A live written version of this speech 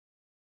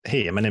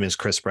Hey, my name is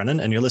Chris Brennan,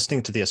 and you're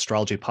listening to the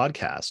Astrology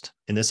Podcast.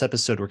 In this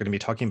episode, we're going to be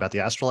talking about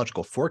the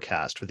astrological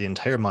forecast for the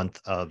entire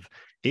month of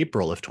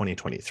April of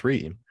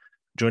 2023.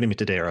 Joining me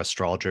today are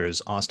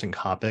astrologers Austin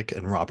Coppock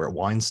and Robert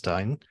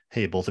Weinstein.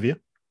 Hey, both of you.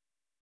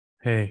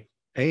 Hey.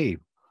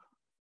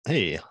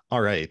 Hey,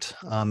 all right.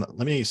 Let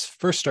me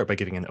first start by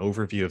giving an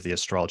overview of the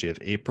astrology of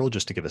April,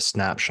 just to give a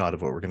snapshot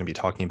of what we're going to be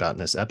talking about in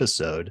this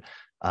episode.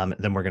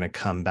 Then we're going to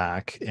come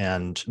back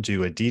and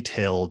do a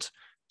detailed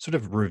sort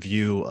of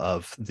review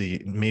of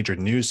the major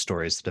news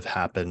stories that have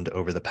happened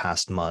over the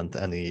past month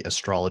and the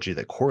astrology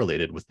that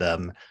correlated with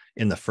them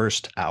in the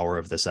first hour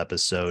of this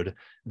episode.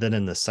 Then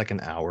in the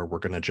second hour, we're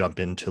going to jump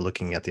into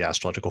looking at the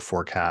astrological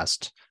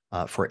forecast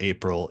for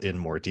April in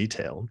more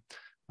detail.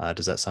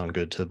 Does that sound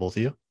good to both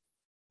of you?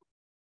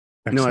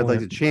 Excellent. No,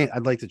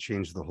 I'd like to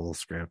change the whole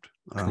script.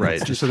 Right.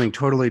 Let's do something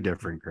totally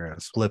different,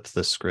 Chris. Flip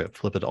the script,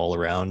 flip it all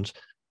around.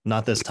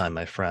 Not this time,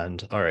 my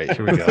friend. All right,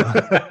 here we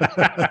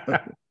go.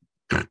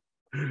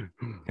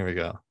 Here we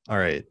go. All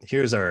right,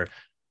 here's our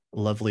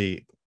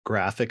lovely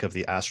graphic of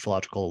the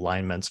astrological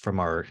alignments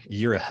from our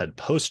year ahead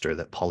poster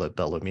that Paulette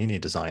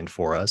Bellomini designed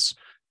for us.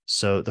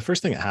 So the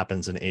first thing that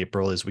happens in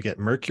April is we get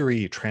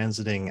Mercury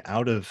transiting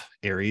out of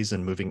Aries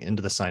and moving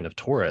into the sign of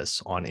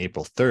Taurus on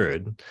April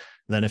 3rd.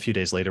 Then a few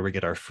days later, we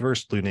get our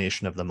first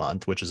lunation of the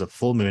month, which is a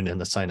full moon in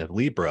the sign of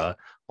Libra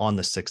on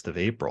the 6th of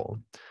April.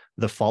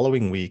 The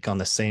following week, on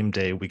the same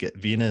day, we get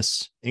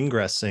Venus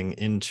ingressing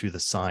into the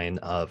sign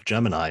of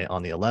Gemini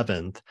on the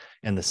 11th.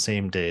 And the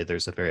same day,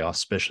 there's a very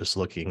auspicious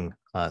looking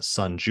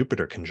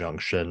Sun-Jupiter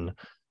conjunction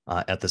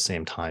at the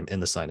same time in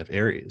the sign of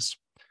Aries.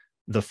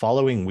 The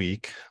following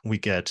week, we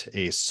get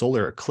a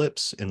solar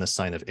eclipse in the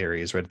sign of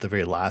Aries, right at the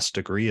very last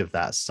degree of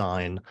that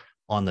sign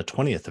on the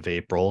 20th of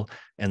April.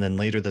 And then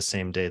later the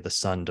same day, the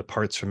sun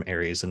departs from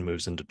Aries and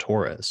moves into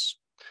Taurus.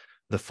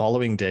 The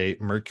following day,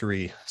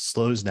 Mercury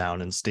slows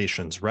down and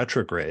stations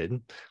retrograde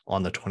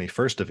on the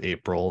 21st of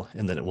April,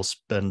 and then it will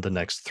spend the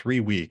next 3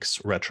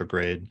 weeks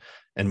retrograde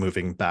and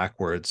moving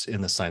backwards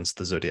in the signs of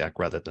the zodiac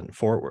rather than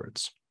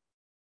forwards.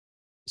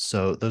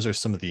 So those are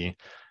some of the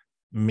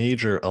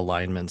major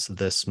alignments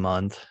this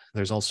month.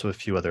 There's also a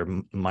few other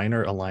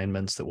minor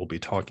alignments that we'll be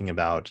talking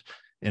about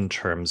in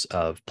terms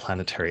of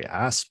planetary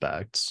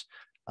aspects.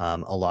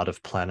 A lot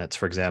of planets,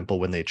 for example,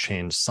 when they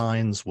change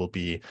signs, will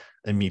be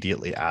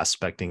immediately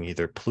aspecting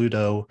either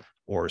Pluto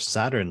or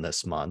Saturn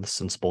this month,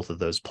 since both of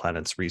those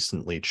planets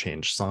recently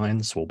changed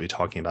signs. We'll be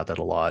talking about that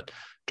a lot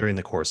during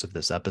the course of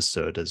this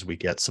episode as we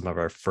get some of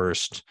our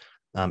first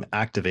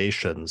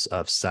activations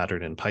of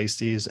Saturn in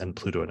Pisces and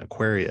Pluto in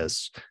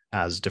Aquarius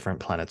as different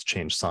planets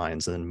change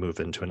signs and then move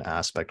into an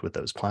aspect with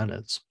those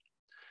planets.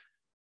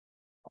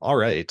 All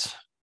right.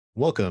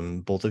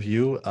 Welcome, both of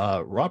you.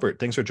 Robert,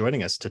 thanks for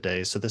joining us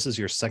today. So this is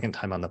your second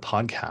time on the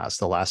podcast.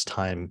 The last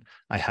time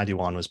I had you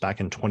on was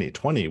back in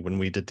 2020 when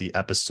we did the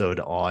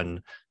episode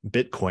on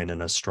Bitcoin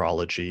and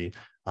astrology,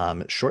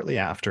 shortly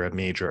after a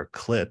major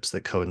eclipse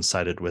that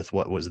coincided with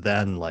what was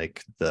then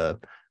like the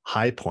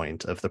high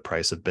point of the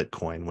price of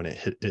Bitcoin when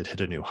it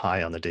hit a new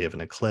high on the day of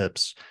an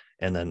eclipse.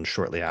 And then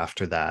shortly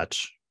after that,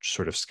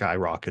 sort of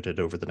skyrocketed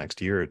over the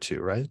next year or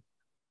two, right?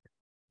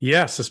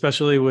 Yes,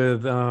 especially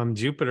with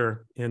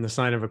Jupiter in the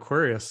sign of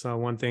Aquarius.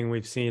 One thing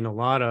we've seen a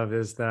lot of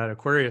is that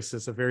Aquarius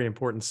is a very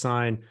important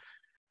sign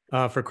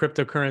for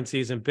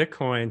cryptocurrencies and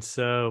Bitcoin.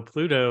 So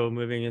Pluto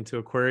moving into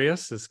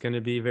Aquarius is going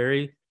to be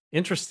very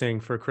interesting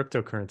for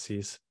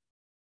cryptocurrencies.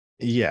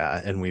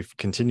 Yeah, and we've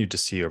continued to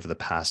see over the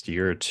past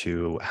year or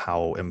two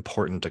how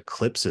important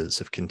eclipses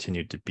have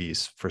continued to be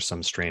for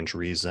some strange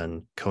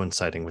reason,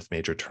 coinciding with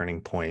major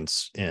turning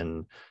points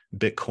in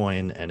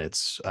Bitcoin and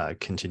its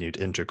continued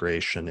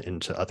integration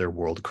into other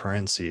world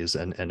currencies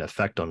and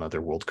effect on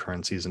other world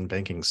currencies and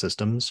banking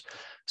systems.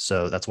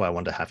 So that's why I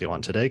wanted to have you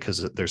on today, because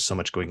there's so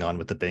much going on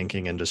with the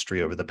banking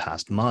industry over the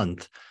past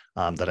month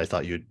that I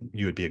thought you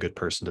would be a good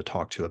person to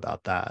talk to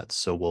about that.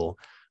 So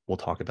we'll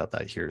talk about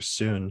that here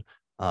soon.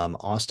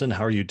 Austin,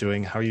 how are you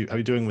doing? How are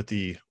you doing with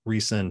the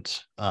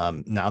recent,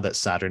 now that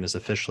Saturn is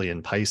officially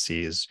in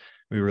Pisces?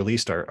 We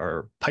released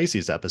our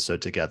Pisces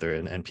episode together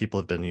and people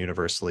have been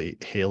universally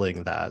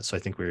hailing that. So I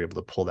think we were able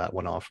to pull that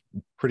one off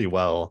pretty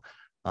well,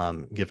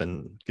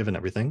 given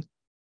everything.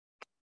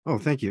 Oh,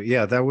 thank you.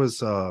 Yeah, that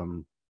was,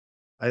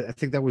 I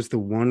think that was the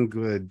one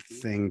good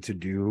thing to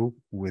do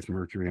with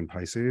Mercury and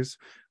Pisces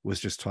was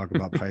just talk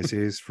about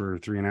Pisces for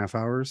 3.5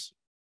 hours.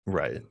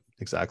 Right,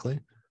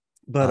 exactly.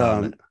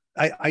 But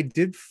I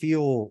did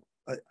feel,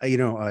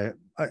 I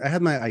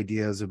had my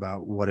ideas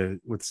about what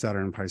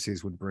Saturn and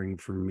Pisces would bring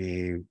for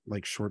me,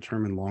 like short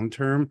term and long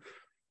term.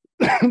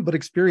 But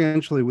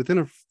experientially,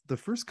 within the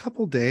first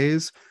couple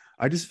days,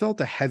 I just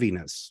felt a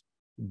heaviness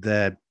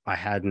that I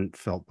hadn't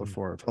felt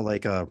before. It felt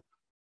like a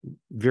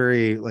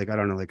very, like, I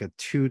don't know, like a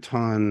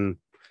 2-ton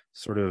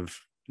sort of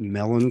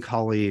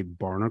melancholy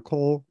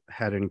barnacle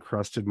had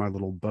encrusted my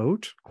little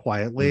boat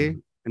quietly,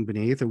 and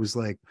beneath it was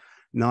like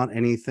not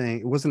anything.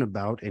 It wasn't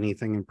about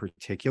anything in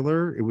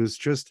particular. It was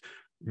just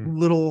a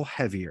little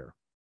heavier,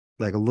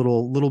 like a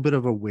little bit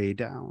of a way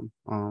down.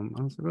 I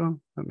was like, oh,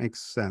 that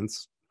makes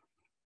sense.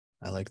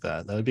 I like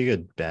that. That would be a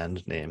good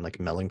band name, like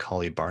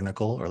Melancholy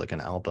Barnacle, or like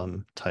an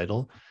album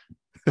title,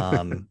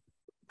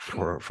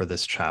 for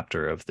this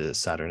chapter of the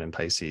Saturn and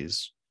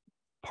Pisces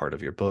part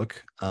of your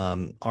book.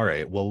 All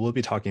right. Well, we'll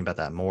be talking about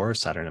that more,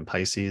 Saturn and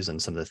Pisces,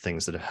 and some of the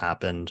things that have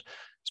happened.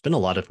 There's been a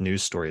lot of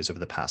news stories over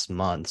the past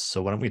months.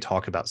 So why don't we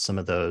talk about some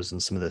of those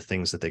and some of the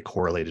things that they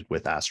correlated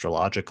with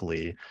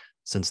astrologically,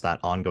 since that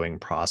ongoing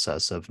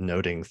process of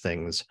noting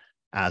things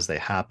as they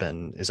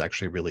happen is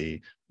actually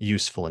really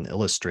useful and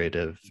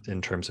illustrative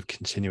in terms of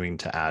continuing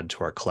to add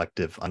to our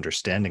collective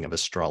understanding of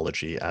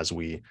astrology as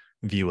we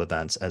view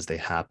events as they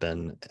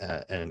happen,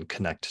 and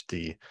connect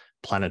the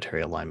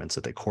planetary alignments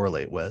that they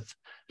correlate with.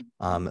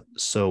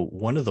 So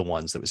one of the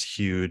ones that was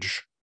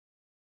huge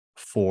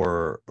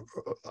for,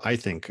 I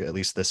think, at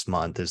least this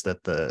month, is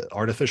that the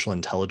artificial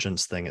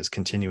intelligence thing is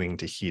continuing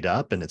to heat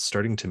up, and it's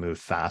starting to move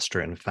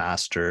faster and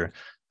faster,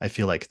 I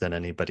feel like, than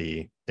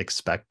anybody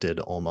expected,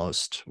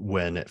 almost,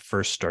 when it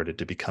first started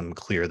to become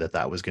clear that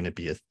that was going to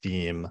be a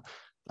theme,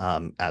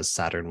 as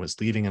Saturn was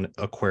leaving an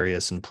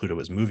Aquarius and Pluto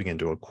was moving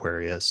into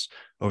Aquarius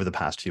over the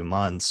past few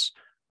months.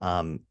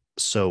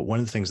 So one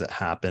of the things that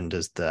happened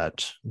is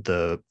that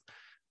the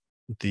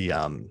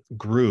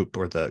group,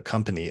 or the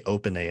company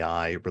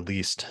OpenAI,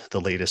 released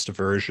the latest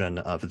version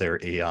of their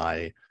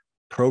AI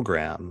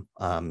program,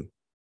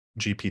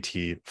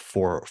 GPT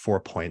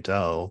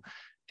 4.0.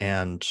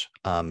 And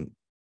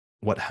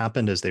what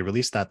happened is they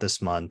released that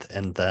this month,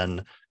 and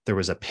then there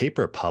was a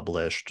paper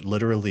published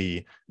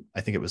literally,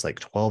 I think it was like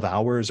 12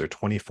 hours or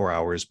 24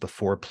 hours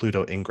before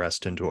Pluto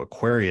ingressed into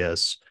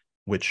Aquarius,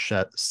 which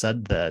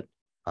said that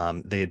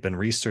they had been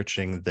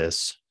researching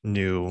this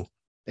new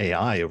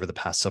AI over the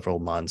past several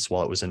months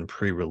while it was in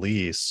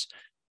pre-release.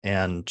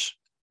 And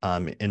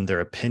in their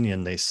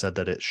opinion, they said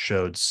that it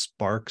showed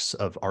sparks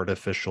of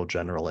artificial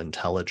general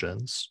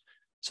intelligence.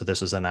 So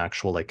this was an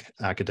actual like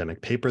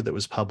academic paper that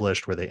was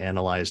published where they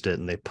analyzed it,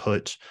 and they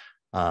put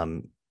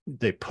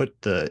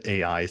the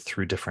AI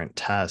through different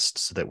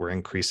tests that were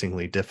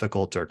increasingly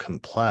difficult or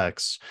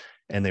complex.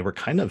 And they were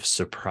kind of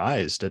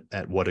surprised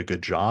at what a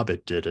good job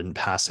it did in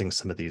passing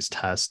some of these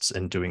tests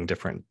and doing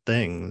different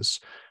things.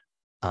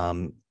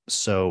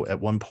 So at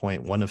one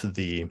point, one of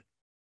the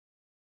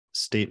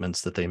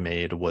statements that they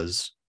made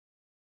was,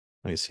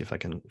 let me see if I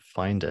can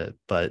find it,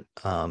 but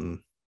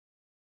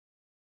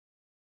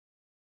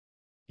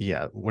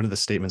yeah, one of the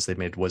statements they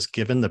made was,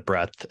 given the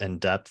breadth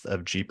and depth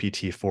of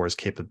GPT-4's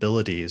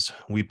capabilities,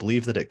 we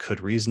believe that it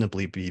could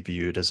reasonably be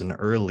viewed as an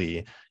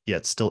early,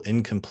 yet still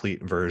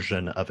incomplete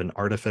version of an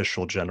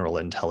artificial general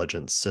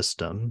intelligence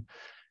system.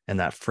 And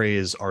that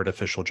phrase,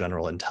 artificial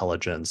general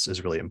intelligence,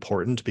 is really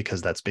important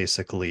because that's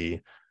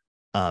basically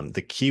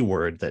the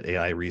keyword that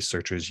AI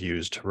researchers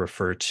use to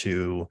refer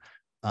to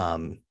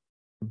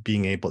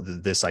being able,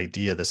 this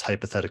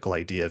hypothetical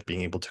idea of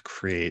being able to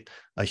create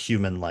a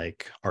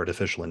human-like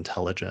artificial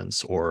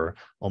intelligence, or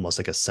almost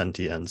like a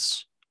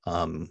sentience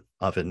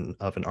of an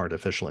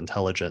artificial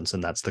intelligence.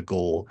 And that's the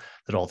goal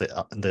that all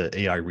the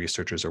AI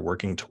researchers are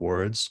working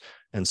towards.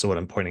 And so what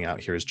I'm pointing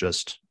out here is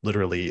just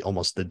literally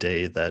almost the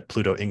day that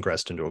Pluto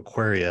ingressed into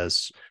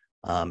Aquarius,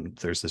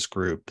 there's this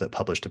group that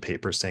published a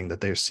paper saying that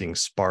they're seeing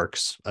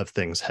sparks of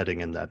things heading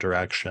in that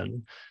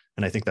direction.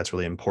 And I think that's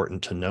really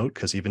important to note,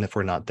 because even if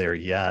we're not there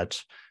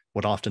yet,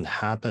 what often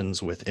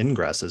happens with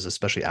ingresses,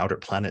 especially outer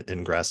planet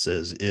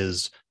ingresses,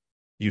 is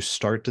you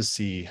start to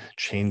see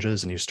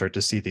changes and you start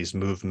to see these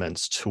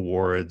movements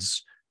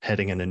towards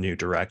heading in a new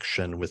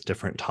direction with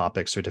different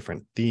topics or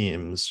different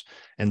themes.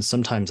 And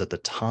sometimes at the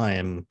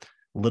time,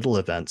 little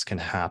events can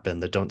happen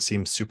that don't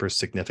seem super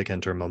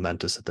significant or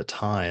momentous at the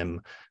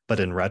time. But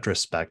in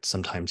retrospect,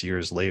 sometimes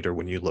years later,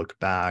 when you look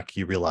back,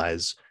 you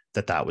realize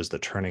that that was the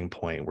turning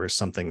point where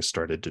something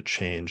started to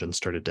change and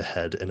started to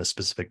head in a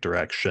specific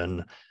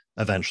direction,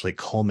 eventually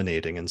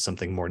culminating in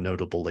something more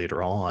notable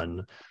later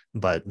on.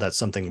 But that's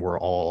something we're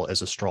all,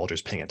 as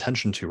astrologers, paying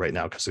attention to right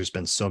now, because there's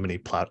been so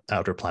many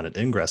outer planet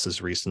ingresses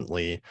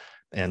recently.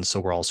 And so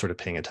we're all sort of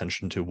paying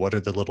attention to what are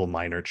the little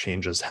minor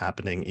changes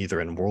happening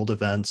either in world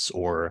events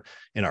or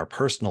in our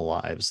personal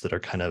lives that are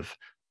kind of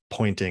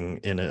pointing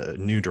in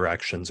new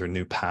directions or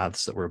new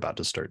paths that we're about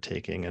to start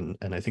taking. And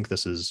I think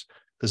this is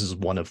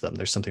one of them.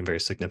 There's something very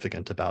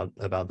significant about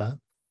that.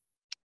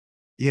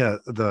 Yeah,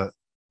 the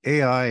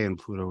AI and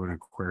Pluto and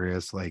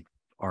Aquarius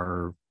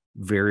are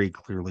very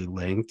clearly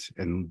linked,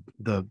 and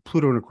the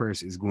Pluto and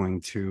Aquarius is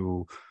going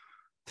to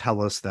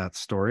tell us that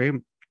story.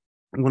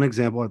 One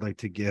example I'd like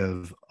to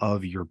give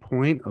of your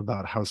point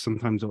about how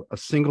sometimes a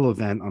single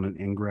event on an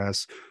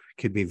ingress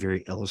could be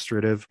very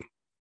illustrative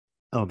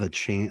of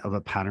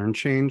a pattern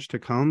change to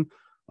come.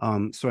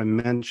 So I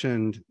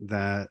mentioned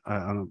that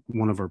on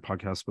one of our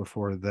podcasts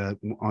before, that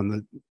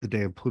on the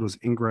day of Pluto's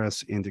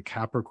ingress into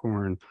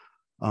Capricorn,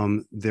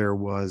 there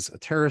was a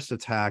terrorist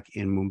attack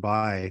in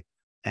Mumbai,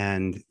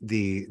 and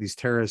these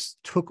terrorists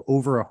took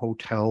over a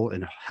hotel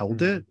and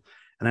held it.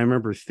 And I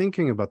remember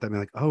thinking about that, being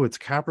like, oh, it's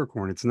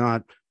Capricorn. It's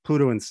not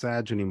Pluto and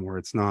Sag anymore.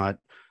 It's not,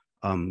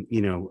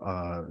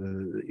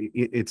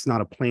 it's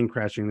not a plane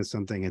crashing into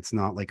something. It's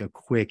not like a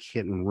quick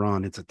hit and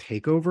run. It's a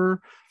takeover.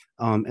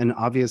 And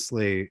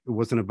obviously it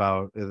wasn't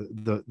about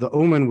the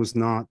omen was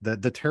not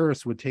that the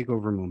terrorists would take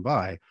over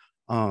Mumbai.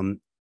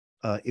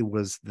 It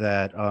was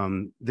that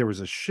there was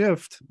a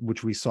shift,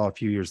 which we saw a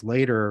few years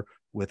later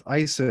with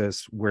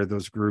ISIS, where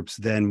those groups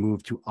then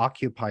moved to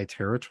occupy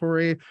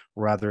territory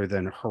rather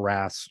than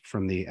harass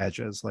from the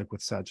edges, like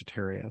with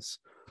Sagittarius.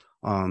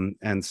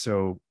 And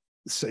so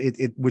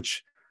it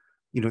which,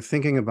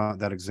 thinking about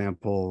that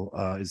example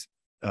is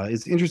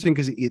interesting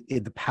because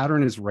the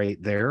pattern is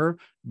right there,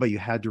 but you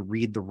had to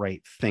read the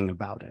right thing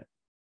about it,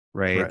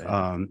 right?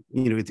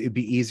 It'd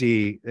be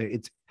easy.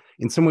 It's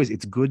in some ways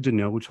it's good to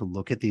know to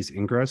look at these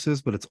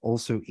ingresses, but it's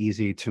also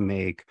easy to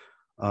make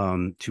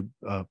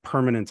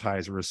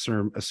permanentize or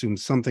assume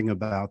something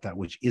about that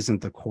which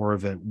isn't the core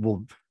of it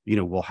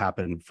will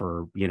happen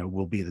for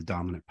will be the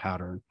dominant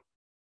pattern.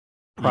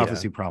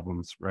 Prophecy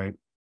problems, right?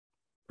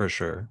 For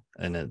sure.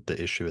 And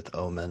the issue with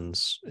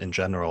omens in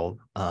general.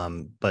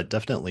 But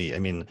definitely, I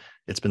mean,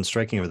 it's been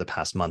striking over the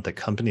past month that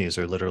companies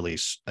are literally,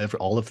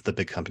 all of the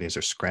big companies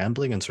are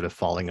scrambling and sort of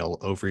falling all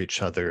over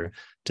each other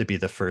to be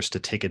the first to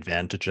take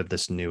advantage of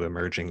this new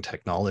emerging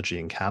technology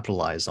and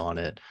capitalize on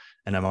it.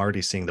 And I'm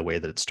already seeing the way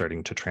that it's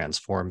starting to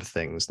transform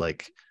things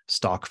like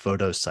stock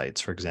photo sites,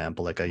 for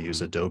example. Like I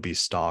use Adobe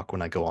Stock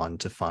when I go on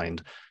to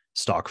find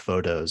stock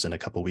photos. And a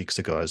couple of weeks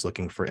ago, I was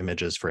looking for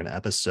images for an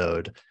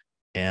episode.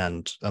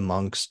 And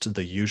amongst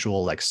the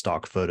usual like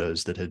stock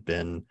photos that had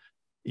been,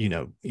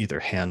 either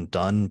hand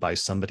done by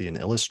somebody in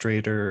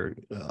Illustrator,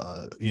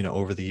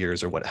 over the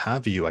years or what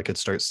have you, I could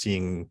start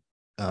seeing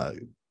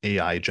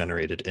AI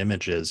generated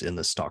images in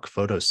the stock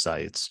photo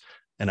sites.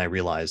 And I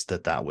realized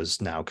that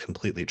was now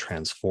completely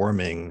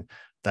transforming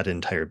that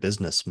entire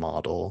business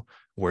model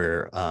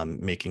where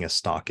making a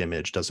stock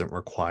image doesn't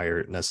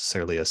require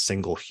necessarily a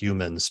single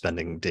human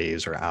spending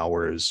days or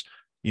hours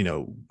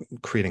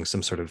creating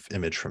some sort of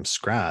image from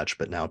scratch,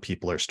 but now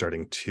people are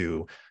starting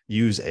to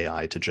use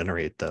AI to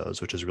generate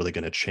those, which is really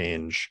going to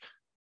change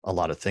a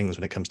lot of things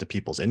when it comes to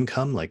people's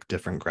income, like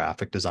different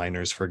graphic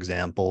designers, for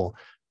example,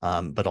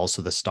 but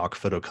also the stock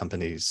photo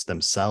companies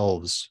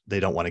themselves. They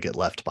don't want to get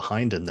left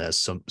behind in this.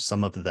 So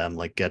some of them,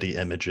 like Getty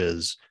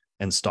Images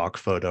and Stock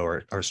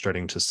Photo, are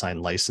starting to sign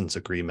license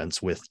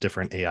agreements with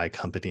different AI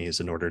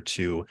companies in order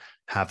to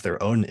have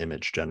their own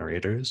image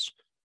generators.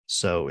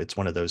 So it's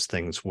one of those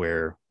things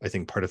where I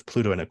think part of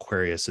Pluto and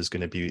Aquarius is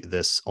going to be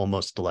this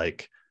almost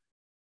like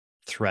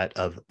threat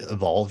of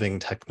evolving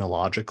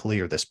technologically,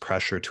 or this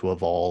pressure to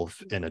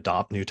evolve and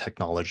adopt new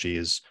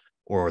technologies,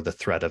 or the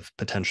threat of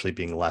potentially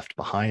being left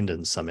behind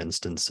in some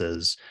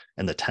instances,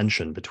 and the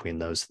tension between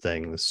those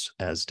things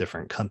as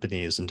different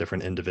companies and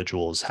different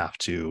individuals have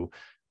to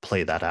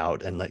play that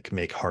out and like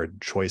make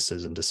hard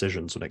choices and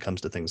decisions when it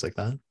comes to things like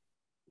that.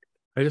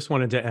 I just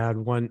wanted to add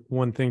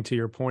one thing to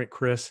your point,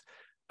 Chris.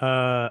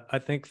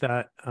 I think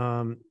that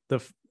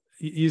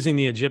using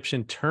the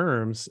Egyptian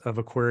terms of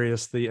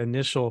Aquarius, the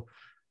initial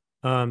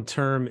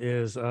term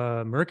is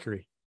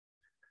Mercury.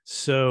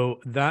 So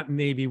that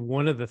may be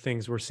one of the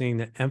things we're seeing,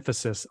 the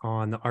emphasis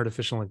on the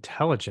artificial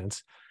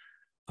intelligence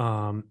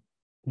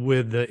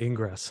with the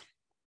ingress.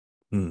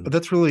 But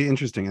that's really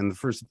interesting. And the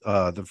first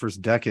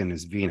decan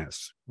is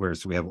Venus,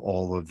 whereas we have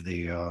all of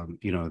the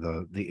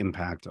the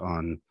impact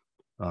on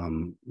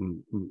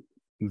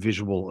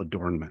visual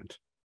adornment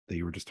that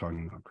you were just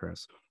talking about,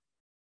 Chris.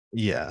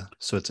 Yeah,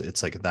 so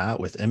it's like that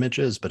with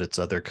images, but it's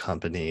other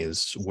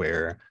companies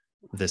where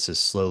this is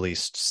slowly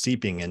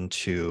seeping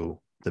into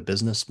the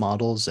business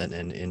models and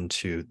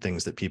into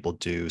things that people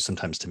do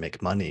sometimes to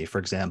make money. For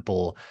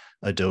example,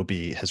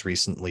 Adobe has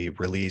recently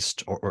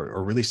released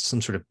or released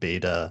some sort of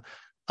beta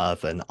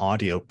of an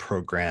audio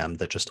program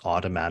that just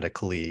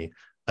automatically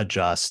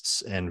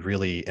adjusts and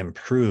really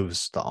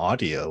improves the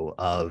audio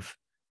of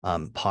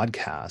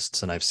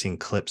podcasts. And I've seen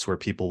clips where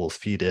people will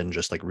feed in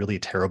just like really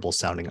terrible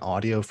sounding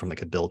audio from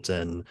like a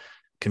built-in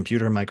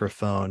computer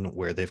microphone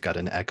where they've got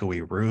an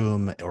echoey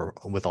room or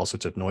with all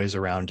sorts of noise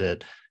around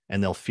it,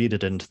 and they'll feed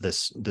it into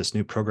this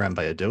new program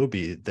by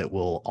Adobe that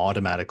will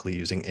automatically,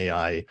 using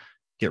AI,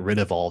 get rid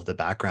of all of the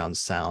background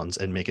sounds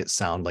and make it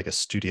sound like a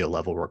studio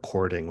level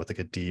recording with like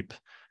a deep,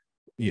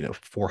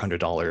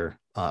 $400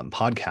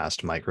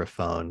 podcast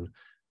microphone,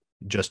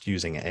 just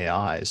using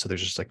AI. So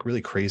there's just like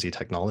really crazy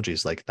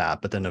technologies like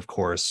that. But then of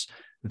course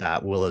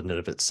that will in and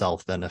of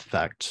itself then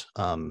affect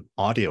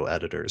audio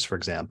editors, for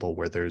example,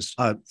 where there's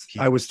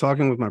I was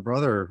talking with my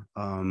brother.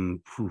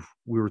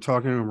 We were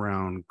talking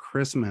around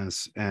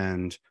Christmas,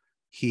 and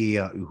he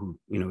who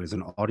is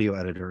an audio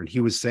editor, and he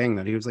was saying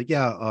that he was like,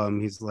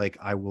 he's like,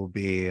 I will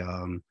be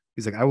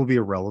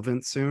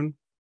irrelevant soon.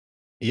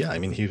 Yeah, I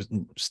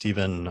mean,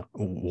 Stephen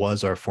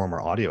was our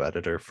former audio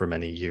editor for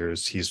many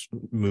years. He's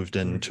moved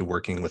into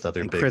working with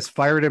other big. Chris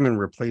fired him and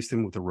replaced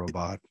him with a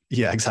robot.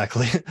 Yeah,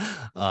 exactly.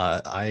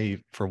 I,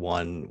 for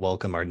one,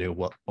 welcome our new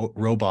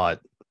robot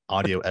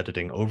audio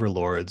editing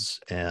overlords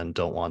and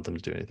don't want them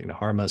to do anything to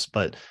harm us.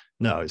 But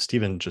no,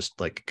 Stephen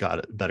just like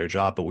got a better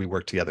job, but we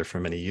worked together for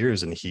many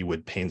years, and he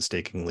would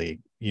painstakingly,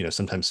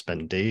 sometimes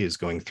spend days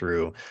going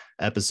through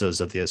episodes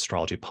of the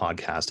Astrology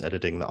Podcast,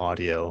 editing the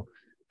audio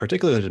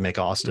particularly to make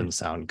Austin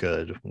sound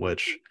good,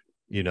 which,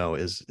 you know,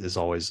 is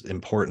always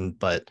important.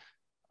 But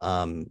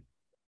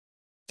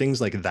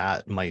things like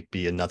that might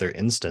be another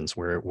instance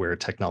where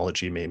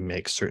technology may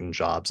make certain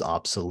jobs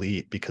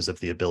obsolete because of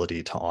the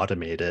ability to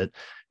automate it.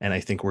 And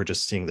I think we're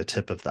just seeing the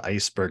tip of the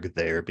iceberg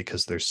there,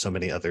 because there's so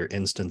many other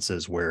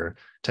instances where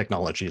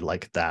technology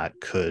like that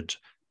could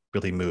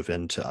really move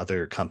into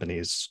other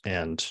companies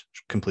and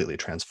completely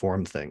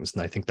transform things.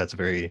 And I think that's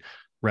very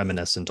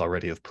reminiscent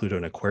already of Pluto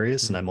and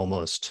Aquarius. And I'm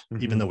almost,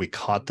 even though we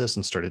caught this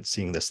and started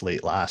seeing this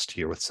late last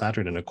year with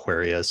Saturn and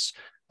Aquarius,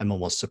 I'm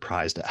almost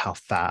surprised at how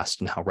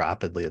fast and how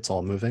rapidly it's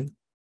all moving.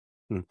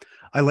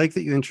 I like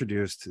that you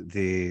introduced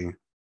the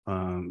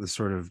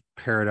sort of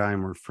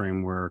paradigm or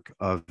framework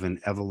of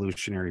an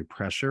evolutionary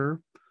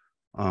pressure,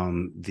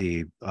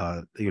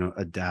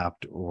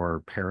 adapt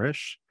or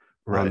perish,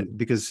 Right.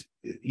 because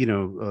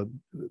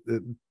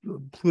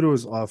Pluto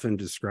is often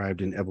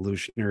described in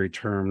evolutionary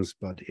terms,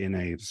 but in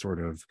a sort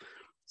of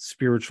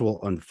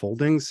spiritual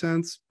unfolding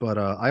sense. But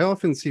I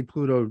often see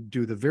Pluto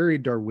do the very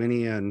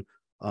Darwinian,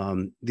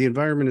 the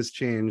environment has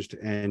changed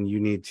and you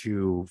need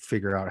to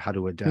figure out how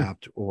to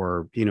adapt,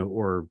 or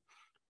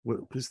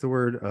what's the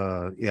word?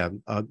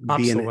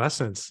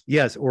 Obsolescence.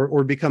 Yes,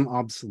 or become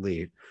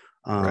obsolete.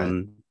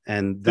 Right.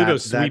 And Pluto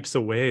sweeps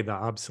away the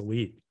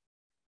obsolete.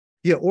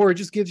 Yeah, or it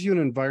just gives you an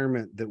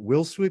environment that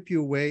will sweep you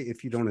away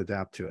if you don't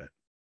adapt to it.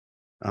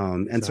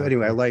 And so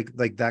anyway, I like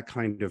that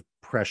kind of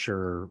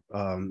pressure,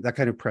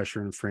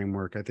 and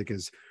framework, I think,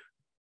 is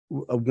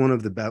one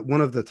of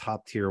the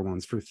top tier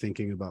ones for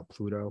thinking about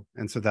Pluto.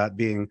 And so that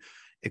being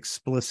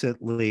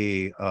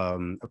explicitly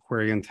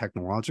Aquarian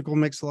technological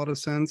makes a lot of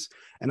sense.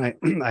 And I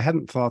I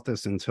hadn't thought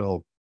this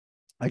until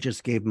I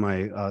just gave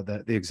my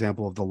the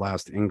example of the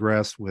last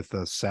ingress with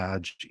the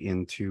Sag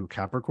into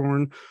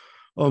Capricorn.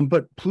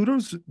 But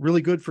Pluto's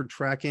really good for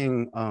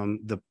tracking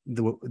the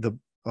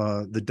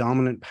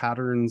dominant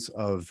patterns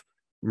of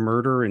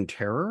murder and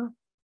terror.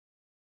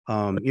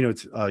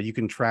 It's you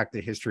can track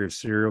the history of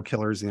serial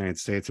killers in the United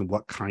States and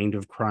what kind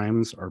of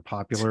crimes are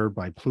popular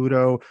by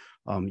Pluto.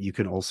 You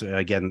can also,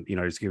 again,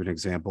 just give an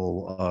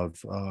example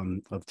of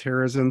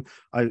terrorism.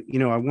 I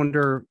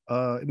wonder,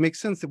 it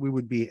makes sense that we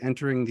would be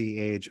entering the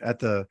age at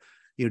the,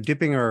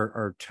 dipping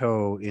our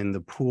toe in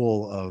the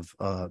pool of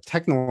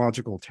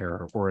technological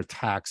terror or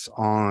attacks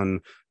on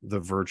the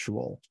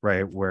virtual,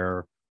 right?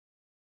 Where,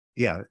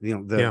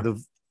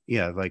 the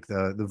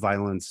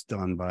violence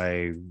done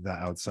by the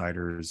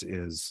outsiders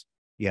is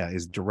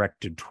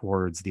directed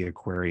towards the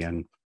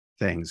Aquarian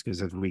things,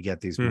 because as we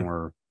get these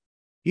more,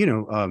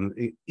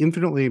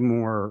 infinitely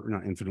more,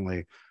 not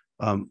infinitely,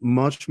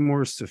 much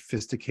more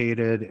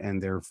sophisticated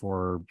and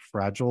therefore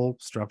fragile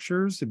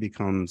structures, it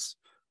becomes,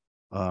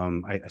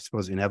 I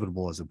suppose,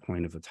 inevitable as a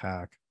point of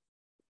attack.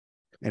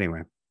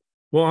 Anyway.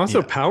 Well,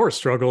 also power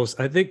struggles.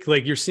 I think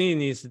like you're seeing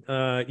these,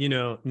 now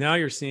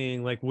you're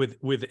seeing like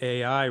with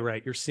AI,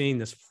 right? You're seeing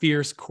this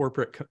fierce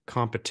corporate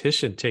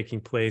competition taking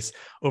place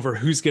over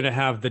who's going to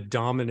have the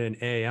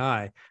dominant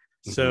AI.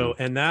 So,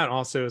 and that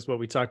also is what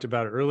we talked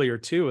about earlier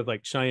too, with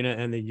like China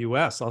and the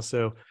US.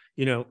 Also,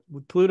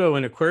 with Pluto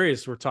and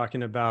Aquarius, we're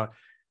talking about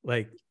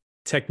like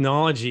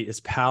technology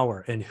is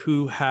power, and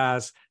who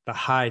has the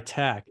high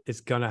tech is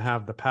going to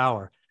have the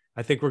power.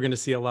 I think we're going to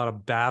see a lot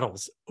of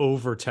battles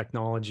over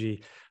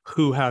technology.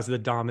 Who has the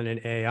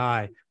dominant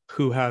AI,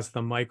 who has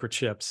the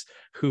microchips,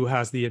 who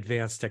has the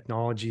advanced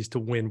technologies to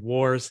win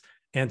wars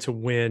and to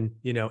win,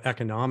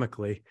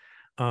 economically.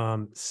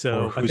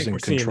 So I think we're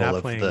seeing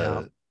that playing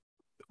out.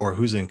 Or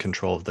who's in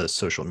control of the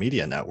social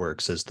media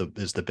networks is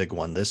the big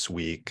one this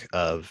week.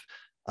 Of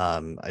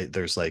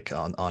there's like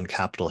on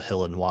Capitol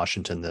Hill in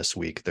Washington this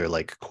week, they're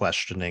like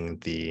questioning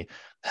the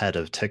head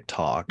of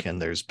TikTok, and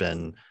there's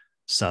been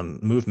some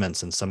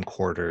movements in some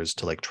quarters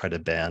to like try to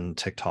ban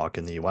TikTok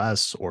in the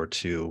US, or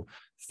to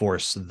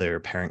force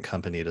their parent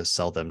company to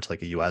sell them to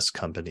like a US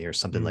company or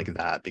something like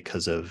that,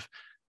 because of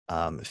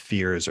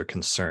fears or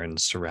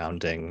concerns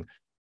surrounding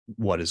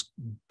what is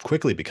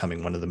quickly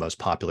becoming one of the most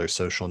popular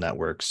social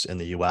networks in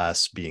the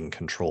US being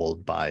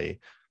controlled by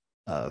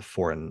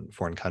foreign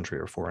country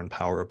or foreign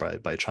power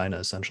by China,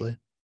 essentially.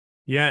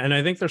 Yeah, and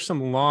I think there's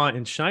some law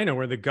in China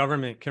where the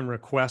government can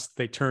request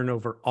they turn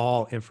over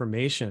all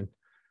information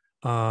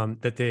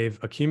that they've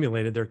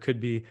accumulated. There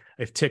could be,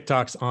 if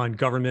TikTok's on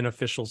government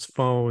officials'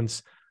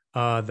 phones,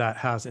 that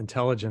has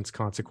intelligence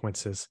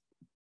consequences.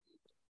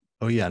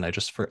 Oh yeah, and I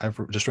just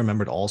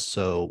remembered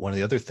also, one of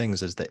the other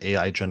things is the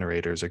AI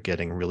generators are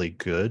getting really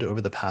good over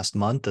the past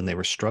month, and they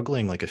were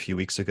struggling like a few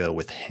weeks ago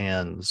with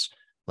hands.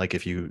 Like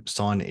if you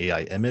saw an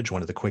AI image,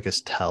 one of the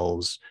quickest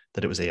tells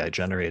that it was AI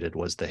generated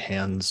was the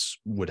hands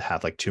would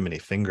have like too many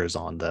fingers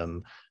on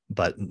them.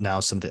 But now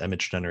some of the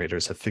image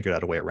generators have figured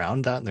out a way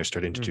around that, and they're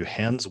starting to do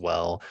hands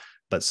well.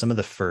 But some of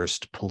the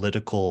first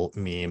political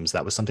memes,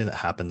 that was something that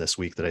happened this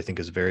week that I think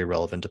is very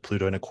relevant to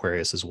Pluto and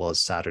Aquarius, as well as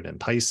Saturn and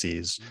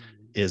Pisces,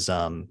 is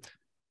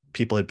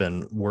people had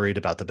been worried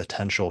about the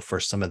potential for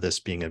some of this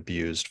being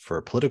abused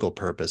for political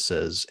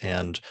purposes.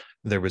 And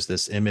there was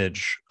this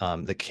image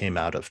that came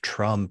out of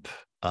Trump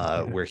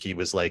where he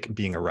was like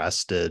being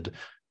arrested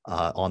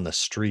on the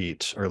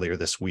street earlier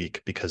this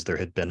week because there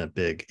had been a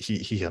big,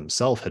 he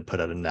himself had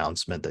put out an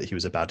announcement that he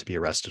was about to be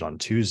arrested on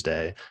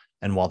Tuesday.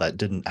 And while that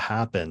didn't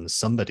happen,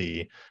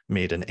 somebody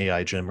made an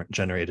AI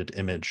generated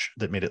image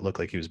that made it look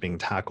like he was being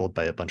tackled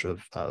by a bunch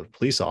of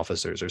police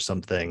officers or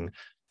something.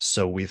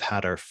 So we've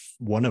had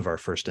one of our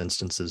first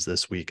instances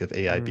this week of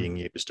AI being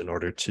used in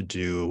order to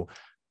do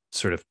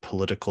sort of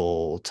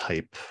political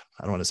type,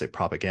 I don't want to say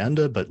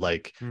propaganda, but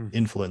like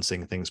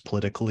influencing things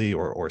politically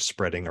or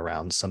spreading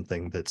around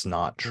something that's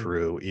not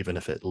true, even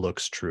if it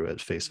looks true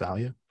at face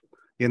value.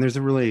 Yeah, and there's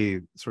a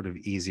really sort of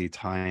easy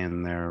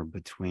tie-in there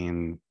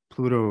between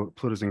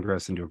Pluto's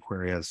ingress into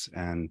Aquarius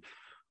and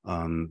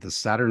the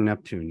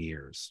Saturn-Neptune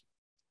years,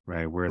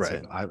 right? Where it's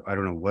like, I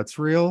don't know what's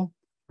real,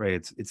 right?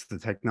 It's the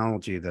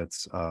technology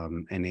that's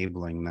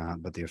enabling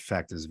that, but the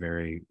effect is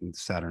very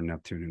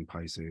Saturn-Neptune in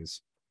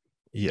Pisces.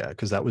 Yeah,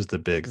 because that was the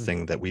big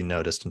thing that we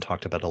noticed and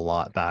talked about a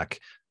lot back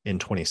in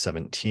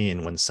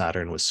 2017 when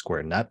Saturn was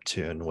square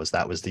Neptune. Was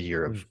the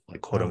year of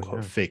like quote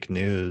unquote fake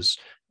news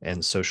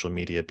and social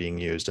media being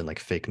used and like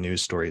fake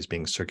news stories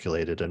being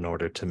circulated in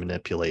order to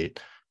manipulate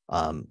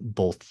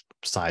both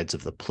sides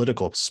of the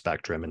political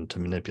spectrum and to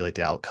manipulate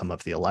the outcome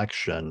of the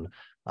election.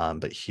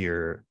 But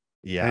here,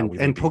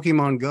 and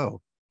Pokemon Go,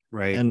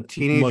 right? And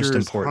teenagers most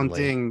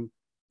importantly,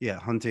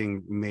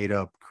 hunting made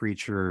up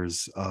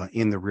creatures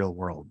in the real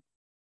world.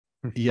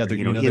 Yeah,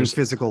 in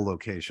physical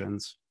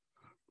locations.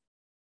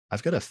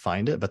 I've got to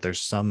find it, but there's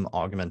some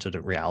augmented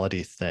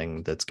reality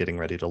thing that's getting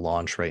ready to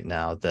launch right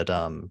now that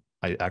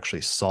I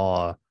actually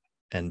saw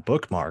and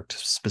bookmarked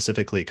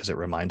specifically because it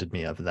reminded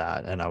me of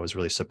that, and I was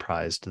really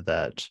surprised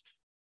that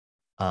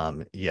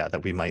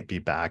that we might be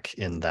back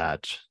in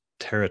that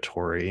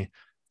territory.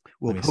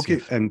 Well,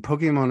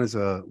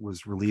 Pokemon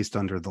was released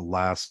under the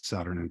last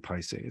Saturn in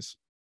Pisces,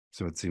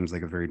 so it seems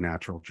like a very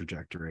natural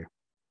trajectory.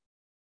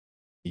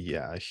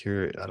 Yeah,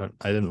 here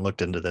I didn't look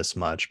into this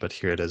much, but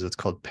here it is. It's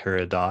called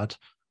Peridot,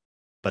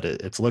 but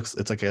it's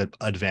like an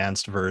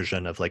advanced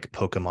version of like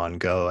Pokemon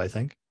Go, I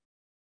think.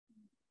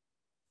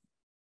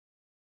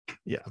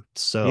 Yeah.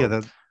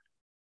 So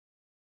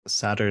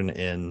Saturn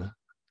in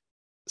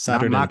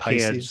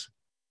Pisces.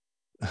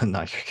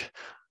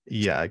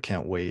 Yeah, I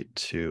can't wait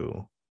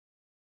to.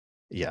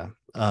 Yeah.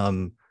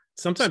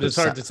 Sometimes it's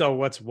hard to tell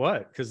what's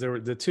what because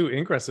the two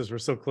ingresses were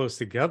so close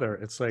together.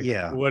 It's like,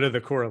 what are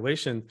the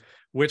correlation?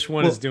 Which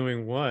one is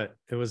doing what?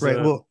 It was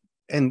right.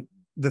 And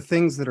the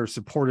things that are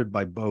supported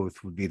by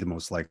both would be the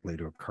most likely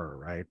to occur,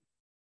 right?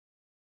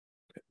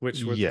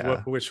 Which were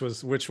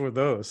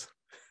those?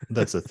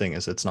 That's the thing,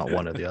 is it's not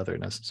one or the other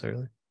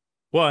necessarily.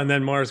 Well, and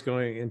then Mars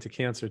going into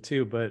Cancer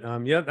too. But I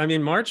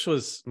mean, March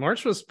was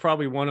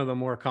probably one of the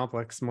more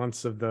complex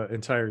months of the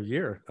entire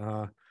year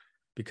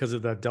because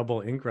of that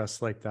double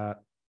ingress like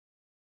that.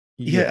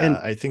 Yeah, and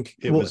I think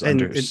it was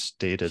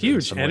understated.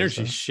 Huge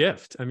energy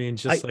shift. I mean,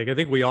 I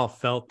think we all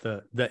felt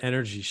the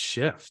energy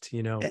shift,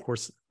 of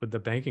course, with the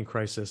banking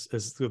crisis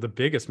is the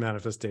biggest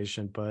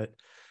manifestation. But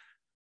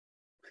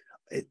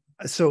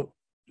so,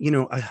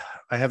 I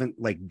haven't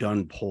like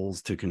done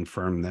polls to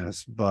confirm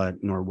this,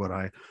 but nor would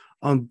I.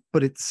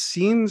 But it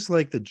seems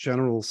like the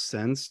general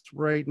sense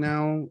right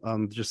now,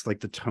 just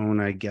like the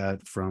tone I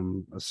get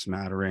from a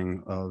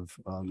smattering of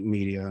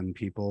media and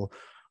people,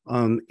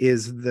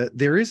 is that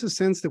there is a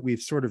sense that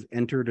we've sort of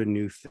entered a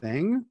new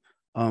thing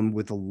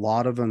with a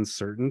lot of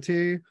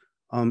uncertainty,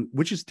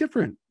 which is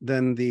different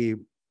than the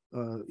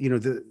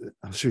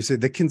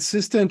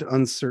consistent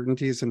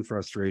uncertainties and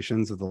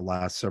frustrations of the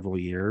last several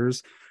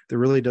years. There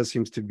really does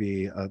seems to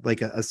be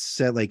like a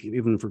set, like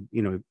even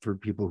for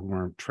people who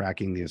aren't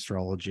tracking the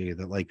astrology,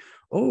 that like,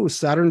 oh,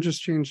 Saturn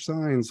just changed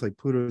signs, like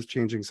Pluto's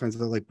changing signs,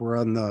 that like we're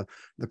on the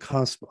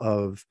cusp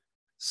of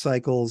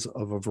cycles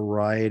of a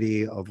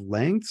variety of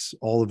lengths,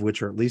 all of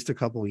which are at least a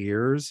couple of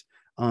years,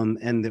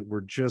 and that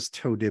we're just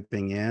toe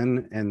dipping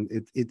in, and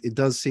it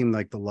does seem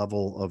like the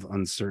level of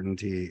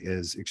uncertainty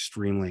is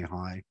extremely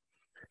high.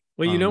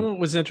 Well, what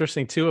was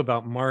interesting too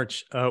about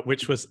March,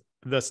 which was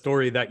the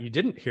story that you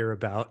didn't hear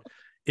about,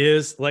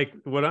 is like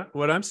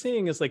what I'm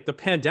seeing is like the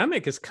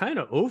pandemic is kind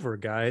of over,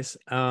 guys.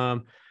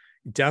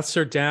 Deaths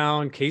are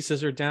down,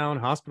 cases are down,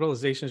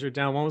 hospitalizations are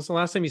down. When was the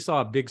last time you saw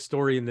a big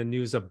story in the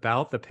news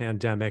about the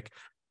pandemic?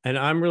 And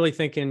I'm really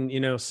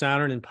thinking,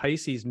 Saturn and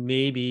Pisces,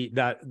 maybe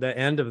that the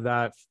end of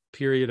that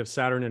period of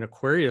Saturn and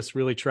Aquarius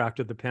really tracked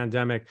with the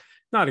pandemic.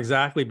 Not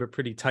exactly, but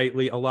pretty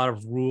tightly. A lot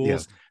of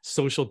rules,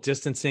 social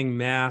distancing,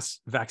 mass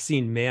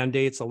vaccine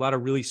mandates, a lot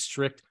of really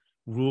strict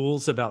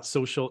rules about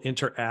social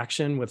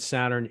interaction with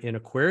Saturn in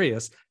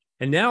Aquarius.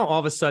 And now all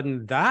of a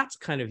sudden that's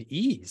kind of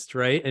eased,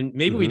 right? And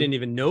maybe we didn't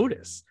even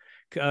notice.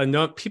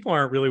 No, people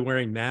aren't really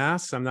wearing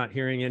masks. I'm not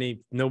hearing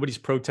nobody's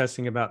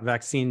protesting about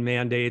vaccine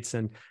mandates,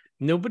 and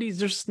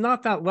there's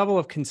not that level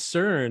of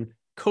concern.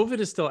 COVID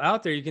is still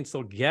out there. You can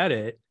still get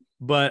it.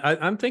 But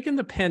I'm thinking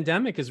the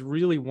pandemic is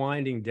really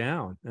winding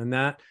down, and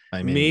that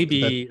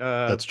maybe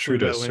that's true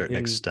to a certain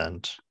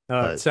extent.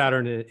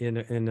 Saturn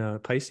in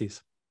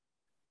Pisces.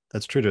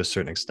 That's true to a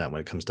certain extent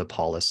when it comes to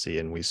policy,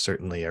 and we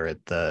certainly are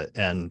at the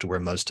end where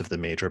most of the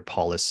major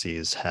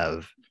policies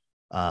have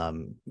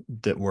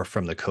that were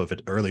from the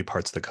COVID, early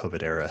parts of the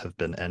COVID era have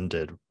been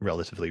ended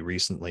relatively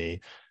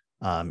recently.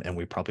 And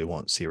we probably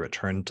won't see a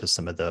return to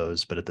some of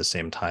those, but at the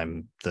same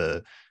time,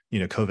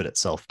 COVID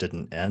itself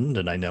didn't end.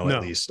 And I know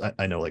at least,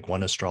 I know like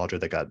one astrologer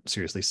that got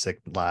seriously sick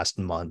last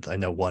month. I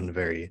know one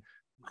very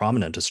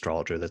prominent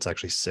astrologer that's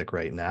actually sick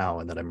right now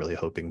and that I'm really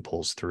hoping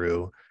pulls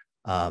through.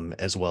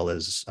 As well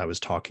as I was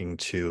talking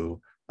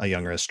to a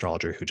younger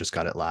astrologer who just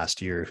got it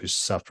last year, who's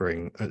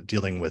suffering,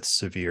 dealing with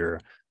severe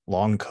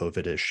long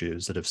COVID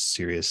issues that have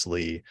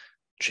seriously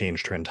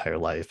changed her entire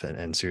life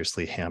and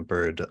seriously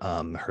hampered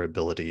her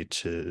ability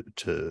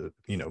to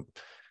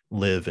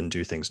live and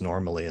do things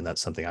normally. And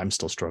that's something I'm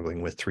still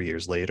struggling with 3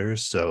 years later.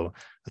 So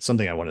that's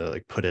something I want to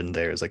like put in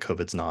there is like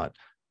COVID's not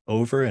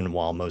over. And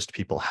while most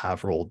people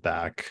have rolled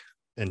back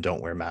and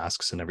don't wear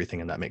masks and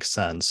everything, and that makes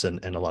sense,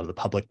 and a lot of the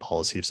public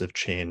policies have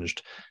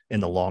changed in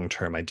the long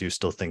term, I do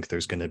still think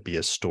there's going to be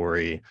a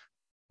story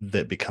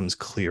that becomes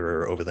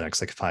clearer over the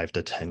next like 5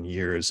 to 10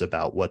 years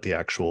about what the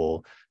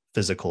actual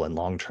physical and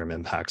long-term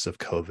impacts of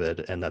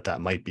COVID, and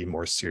that might be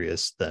more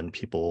serious than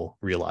people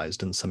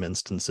realized in some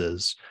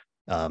instances.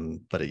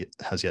 But it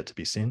has yet to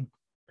be seen.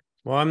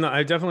 Well,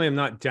 I definitely am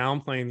not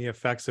downplaying the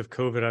effects of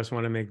COVID. I just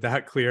want to make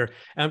that clear.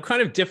 And I'm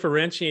kind of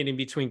differentiating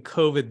between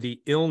COVID, the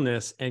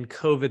illness, and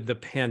COVID, the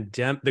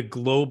pandemic, the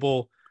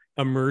global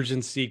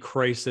emergency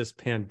crisis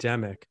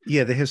pandemic.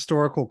 Yeah, the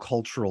historical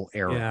cultural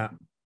era. Yeah.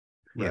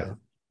 Yeah.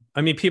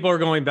 I mean, people are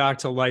going back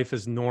to life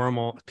as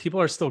normal. People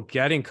are still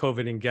getting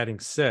COVID and getting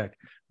sick,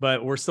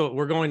 but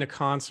we're going to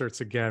concerts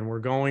again. We're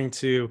going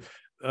to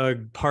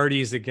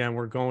parties again.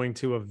 We're going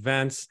to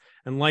events,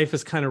 and life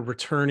is kind of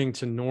returning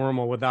to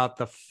normal without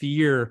the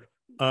fear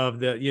of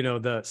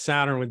the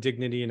Saturn with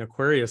dignity and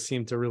Aquarius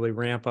seemed to really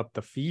ramp up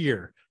the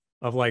fear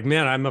of like,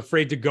 man, I'm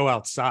afraid to go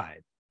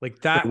outside. Like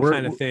that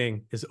kind of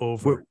thing is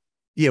over.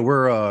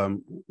 We're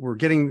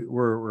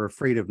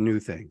afraid of new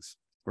things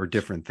or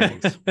different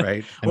things,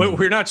 right?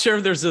 We're not sure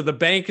if the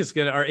bank is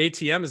our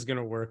ATM is going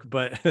to work,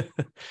 but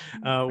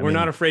we're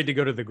not afraid to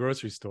go to the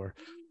grocery store.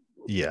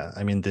 Yeah.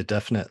 I mean,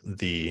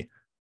 the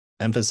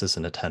emphasis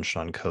and attention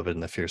on COVID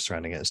and the fear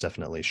surrounding it has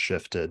definitely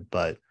shifted,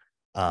 but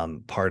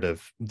part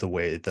of the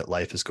way that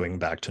life is going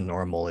back to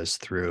normal is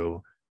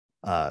through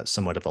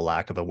somewhat of a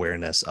lack of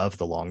awareness of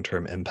the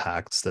long-term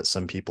impacts that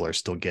some people are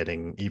still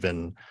getting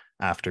even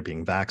after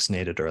being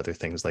vaccinated or other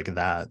things like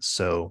that.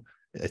 So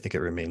I think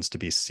it remains to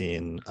be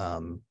seen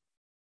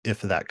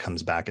if that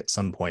comes back at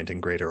some point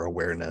in greater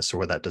awareness, or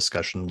what that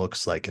discussion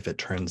looks like if it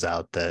turns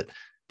out that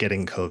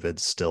getting COVID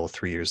still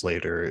 3 years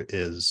later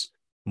is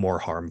more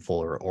harmful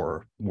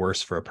or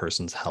worse for a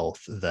person's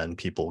health than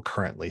people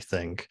currently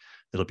think.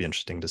 It'll be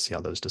interesting to see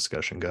how those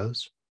discussion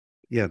goes.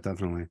 Yeah,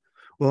 definitely.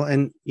 Well,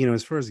 and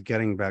as far as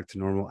getting back to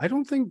normal, I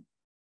don't think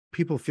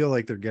people feel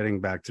like they're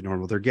getting back to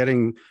normal.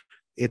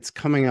 It's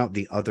coming out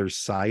the other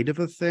side of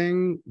a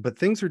thing, but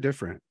things are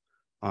different.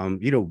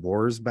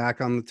 War's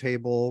back on the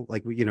table.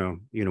 Like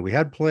we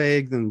had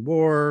plague, then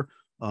war.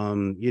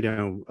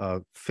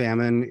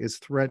 Famine is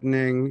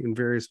threatening in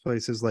various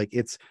places. Like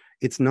it's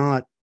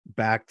not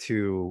back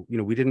to,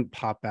 we didn't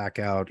pop back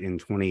out in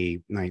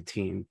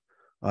 2019.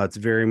 It's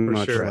very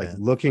much like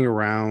looking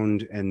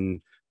around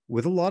and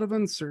with a lot of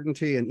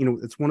uncertainty.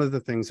 And, it's one of the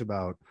things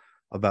about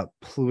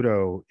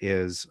Pluto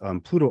is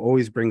Pluto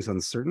always brings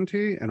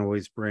uncertainty and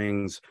always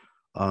brings,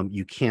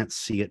 you can't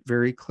see it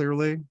very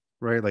clearly,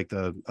 right? Like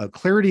the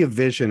clarity of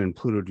vision and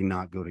Pluto do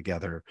not go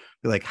together.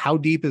 You're like, how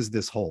deep is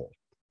this hole?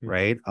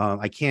 Right.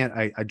 I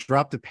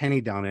dropped a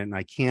penny down it and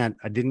I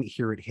didn't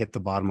hear it hit the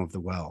bottom of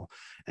the well.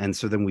 And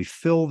so then we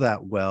fill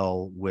that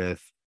well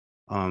with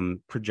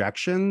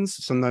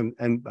projections sometimes.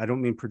 And I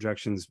don't mean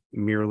projections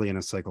merely in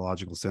a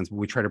psychological sense, but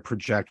we try to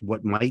project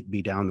what might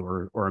be down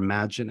or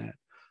imagine it.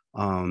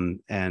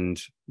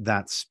 And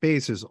that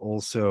space is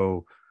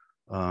also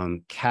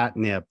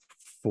catnip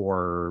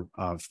for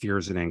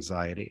fears and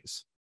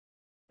anxieties.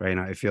 Right. And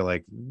I feel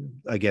like,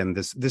 again,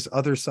 this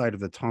other side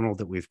of the tunnel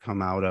that we've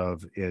come out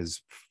of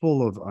is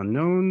full of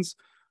unknowns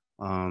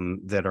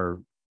that are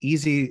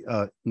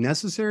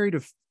necessary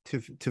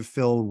to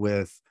fill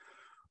with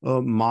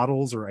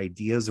models or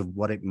ideas of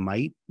what it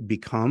might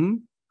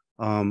become,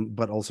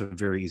 but also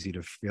very easy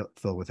to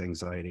fill with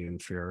anxiety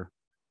and fear.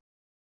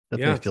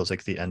 Definitely feels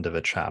like the end of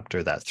a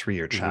chapter, that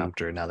 3-year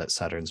chapter, now that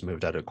Saturn's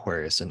moved out of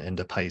Aquarius and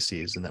into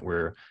Pisces, and that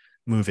we're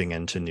moving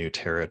into new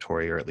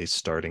territory, or at least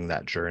starting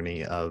that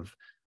journey of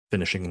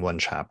finishing one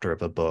chapter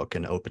of a book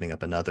and opening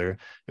up another.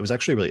 It was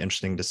actually really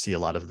interesting to see a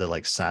lot of the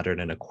like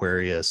Saturn and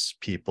Aquarius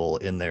people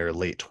in their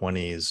late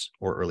 20s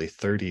or early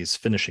 30s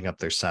finishing up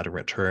their Saturn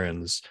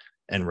returns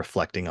and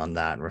reflecting on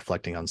that and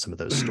reflecting on some of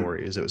those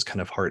stories. It was kind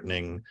of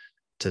heartening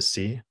to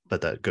see, but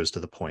that goes to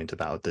the point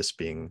about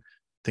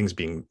things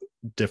being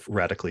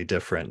radically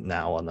different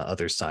now on the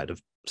other side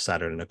of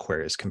Saturn and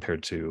Aquarius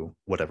compared to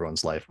what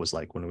everyone's life was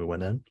like when we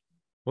went in.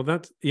 Well,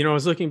 that's, I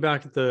was looking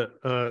back at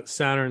the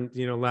Saturn,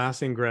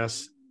 last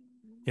ingress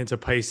into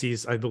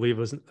Pisces, I believe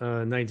was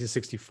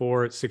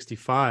 1964 at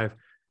 65.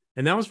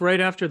 And that was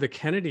right after the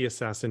Kennedy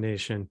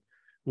assassination,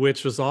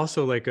 which was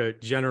also like a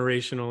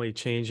generationally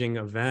changing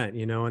event,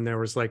 you know, and there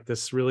was like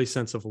this really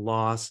sense of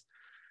loss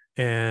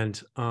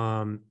and,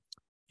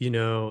 you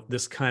know,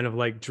 this kind of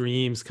like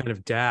dreams kind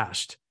of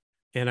dashed.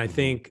 And I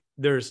think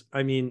there's,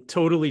 I mean,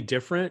 totally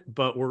different,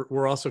 but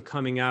we're also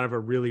coming out of a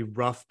really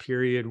rough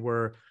period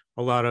where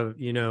a lot of,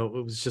 you know,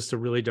 it was just a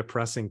really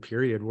depressing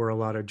period where a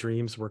lot of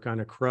dreams were kind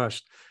of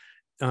crushed.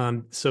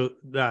 So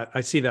that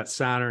I see that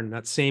Saturn,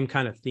 that same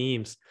kind of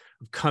themes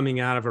of coming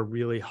out of a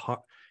really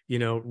hot, you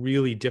know,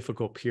 really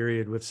difficult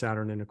period with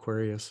Saturn in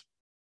Aquarius.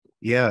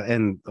 Yeah,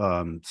 and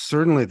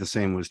certainly the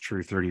same was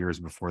true 30 years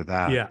before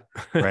that. Yeah,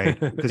 right.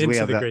 Because we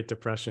have the that Great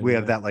Depression. we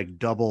have that like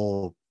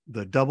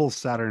the double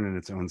Saturn in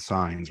its own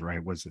signs,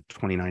 right? Was it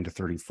 29 to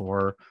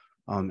 34?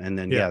 And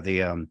then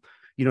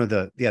you know,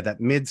 that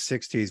mid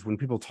 60s, when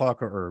people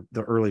talk, or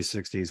the early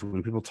 60s,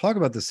 when people talk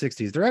about the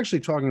 60s, they're actually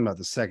talking about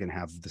the second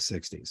half of the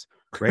 60s,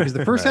 right? Because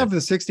the first half of the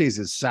 60s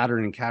is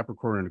Saturn in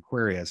Capricorn and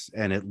Aquarius,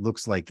 and it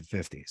looks like the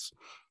 50s.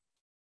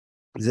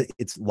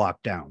 It's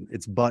locked down,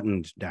 it's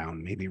buttoned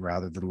down, maybe,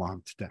 rather than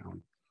locked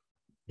down.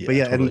 Yeah, but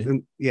yeah,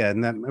 totally.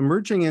 and that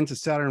emerging into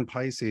Saturn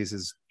Pisces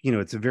is, you know,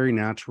 it's a very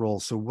natural.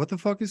 So what the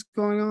fuck is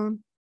going on?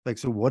 Like,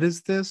 so what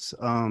is this?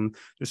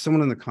 There's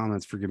someone in the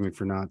comments, forgive me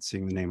for not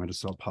seeing the name, I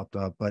just saw it popped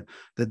up, but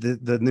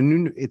the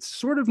new, it's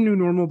sort of new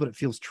normal, but it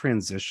feels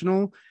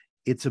transitional.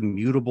 It's a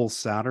mutable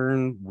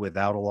Saturn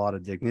without a lot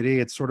of dignity.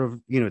 It's sort of,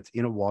 you know, it's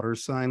in a water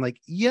sign. Like,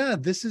 yeah,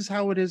 this is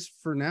how it is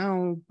for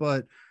now,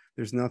 but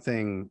there's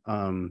nothing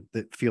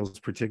that feels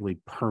particularly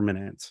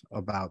permanent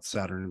about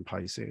Saturn and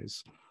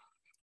Pisces.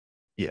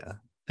 Yeah.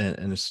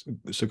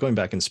 So going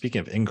back and speaking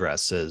of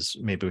ingresses,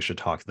 maybe we should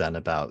talk then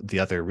about the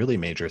other really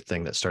major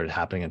thing that started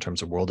happening in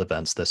terms of world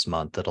events this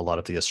month that a lot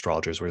of the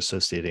astrologers were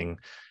associating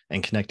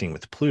and connecting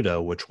with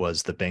Pluto, which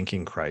was the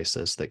banking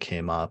crisis that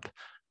came up.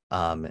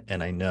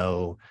 And I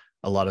know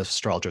a lot of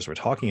astrologers were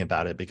talking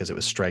about it because it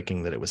was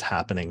striking that it was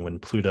happening when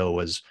Pluto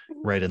was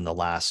right in the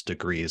last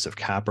degrees of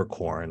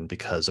Capricorn,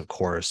 because of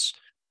course,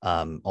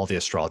 all the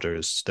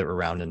astrologers that were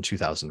around in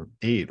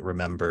 2008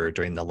 remember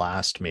during the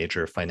last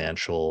major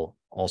financial,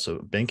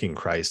 also banking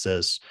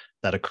crisis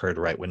that occurred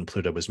right when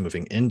Pluto was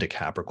moving into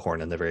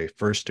Capricorn in the very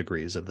first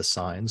degrees of the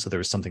sign. So there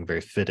was something very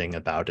fitting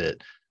about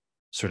it,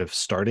 sort of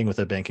starting with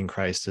a banking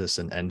crisis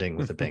and ending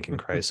with a banking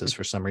crisis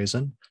for some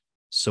reason.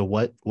 So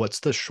what's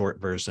the short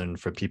version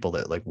for people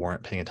that like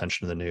weren't paying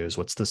attention to the news?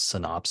 What's the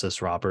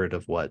synopsis, Robert,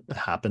 of what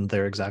happened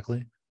there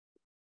exactly?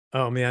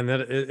 Oh man,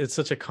 it's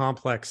such a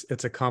complex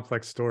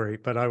story,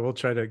 but I will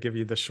try to give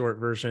you the short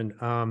version.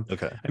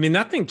 Okay. I mean,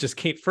 that thing just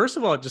came, first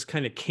of all, it just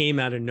kind of came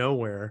out of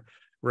nowhere,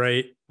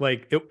 right?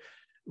 Like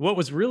what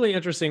was really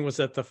interesting was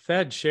that the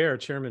Fed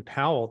Chairman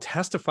Powell,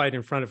 testified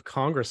in front of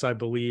Congress, I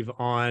believe,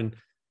 on,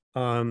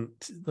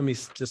 let me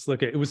just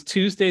look at it. It was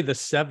Tuesday the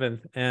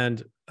 7th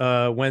and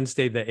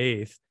Wednesday the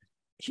 8th.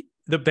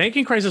 The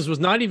banking crisis was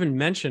not even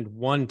mentioned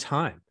one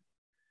time.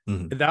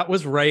 Mm-hmm. That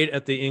was right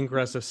at the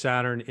ingress of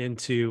Saturn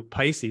into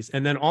Pisces.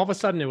 And then all of a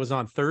sudden it was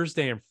on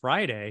Thursday and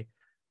Friday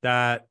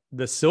that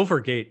the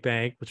Silvergate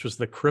Bank, which was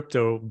the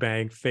crypto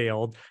bank,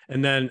 failed.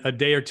 And then a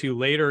day or two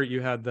later, you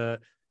had the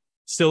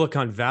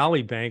Silicon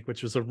Valley Bank,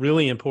 which was a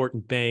really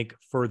important bank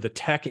for the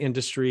tech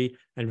industry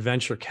and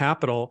venture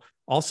capital,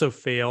 also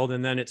failed.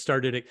 And then it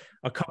started,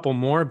 a couple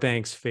more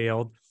banks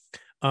failed.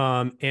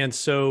 And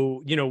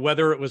so, you know,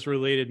 whether it was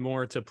related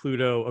more to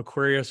Pluto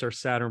Aquarius or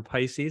Saturn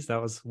Pisces,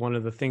 that was one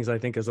of the things I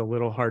think is a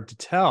little hard to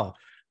tell.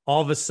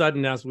 All of a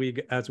sudden, as we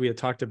had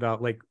talked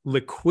about, like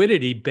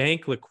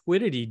bank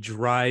liquidity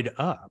dried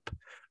up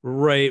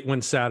right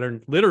when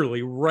Saturn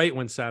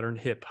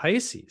hit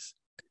Pisces.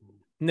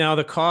 Now,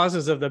 the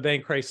causes of the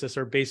bank crisis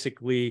are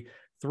basically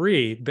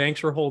three.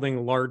 Banks were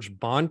holding large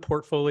bond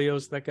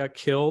portfolios that got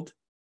killed.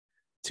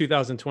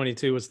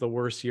 2022 was the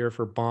worst year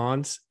for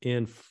bonds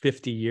in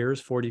 50 years,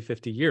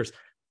 50 years.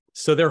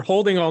 So they're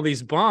holding all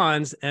these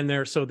bonds and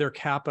their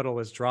capital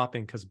is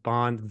dropping because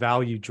bond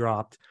value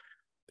dropped.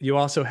 You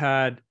also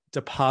had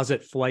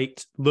deposit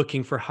flight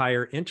looking for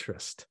higher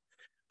interest.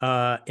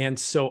 And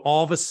so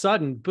all of a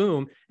sudden,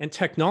 boom, and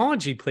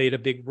technology played a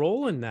big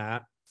role in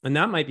that. And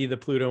that might be the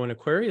Pluto and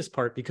Aquarius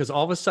part, because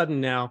all of a sudden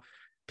now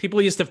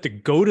people used to have to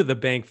go to the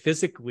bank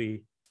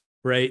physically,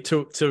 right?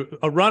 To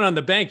run on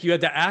the bank, you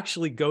had to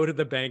actually go to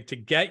the bank to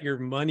get your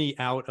money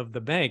out of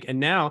the bank. And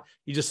now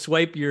you just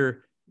swipe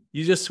your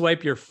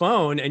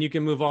phone and you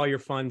can move all your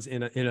funds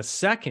in a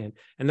second.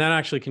 And that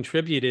actually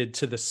contributed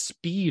to the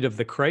speed of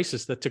the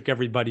crisis that took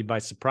everybody by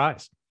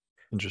surprise.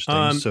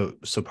 Interesting.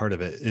 So part of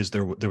it is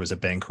there was a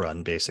bank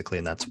run basically,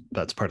 and that's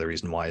part of the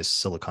reason why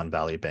Silicon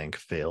Valley Bank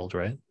failed,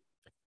 right?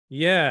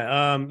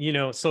 Yeah. You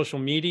know, social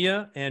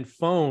media and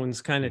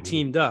phones kind of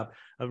teamed up.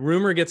 A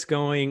rumor gets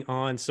going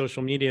on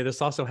social media. This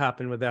also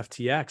happened with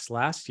FTX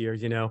last year.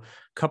 You know, a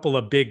couple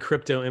of big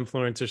crypto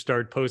influencers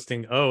started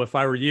posting, oh, if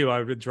I were you, I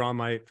would withdraw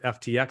my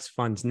FTX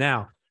funds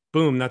now.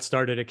 Boom, that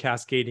started a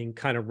cascading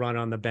kind of run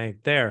on the bank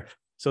there.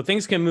 So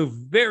things can move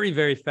very,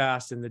 very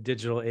fast in the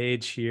digital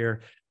age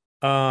here.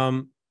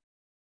 And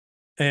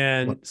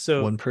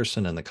so one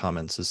person in the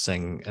comments is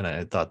saying, and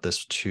I thought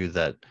this too,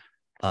 that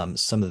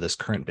some of this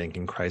current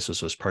banking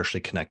crisis was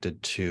partially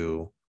connected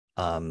to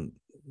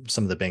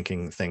some of the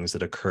banking things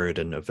that occurred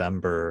in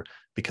November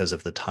because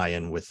of the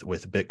tie-in with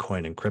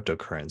Bitcoin and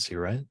cryptocurrency,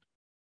 right?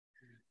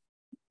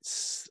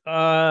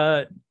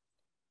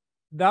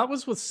 That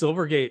was with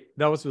Silvergate.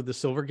 That was with the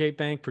Silvergate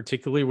Bank,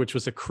 particularly, which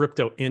was a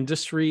crypto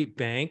industry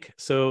bank.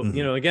 So,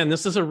 again,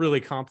 this is a really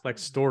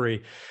complex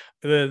story.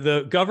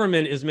 The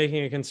government is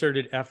making a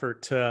concerted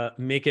effort to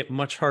make it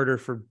much harder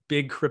for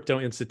big crypto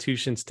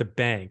institutions to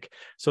bank.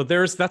 So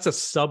that's a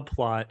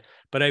subplot,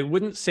 but I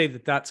wouldn't say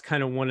that that's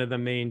kind of one of the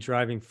main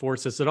driving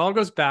forces. It all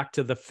goes back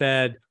to the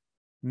Fed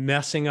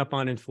messing up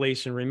on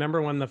inflation.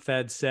 Remember when the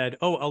Fed said,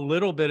 "Oh, a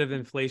little bit of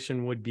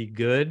inflation would be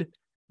good"?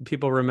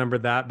 People remember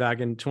that back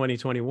in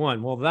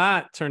 2021. Well,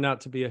 that turned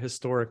out to be a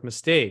historic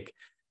mistake.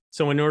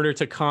 So in order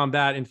to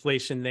combat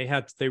inflation,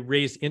 they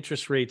raised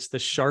interest rates the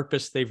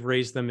sharpest they've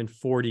raised them in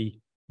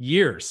 40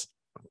 years.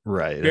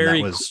 Right.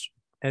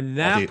 And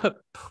that put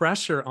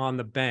pressure on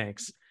the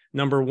banks.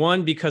 Number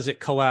one, because it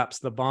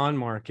collapsed the bond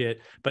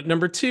market. But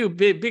number two,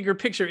 bigger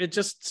picture, it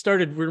just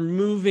started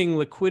removing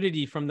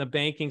liquidity from the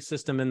banking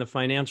system and the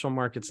financial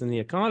markets and the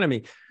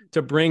economy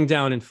to bring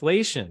down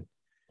inflation.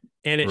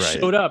 And it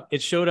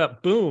showed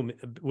up, boom,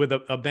 with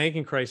a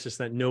banking crisis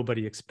that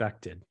nobody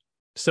expected.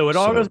 So it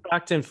all goes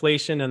back to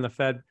inflation and the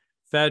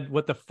Fed,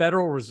 what the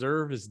Federal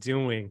Reserve is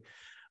doing.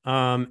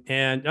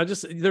 And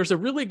there's a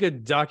really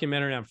good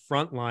documentary on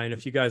Frontline.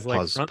 If you guys like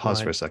Frontline.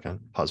 Pause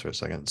for a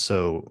second.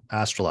 So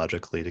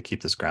astrologically, to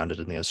keep this grounded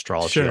in the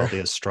astrology, all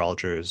the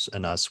astrologers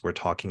and us, we're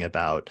talking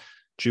about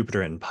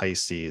Jupiter in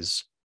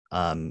Pisces,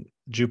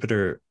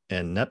 Jupiter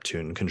and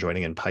Neptune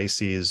conjoining in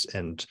Pisces,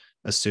 and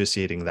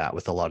associating that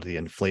with a lot of the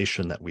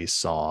inflation that we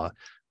saw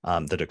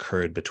that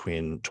occurred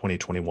between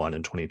 2021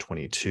 and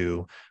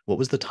 2022. What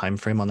was the time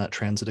frame on that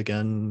transit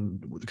again?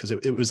 Because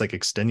it was like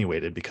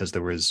extenuated because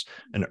there was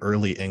an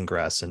early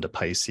ingress into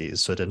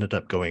Pisces, so it ended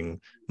up going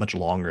much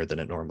longer than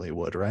it normally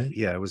would, right?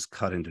 Yeah, it was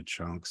cut into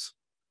chunks.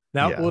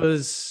 That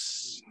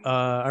was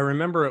I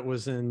remember it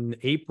was in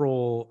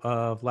April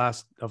of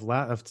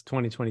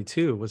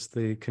 2022 was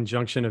the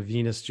conjunction of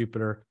Venus,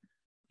 Jupiter,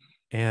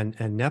 and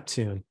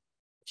Neptune.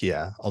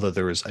 Yeah, although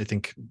there was, I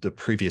think the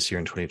previous year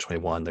in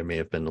 2021, there may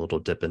have been a little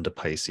dip into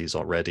Pisces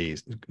already.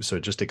 So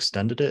it just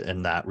extended it.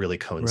 And that really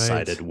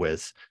coincided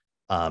with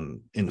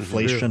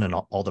inflation and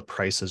all the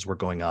prices were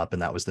going up.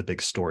 And that was the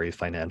big story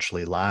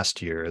financially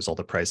last year, is all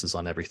the prices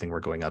on everything were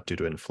going up due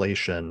to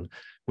inflation,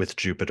 with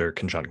Jupiter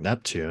conjunct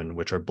Neptune,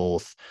 which are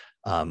both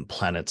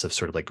planets of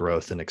sort of like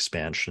growth and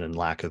expansion and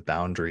lack of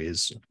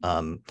boundaries.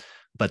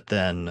 But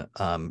then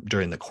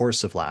during the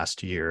course of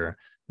last year,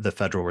 the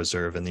Federal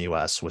Reserve in the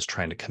US was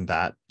trying to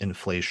combat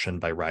inflation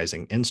by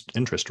rising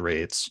interest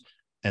rates.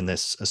 And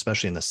this,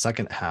 especially in the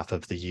second half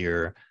of the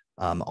year,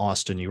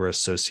 Austin, you were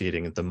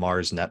associating the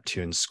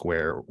Mars-Neptune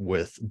square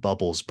with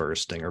bubbles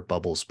bursting or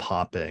bubbles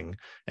popping.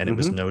 And it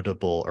was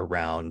notable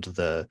around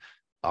the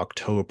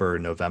October,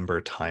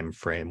 November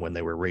timeframe when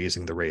they were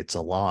raising the rates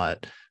a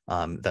lot,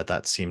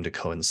 that seemed to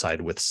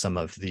coincide with some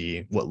of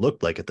the, what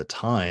looked like at the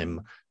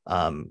time,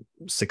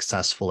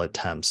 successful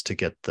attempts to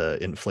get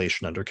the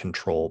inflation under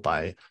control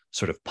by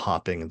sort of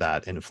popping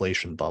that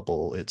inflation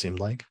bubble, it seemed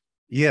like.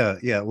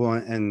 Yeah. Well,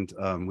 and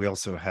we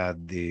also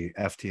had the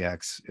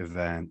FTX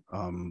event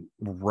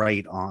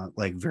right on,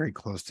 like very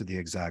close to the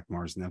exact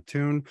Mars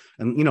Neptune.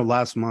 And,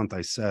 last month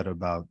I said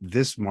about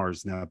this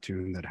Mars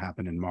Neptune that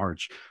happened in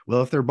March.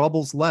 Well, if there are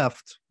bubbles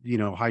left,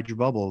 hide your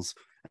bubbles.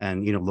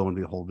 And, lo and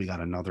behold, we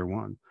got another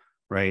one.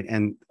 Right.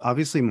 And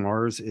obviously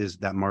Mars is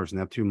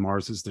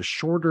the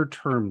shorter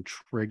term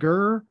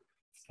trigger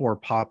for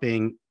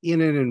popping in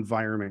an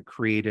environment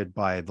created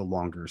by the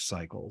longer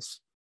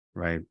cycles.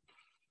 Right.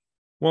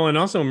 Well, and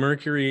also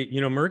Mercury,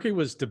 Mercury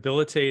was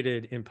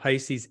debilitated in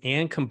Pisces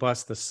and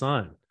combust the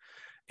sun.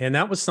 And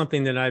that was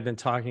something that I've been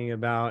talking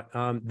about.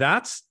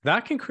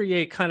 That can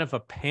create kind of a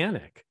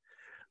panic.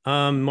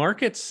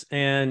 Markets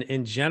and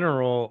in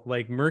general,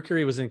 like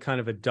Mercury was in kind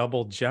of a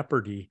double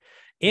jeopardy.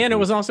 And it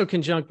was also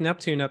conjunct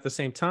Neptune at the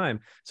same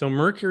time. So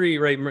Mercury,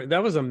 right,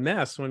 that was a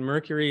mess when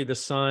Mercury, the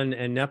sun,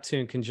 and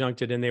Neptune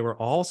conjuncted, and they were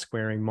all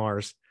squaring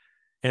Mars.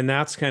 And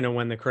that's kind of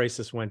when the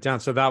crisis went down.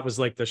 So that was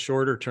like the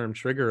shorter term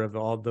trigger of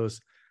all those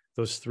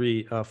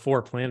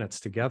four planets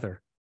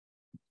together.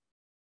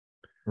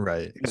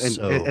 Right. And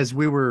as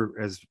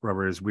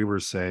Robert, we were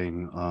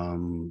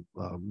saying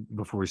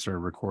before we started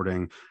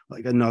recording,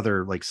 like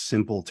another like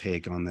simple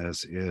take on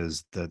this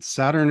is that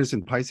Saturn is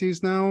in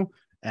Pisces now,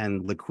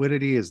 and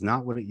liquidity is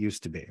not what it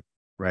used to be,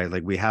 right?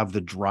 Like we have the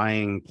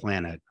drying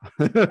planet,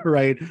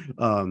 right?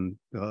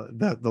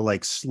 The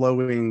like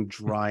slowing,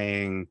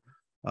 drying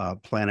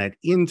planet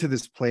into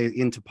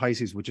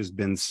Pisces, which has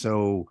been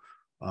so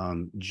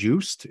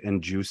juiced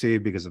and juicy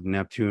because of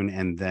Neptune,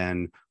 and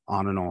then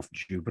on and off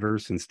Jupiter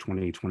since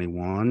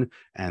 2021,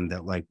 and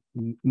that like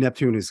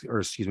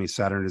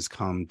Saturn has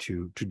come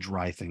to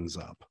dry things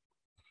up.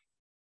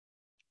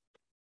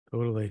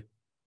 Totally.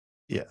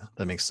 Yeah,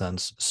 that makes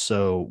sense.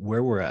 So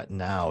where we're at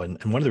now,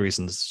 and one of the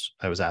reasons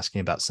I was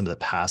asking about some of the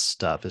past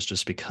stuff is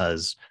just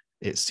because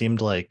it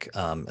seemed like,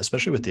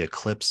 especially with the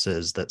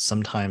eclipses, that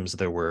sometimes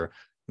there were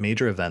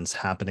major events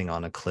happening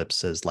on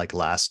eclipses, like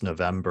last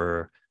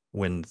November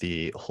when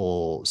the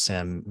whole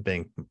Sam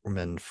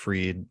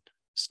Bankman-Fried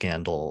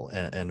scandal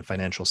and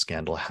financial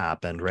scandal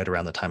happened right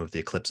around the time of the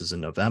eclipses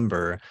in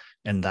November.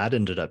 And that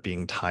ended up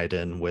being tied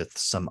in with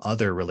some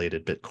other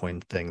related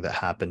Bitcoin thing that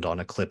happened on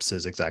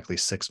eclipses exactly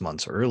 6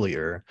 months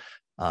earlier.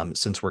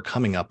 Since we're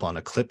coming up on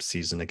eclipse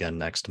season again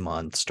next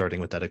month, starting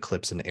with that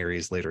eclipse in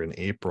Aries later in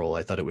April,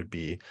 I thought it would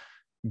be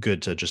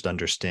good to just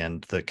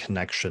understand the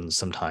connections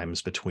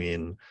sometimes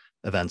between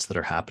events that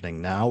are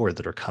happening now or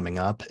that are coming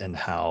up, and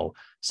how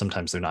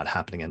sometimes they're not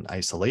happening in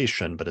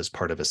isolation, but as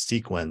part of a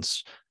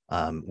sequence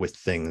with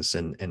things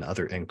in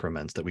other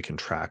increments that we can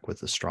track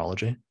with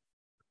astrology.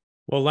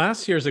 Well,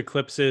 last year's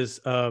eclipses,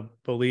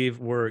 believe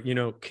were,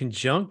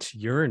 conjunct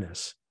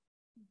Uranus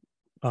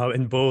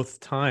in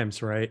both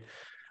times, right?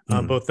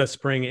 Both the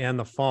spring and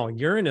the fall.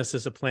 Uranus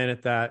is a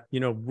planet that,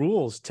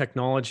 rules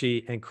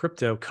technology and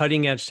crypto,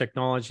 cutting edge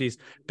technologies,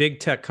 big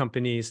tech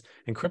companies,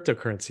 and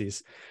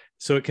cryptocurrencies.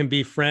 So it can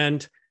be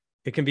friend,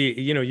 it can be,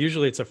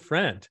 usually it's a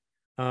friend,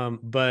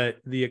 but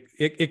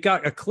it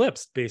got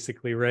eclipsed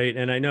basically, right?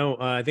 And I know,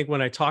 I think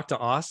when I talked to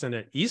Austin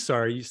at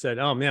ESAR, you said,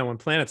 oh man, when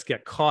planets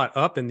get caught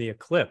up in the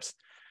eclipse,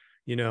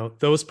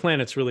 those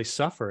planets really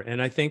suffer. And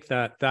I think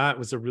that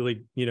was a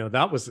really,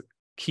 that was a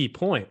key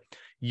point.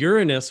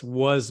 Uranus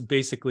was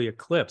basically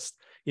eclipsed.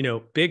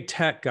 Big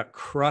tech got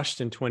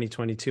crushed in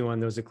 2022 on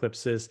those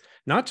eclipses,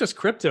 not just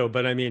crypto,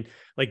 but I mean,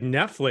 like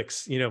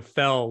Netflix,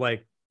 fell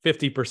like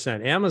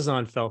 50%,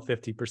 Amazon fell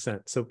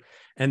 50%. So,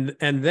 and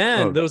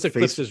then those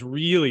eclipses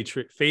really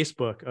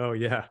Facebook. Oh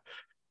yeah.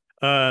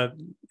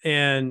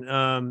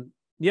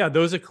 Yeah,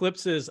 those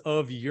eclipses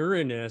of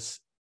Uranus,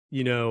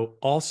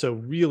 also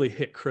really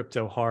hit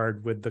crypto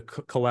hard with the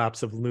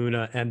collapse of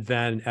Luna and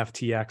then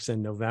FTX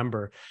in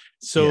November.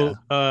 So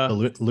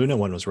the Luna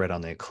one was right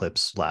on the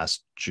eclipse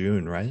last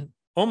June, right?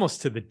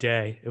 Almost to the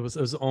day. It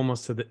was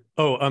almost to the,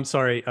 oh, I'm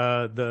sorry.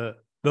 The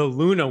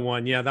Luna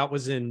one. Yeah, that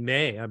was in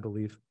May, I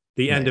believe.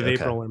 The end of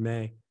April or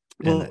May.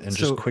 And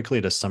just quickly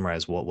to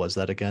summarize, what was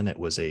that again? It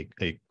was a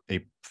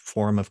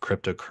form of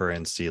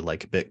cryptocurrency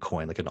like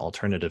Bitcoin, like an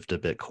alternative to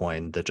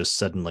Bitcoin that just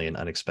suddenly and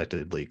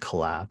unexpectedly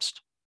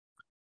collapsed.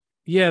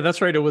 Yeah,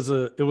 that's right. It was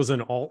an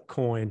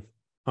altcoin.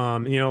 A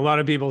lot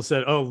of people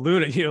said, "Oh,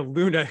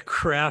 Luna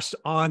crashed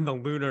on the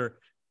lunar,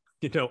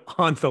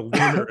 on the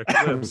lunar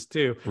eclipse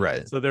too."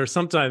 Right. So there's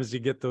sometimes you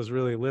get those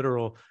really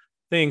literal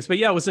things. But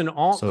yeah, it was an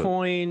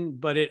altcoin,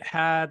 but it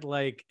had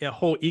like a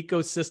whole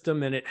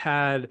ecosystem, and it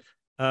had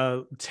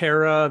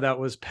Terra that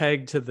was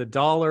pegged to the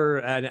dollar,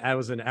 and it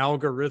was an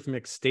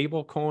algorithmic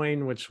stable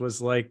coin, which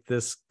was like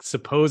this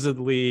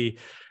supposedly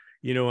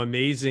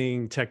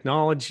amazing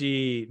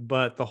technology,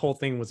 but the whole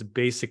thing was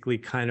basically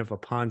kind of a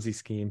Ponzi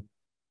scheme.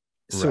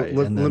 So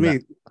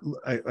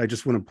I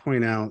just want to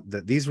point out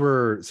that these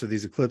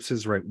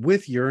eclipses, right,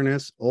 with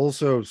Uranus,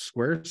 also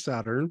square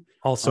Saturn.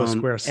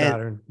 Square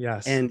Saturn,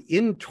 yes. And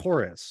in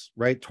Taurus,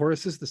 right?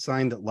 Taurus is the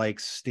sign that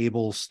likes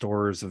stable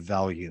stores of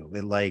value.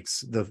 It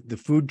likes the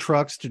food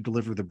trucks to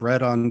deliver the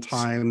bread on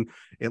time.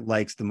 It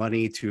likes the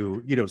money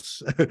to,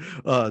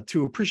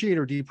 to appreciate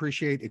or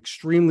depreciate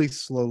extremely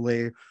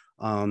slowly.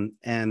 And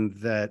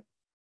that,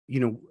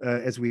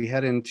 as we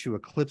head into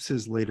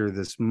eclipses later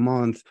this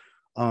month,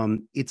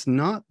 it's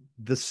not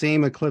the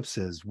same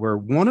eclipses where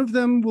one of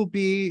them will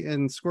be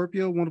in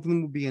Scorpio, one of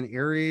them will be in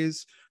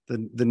Aries.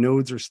 The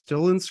nodes are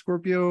still in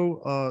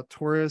Scorpio,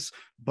 Taurus,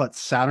 but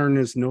Saturn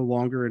is no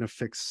longer in a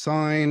fixed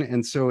sign.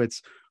 And so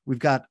we've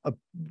got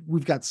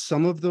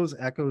some of those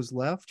echoes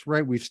left,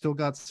 right? We've still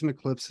got some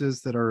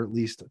eclipses that are at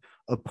least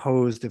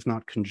opposed, if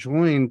not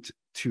conjoined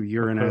to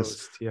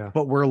Uranus.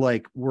 But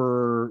we're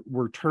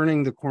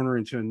turning the corner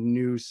into a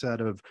new set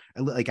of,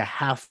 like a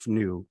half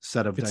new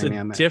set of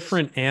dynamics. It's a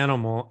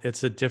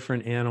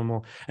different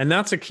animal. And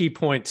that's a key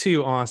point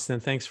too,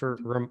 Austin. Thanks for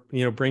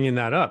bringing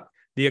that up.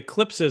 The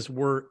eclipses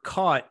were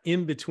caught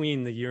in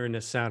between the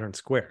Uranus-Saturn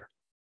square.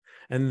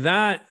 And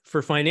that,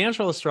 for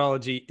financial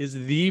astrology, is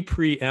the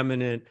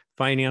preeminent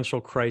financial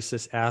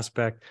crisis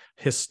aspect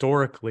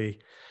historically.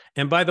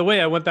 And by the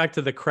way, I went back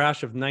to the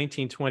crash of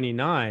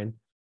 1929,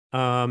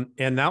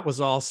 and that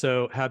was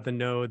also had the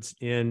nodes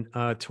in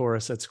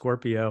Taurus at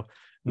Scorpio,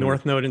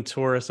 North node in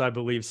Taurus, I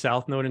believe,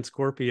 South node in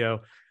Scorpio.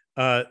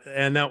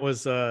 And that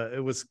was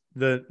it was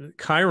the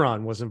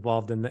Chiron was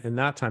involved in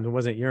that time. It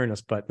wasn't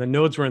Uranus, but the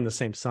nodes were in the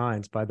same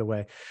signs, by the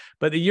way.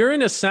 But the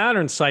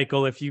Uranus-Saturn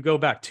cycle, if you go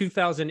back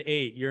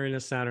 2008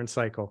 Uranus-Saturn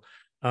cycle,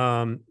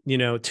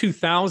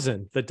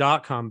 2000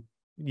 the .com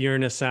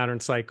Uranus-Saturn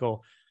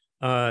cycle,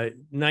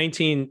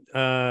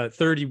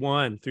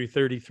 1931 through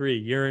 33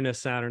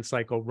 Uranus-Saturn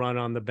cycle run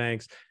on the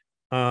banks.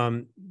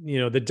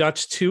 The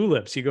Dutch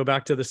tulips, you go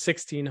back to the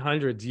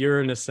 1600s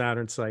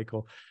Uranus-Saturn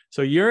cycle.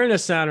 So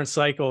Uranus-Saturn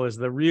cycle is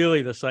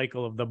really the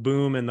cycle of the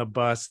boom and the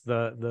bust,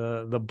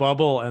 the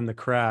bubble and the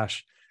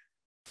crash.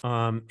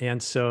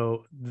 And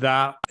so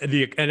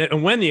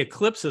and when the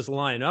eclipses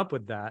line up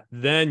with that,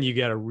 then you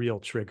get a real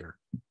trigger.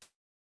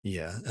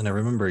 Yeah. And I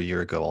remember a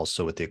year ago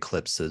also with the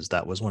eclipses,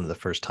 that was one of the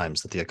first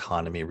times that the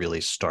economy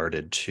really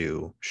started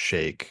to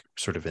shake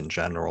sort of in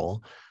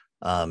general.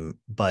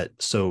 But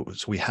so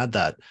we had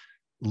that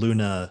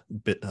Luna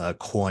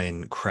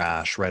coin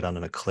crash right on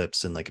an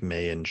eclipse in like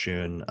May and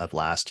June of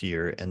last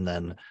year. And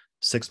then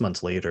 6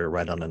 months later,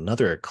 right on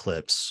another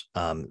eclipse,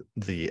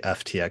 the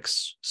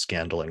FTX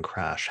scandal and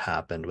crash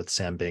happened with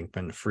Sam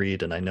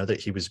Bankman-Fried. And I know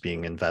that he was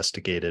being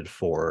investigated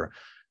for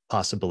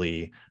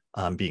possibly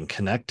being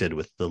connected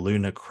with the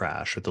Luna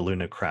crash, or the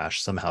Luna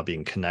crash somehow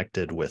being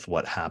connected with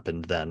what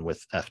happened then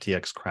with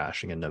FTX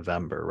crashing in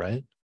November,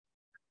 right?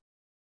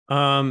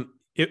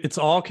 It's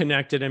all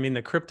connected. I mean,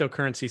 the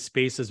cryptocurrency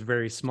space is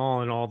very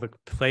small and all the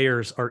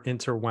players are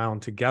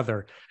interwound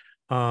together.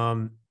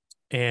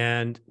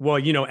 And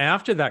well,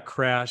 after that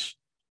crash,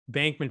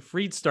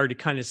 Bankman-Fried started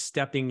kind of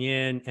stepping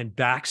in and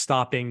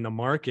backstopping the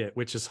market,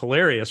 which is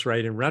hilarious,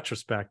 right? In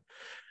retrospect,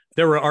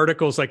 there were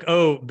articles like,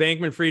 oh,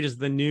 Bankman-Fried is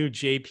the new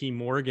JP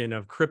Morgan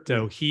of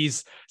crypto.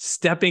 He's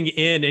stepping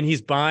in and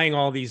he's buying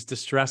all these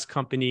distressed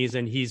companies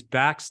and he's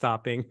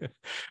backstopping.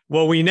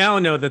 Well, we now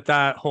know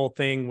that whole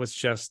thing was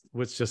just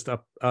a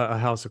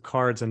house of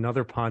cards,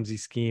 another Ponzi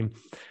scheme.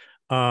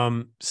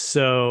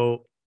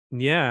 So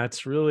yeah,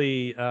 it's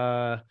really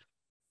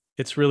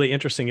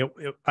interesting.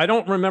 I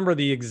don't remember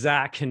the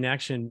exact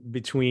connection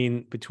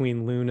between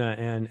Luna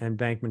and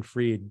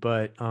Bankman-Fried,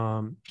 but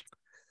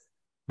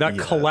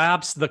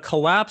the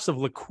collapse of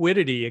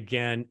liquidity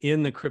again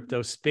in the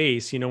crypto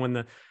space, when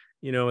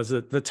as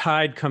the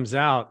tide comes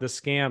out, the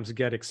scams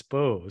get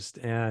exposed,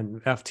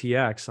 and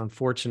FTX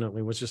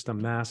unfortunately was just a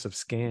massive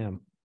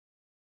scam.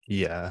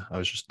 Yeah,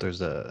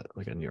 there's a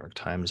New York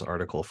Times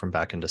article from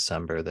back in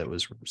December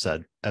that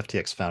said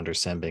FTX founder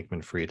Sam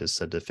Bankman-Fried is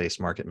said to face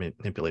market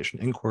manipulation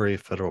inquiry.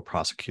 Federal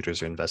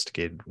prosecutors are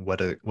investigating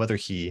whether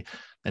he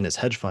and his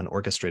hedge fund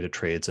orchestrated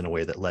trades in a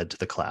way that led to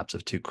the collapse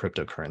of two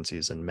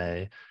cryptocurrencies in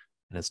May.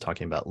 And it's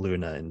talking about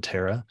Luna and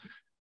Terra.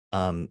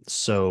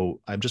 So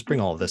I just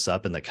bring all of this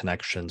up and the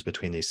connections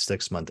between these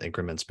 6-month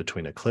increments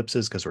between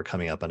eclipses, because we're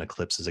coming up on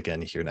eclipses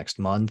again here next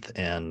month.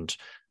 And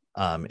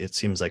it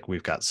seems like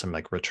we've got some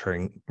like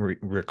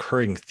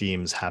recurring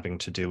themes having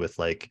to do with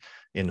like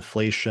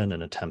inflation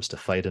and attempts to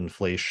fight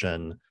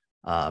inflation,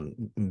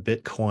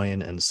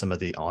 Bitcoin, and some of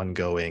the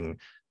ongoing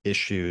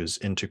issues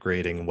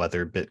integrating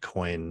whether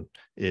Bitcoin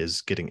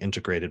is getting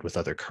integrated with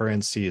other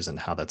currencies and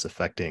how that's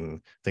affecting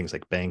things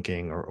like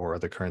banking or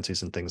other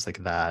currencies and things like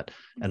that,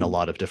 and a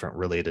lot of different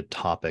related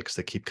topics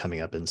that keep coming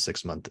up in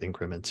 6-month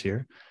increments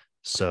here.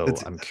 So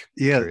I'm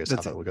curious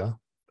how that will go.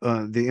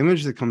 The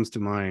image that comes to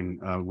mind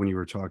when you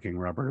were talking,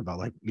 Robert, about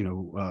like,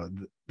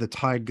 the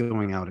tide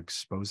going out,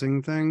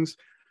 exposing things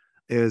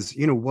is,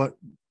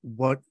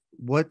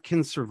 what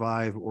can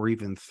survive or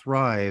even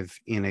thrive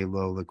in a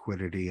low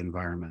liquidity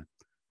environment,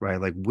 right?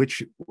 Like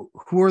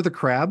who are the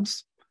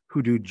crabs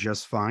who do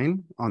just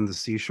fine on the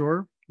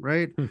seashore,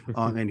 right?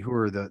 And who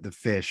are the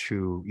fish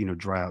who,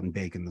 dry out and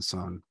bake in the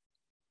sun?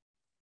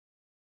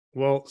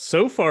 Well,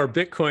 so far,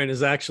 Bitcoin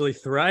is actually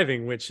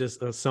thriving, which is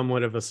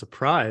somewhat of a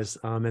surprise.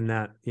 And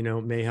that,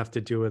 may have to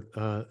do with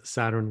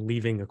Saturn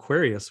leaving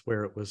Aquarius,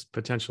 where it was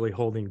potentially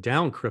holding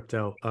down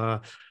crypto.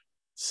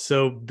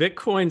 So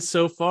Bitcoin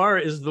so far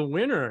is the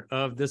winner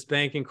of this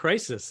banking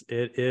crisis.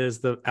 It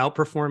is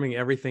outperforming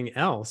everything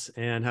else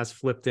and has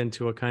flipped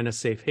into a kind of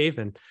safe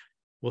haven.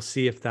 We'll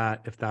see if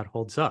that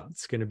holds up.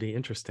 It's going to be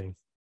interesting.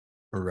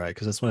 Right,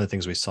 because that's one of the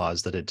things we saw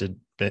is that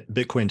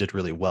Bitcoin did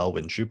really well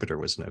when Jupiter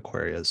was in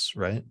Aquarius,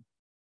 right?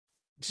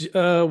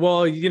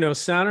 Well,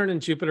 Saturn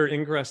and Jupiter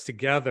ingress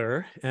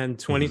together, and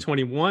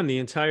 2021, the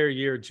entire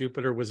year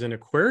Jupiter was in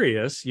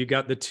Aquarius. You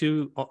got the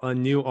two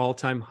new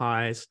all-time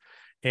highs,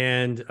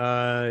 and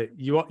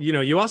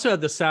you also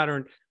had the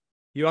Saturn.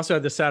 You also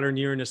had the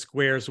Saturn-Uranus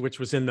squares, which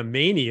was in the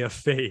mania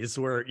phase,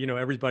 where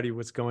everybody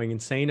was going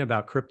insane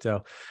about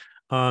crypto.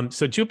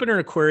 So Jupiter in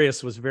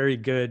Aquarius was very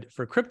good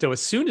for crypto.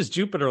 As soon as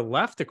Jupiter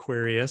left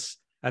Aquarius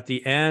at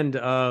the end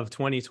of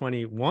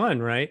 2021,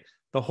 right,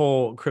 the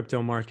whole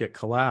crypto market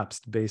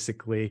collapsed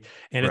basically.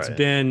 And it's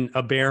been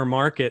a bear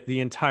market the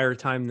entire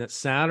time that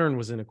Saturn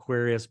was in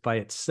Aquarius by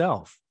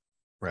itself.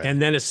 Right.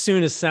 And then as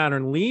soon as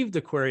Saturn leaves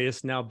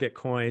Aquarius, now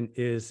Bitcoin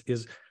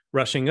is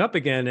rushing up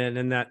again.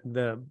 And that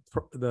the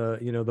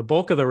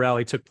bulk of the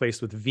rally took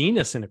place with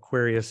Venus in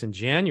Aquarius in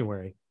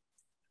January.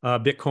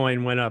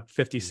 Bitcoin went up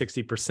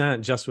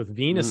 50-60% just with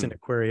Venus in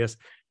Aquarius.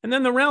 And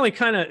then the rally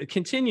kind of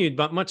continued,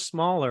 but much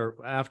smaller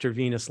after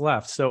Venus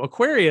left. So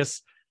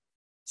Aquarius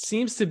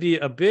seems to be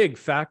a big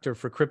factor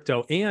for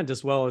crypto, and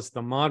as well as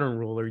the modern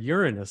ruler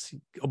Uranus,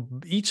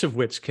 each of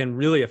which can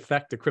really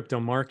affect the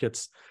crypto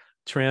markets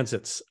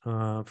transits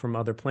from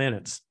other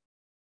planets.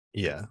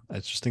 Yeah, I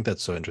just think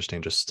that's so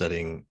interesting, just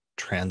studying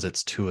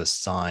transits to a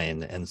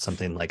sign and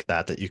something like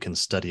that you can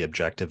study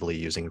objectively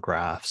using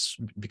graphs,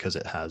 because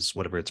it has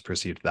whatever its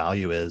perceived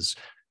value is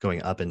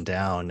going up and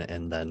down,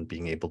 and then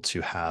being able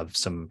to have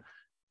some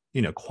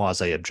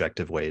quasi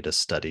objective way to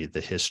study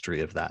the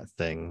history of that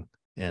thing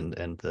and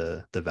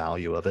the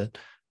value of it.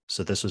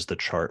 So this was the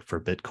chart for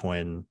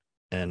Bitcoin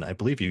And I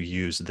believe you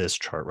use this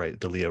chart, right?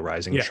 The Leo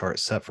rising Yeah. chart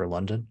set for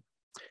London.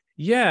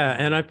 Yeah,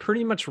 and I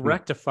pretty much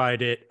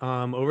rectified it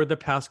over the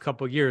past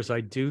couple of years.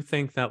 I do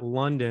think that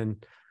London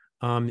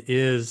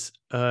is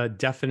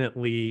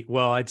definitely,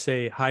 well, I'd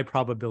say high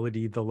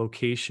probability the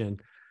location.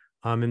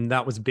 And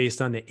that was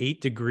based on the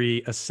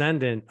 8-degree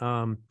ascendant.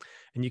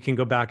 And you can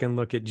go back and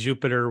look at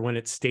Jupiter when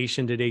it's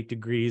stationed at 8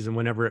 degrees, and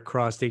whenever it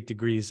crossed 8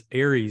 degrees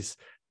Aries,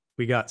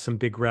 we got some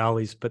big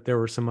rallies, but there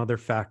were some other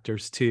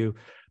factors too.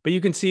 But you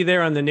can see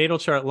there on the natal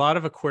chart, a lot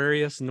of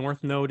Aquarius,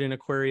 North Node in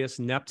Aquarius,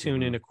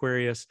 Neptune in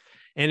Aquarius.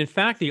 And in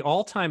fact, the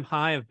all-time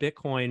high of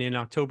Bitcoin in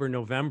October,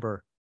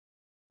 November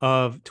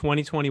of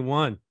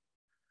 2021,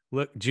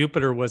 look,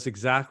 Jupiter was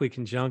exactly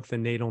conjunct the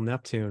natal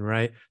Neptune,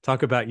 right?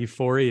 Talk about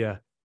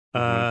euphoria.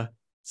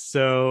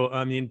 So,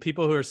 I mean,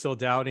 people who are still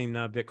doubting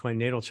the Bitcoin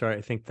natal chart,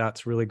 I think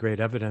that's really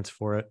great evidence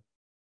for it.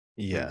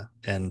 Yeah.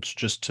 And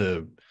just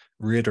to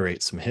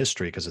reiterate some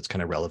history, because it's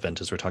kind of relevant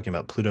as we're talking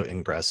about Pluto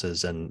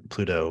ingresses and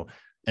Pluto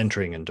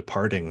entering and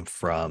departing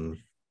from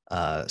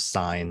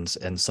signs,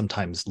 and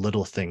sometimes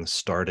little things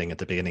starting at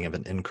the beginning of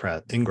an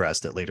ingress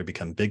that later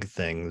become big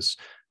things.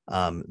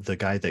 The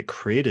guy that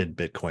created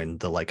Bitcoin,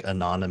 the like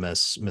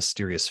anonymous,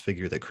 mysterious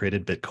figure that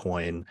created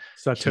Bitcoin,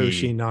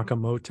 Satoshi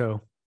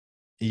Nakamoto.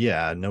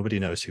 Yeah, nobody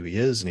knows who he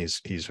is, and he's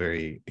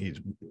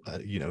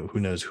you know, who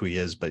knows who he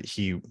is, but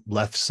he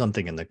left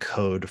something in the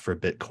code for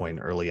Bitcoin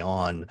early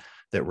on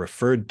that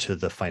referred to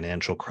the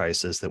financial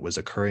crisis that was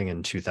occurring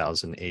in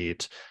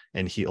 2008,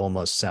 and he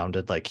almost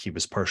sounded like he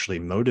was partially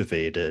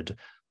motivated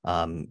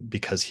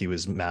because he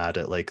was mad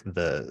at like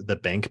the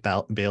bank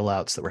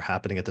bailouts that were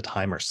happening at the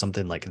time or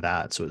something like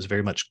that. So it was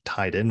very much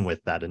tied in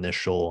with that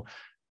initial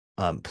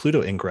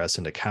Pluto ingress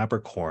into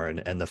Capricorn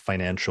and the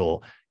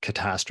financial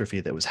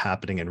catastrophe that was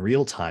happening in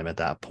real time at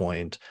that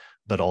point,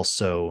 but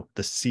also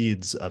the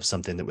seeds of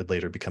something that would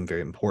later become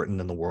very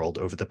important in the world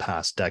over the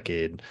past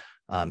decade,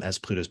 as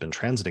Pluto's been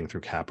transiting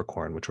through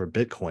Capricorn, which were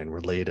Bitcoin,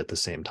 were laid at the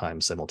same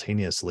time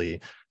simultaneously.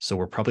 So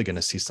we're probably going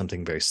to see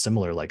something very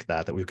similar like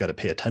that we've got to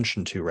pay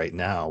attention to right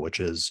now,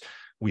 which is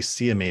we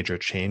see a major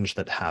change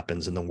that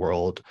happens in the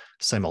world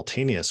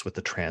simultaneous with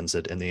the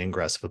transit and the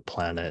ingress of a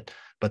planet,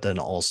 but then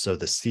also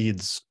the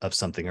seeds of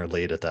something are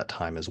laid at that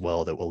time as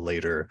well that will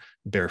later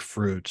bear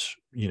fruit,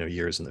 you know,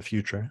 years in the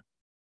future.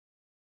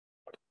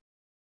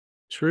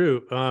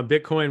 True.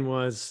 Bitcoin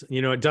was,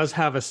 you know, it does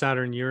have a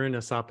Saturn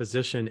Uranus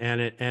opposition, and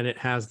it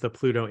has the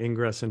Pluto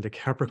ingress into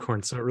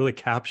Capricorn. So it really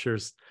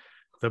captures,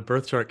 the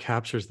birth chart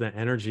captures the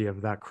energy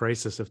of that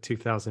crisis of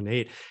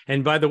 2008.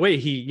 And by the way,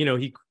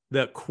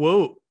 the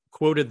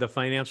quoted the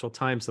Financial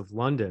Times of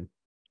London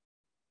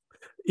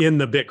in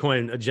the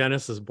Bitcoin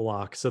Genesis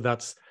block. So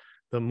that's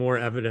the more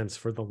evidence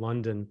for the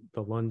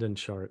London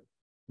chart.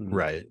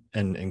 Right.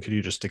 And could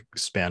you just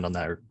expand on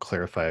that or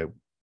clarify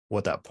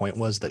what that point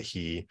was that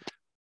he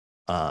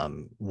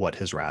what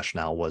his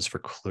rationale was for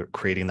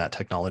creating that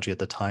technology at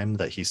the time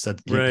that he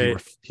said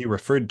he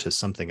referred to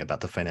something about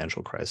the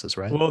financial crisis,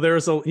 right? Well,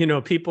 there's a lot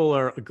of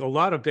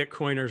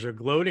Bitcoiners are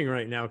gloating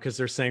right now because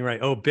they're saying,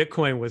 right, oh,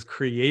 Bitcoin was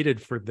created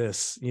for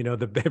this,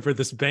 for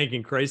this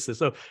banking crisis.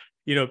 So,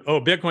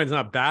 Bitcoin's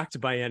not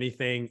backed by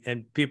anything,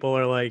 and people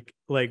are like,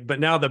 but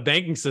now the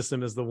banking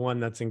system is the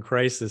one that's in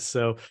crisis.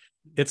 So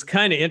it's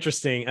kind of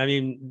interesting. I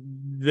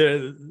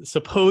mean,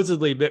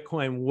 supposedly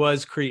Bitcoin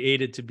was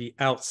created to be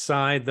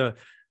outside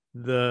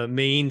the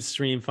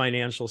mainstream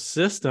financial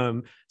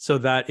system so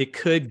that it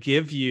could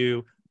give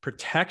you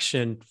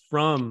protection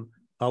from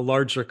a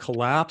larger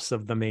collapse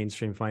of the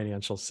mainstream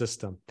financial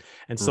system.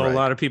 And so a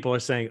lot of people are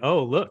saying,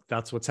 oh, look,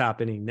 that's what's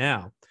happening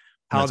now.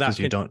 How that's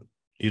because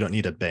you don't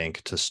need a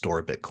bank to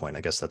store Bitcoin.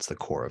 I guess that's the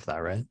core of that,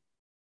 right?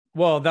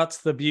 Well, that's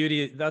the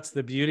beauty of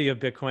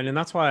Bitcoin. And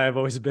that's why I've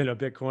always been a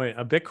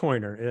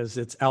Bitcoiner, is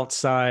it's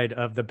outside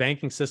of the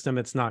banking system.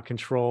 It's not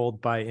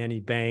controlled by any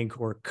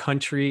bank or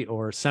country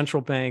or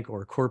central bank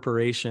or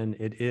corporation.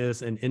 It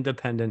is an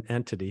independent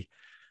entity.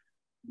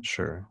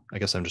 Sure. I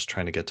guess I'm just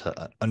trying to get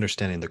to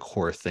understanding the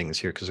core things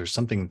here, because there's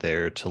something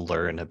there to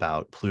learn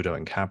about Pluto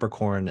and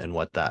Capricorn and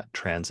what that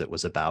transit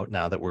was about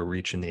now that we're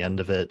reaching the end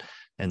of it.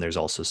 And there's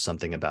also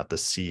something about the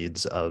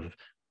seeds of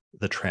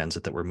the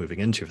transit that we're moving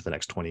into for the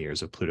next 20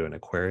 years of Pluto and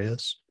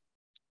Aquarius.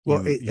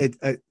 Well,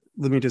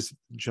 let me just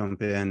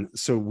jump in.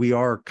 So we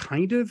are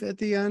kind of at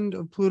the end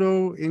of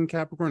Pluto in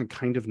Capricorn,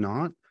 kind of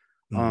not.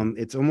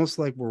 It's almost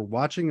like we're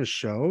watching a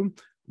show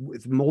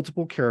with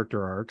multiple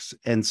character arcs,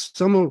 and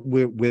some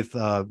with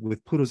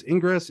Pluto's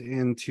ingress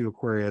into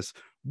Aquarius,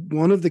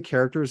 one of the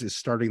characters is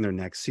starting their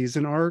next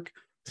season arc,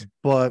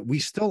 but we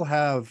still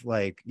have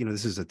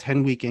this is a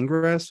 10-week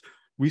ingress.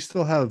 We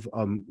still have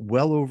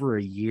well over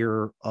a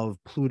year of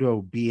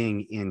Pluto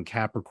being in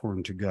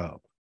Capricorn to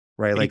go,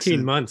 right?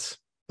 18 months.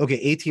 Okay,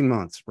 18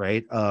 months,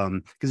 right?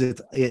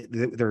 Because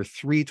there are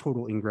 3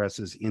 total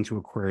ingresses into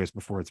Aquarius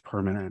before it's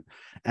permanent.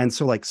 And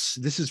so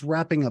this is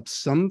wrapping up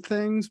some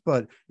things,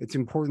 but it's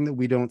important that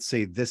we don't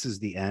say this is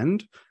the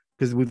end,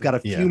 because we've got a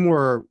few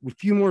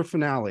more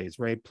finales,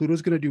 right?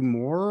 Pluto's going to do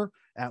more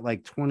at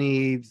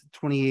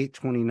 28,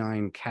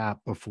 29 cap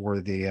before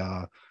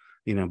the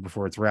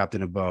before it's wrapped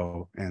in a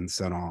bow and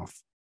sent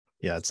off.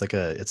 Yeah, it's like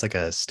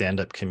a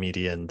stand-up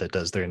comedian that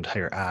does their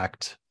entire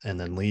act and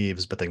then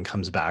leaves, but then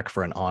comes back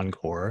for an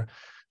encore,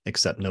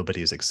 except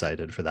nobody's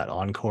excited for that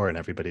encore and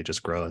everybody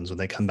just groans when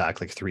they come back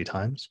like 3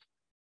 times.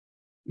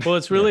 Well,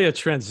 it's really a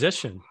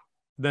transition.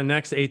 The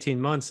next 18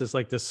 months is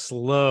like the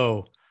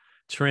slow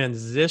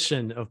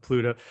transition of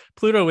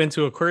Pluto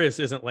into Aquarius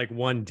isn't like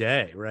one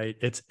day, right?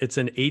 It's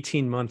an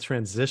 18-month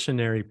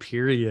transitionary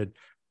period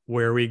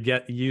where we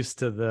get used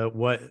to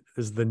what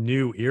is the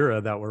new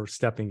era that we're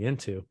stepping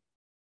into.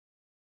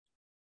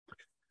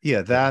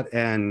 Yeah, that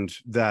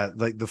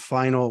like the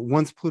final,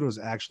 once Pluto's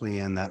actually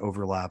in, that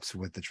overlaps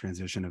with the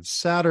transition of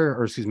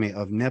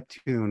of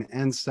Neptune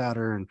and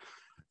Saturn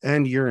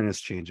and Uranus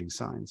changing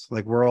signs.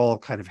 Like we're all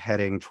kind of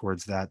heading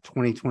towards that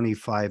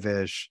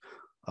 2025-ish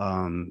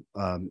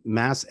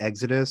mass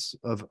exodus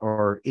of,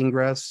 or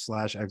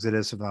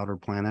ingress/exodus of outer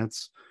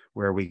planets,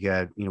 where we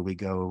get, we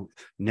go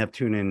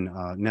Neptune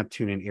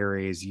in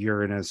Aries,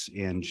 Uranus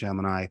in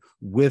Gemini,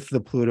 with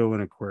the Pluto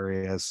in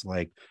Aquarius.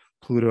 Like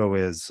Pluto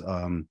is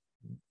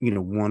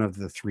one of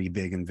the 3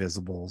 big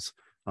invisibles,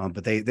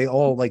 but they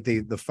all, like,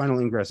 the final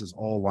ingresses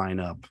all line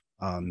up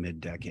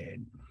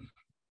mid-decade,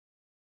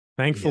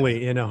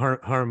 thankfully. In a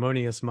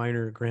harmonious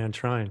minor grand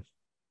trine.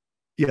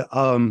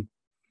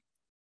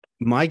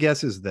 My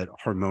guess is that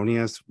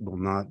harmonious will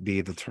not be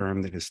the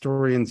term that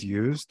historians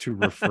use to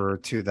refer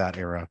to that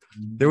era.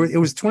 It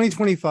was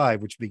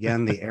 2025, which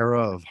began the era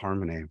of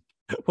harmony.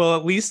 Well,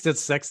 at least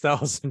it's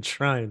sextiles and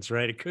trines,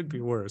 right? It could be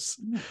worse.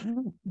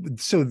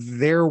 So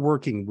they're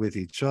working with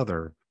each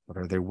other, but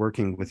are they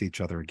working with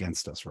each other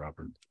against us,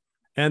 Robert?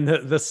 And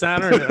the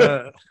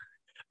Saturn,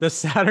 the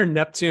Saturn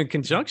Neptune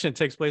conjunction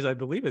takes place, I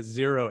believe, at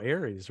 0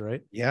 Aries,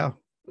 right? Yeah.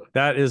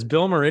 That is,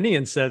 Bill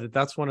Meridian said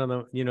that's one of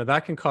the,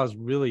 that can cause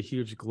really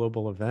huge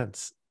global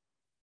events.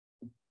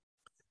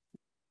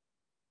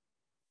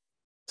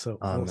 So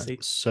we'll see.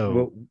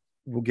 So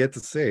we'll get to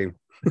see.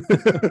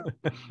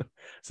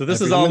 So this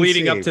is all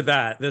leading up to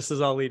that. This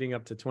is all leading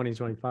up to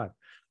 2025.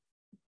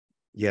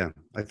 Yeah,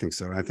 I think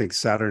so. I think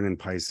Saturn and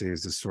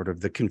Pisces is sort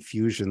of the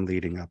confusion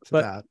leading up to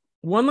that.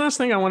 One last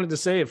thing I wanted to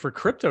say for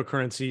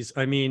cryptocurrencies.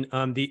 I mean,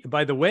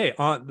 by the way,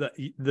 on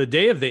the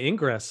day of the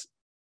ingress,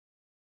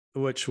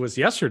 which was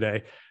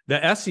yesterday,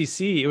 the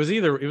SEC, it was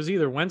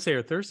either Wednesday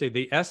or Thursday,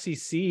 the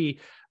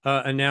SEC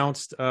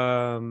announced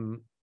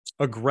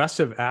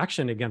aggressive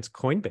action against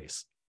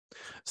Coinbase.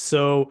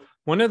 So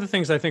one of the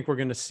things I think we're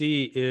going to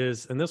see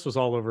is, and this was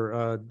all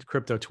over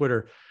crypto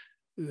Twitter,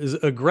 is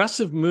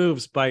aggressive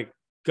moves by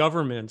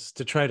governments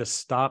to try to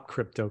stop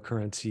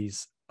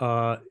cryptocurrencies.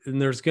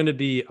 And there's going to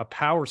be a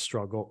power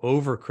struggle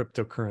over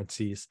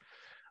cryptocurrencies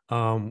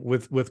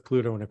with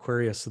Pluto and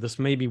Aquarius. So this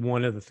may be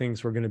one of the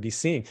things we're going to be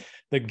seeing.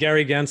 The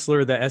Gary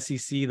Gensler, the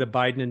SEC, the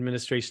Biden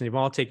administration, they've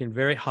all taken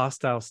very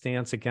hostile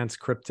stance against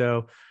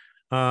crypto.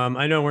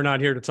 I know we're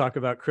not here to talk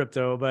about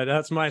crypto, but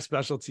that's my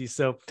specialty.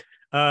 So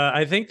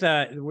I think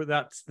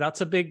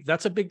that's a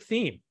big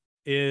theme,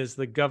 is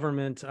the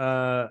government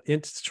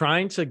it's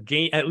trying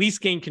to at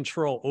least gain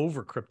control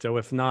over crypto,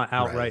 if not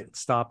outright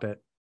stop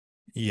it.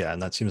 Yeah,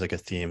 and that seems like a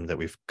theme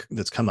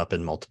that's come up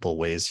in multiple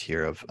ways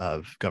here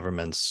of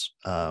governments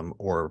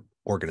or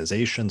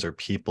organizations or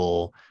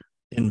people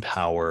in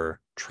power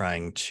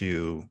trying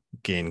to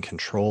gain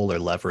control or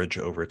leverage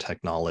over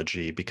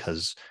technology,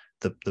 because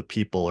the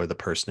people or the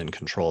person in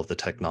control of the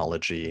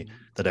technology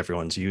that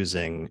everyone's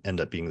using end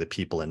up being the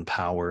people in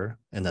power,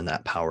 and then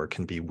that power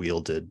can be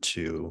wielded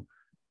to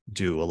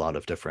do a lot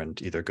of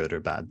different either good or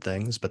bad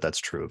things. But that's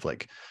true of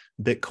like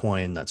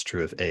Bitcoin, that's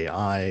true of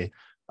AI.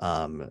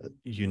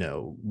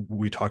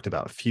 We talked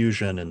about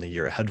fusion in the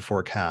year ahead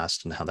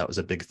forecast and how that was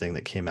a big thing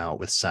that came out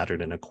with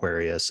Saturn and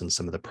Aquarius, and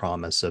some of the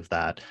promise of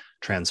that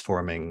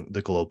transforming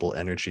the global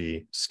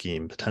energy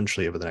scheme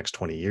potentially over the next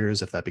 20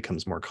 years if that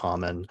becomes more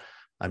common.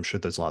 I'm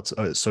sure there's lots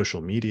of social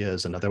media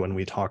is another one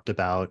we talked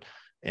about,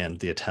 and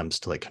the attempts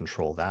to like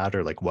control that,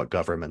 or like what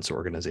governments or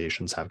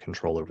organizations have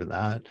control over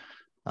that.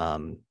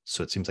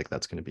 So it seems like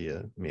that's going to be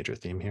a major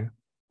theme here.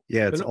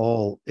 Yeah, it's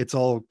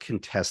all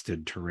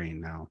contested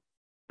terrain now.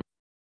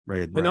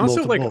 Right. And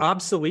also like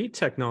obsolete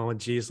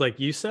technologies, like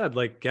you said,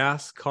 like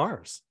gas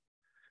cars.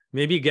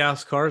 Maybe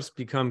gas cars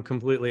become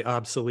completely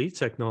obsolete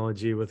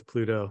technology with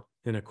Pluto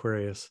in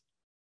Aquarius.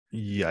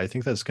 Yeah, I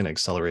think that's going to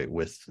accelerate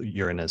with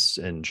Uranus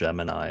in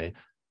Gemini,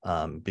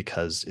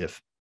 because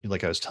if,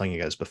 like I was telling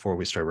you guys before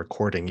we started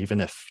recording, even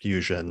if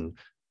fusion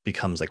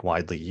becomes like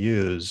widely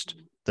used,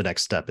 the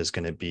next step is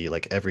going to be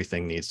like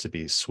everything needs to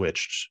be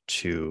switched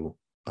to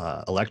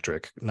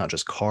electric, not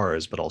just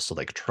cars, but also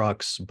like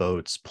trucks,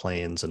 boats,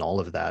 planes, and all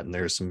of that. And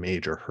there's some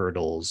major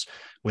hurdles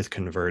with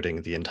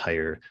converting the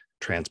entire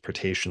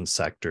transportation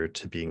sector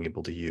to being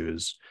able to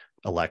use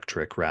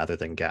electric rather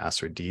than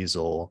gas or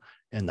diesel.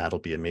 And that'll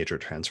be a major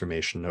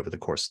transformation over the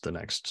course of the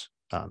next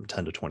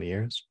 10 to 20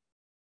 years.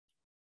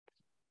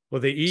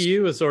 Well, the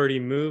EU has already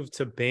moved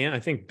to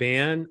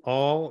ban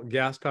all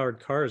gas-powered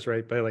cars,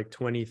 right, by like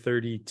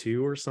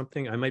 2032 or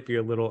something. I might be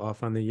a little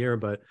off on the year,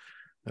 but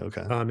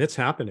okay, it's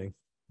happening.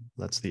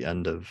 That's the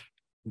end of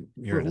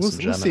Uranus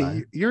and We'll Gemini.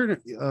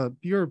 see.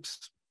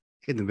 Europe's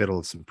in the middle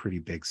of some pretty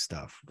big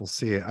stuff. We'll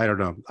see. I don't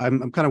know.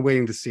 I'm kind of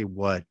waiting to see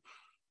what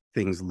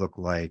things look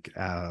like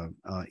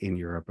in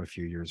Europe a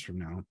few years from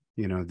now.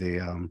 You know,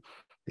 the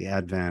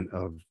advent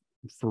of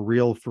for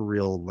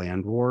real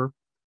land war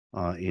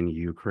in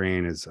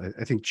Ukraine is,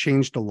 I think,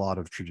 changed a lot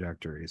of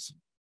trajectories.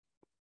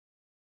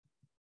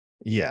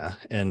 Yeah,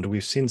 and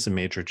we've seen some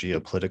major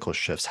geopolitical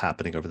shifts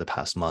happening over the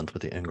past month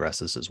with the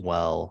ingresses as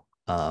well.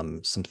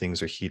 Some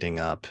things are heating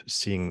up.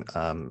 Seeing,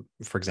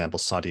 for example,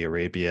 Saudi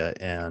Arabia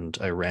and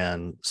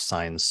Iran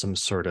sign some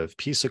sort of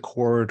peace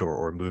accord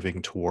or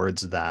moving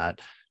towards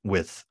that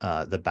with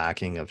the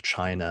backing of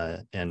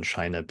China, and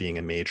China being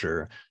a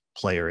major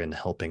player in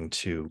helping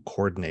to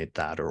coordinate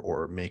that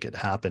or make it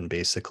happen,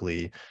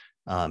 basically,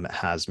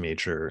 has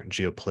major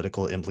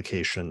geopolitical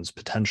implications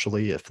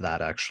potentially if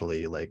that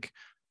actually like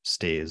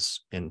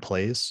stays in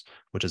place,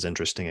 which is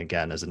interesting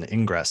again as an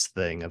ingress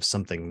thing of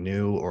something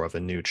new or of a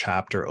new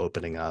chapter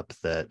opening up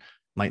that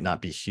might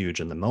not be huge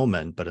in the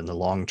moment, but in the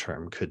long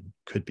term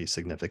could be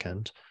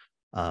significant.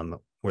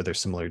 Were there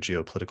similar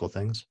geopolitical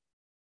things?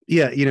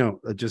 Yeah,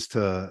 just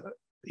to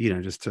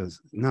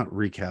not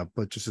recap,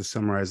 but just to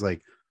summarize,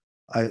 like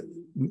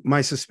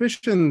my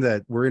suspicion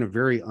that we're in a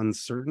very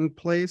uncertain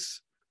place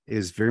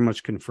is very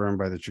much confirmed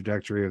by the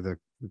trajectory of the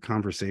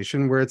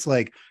conversation, where it's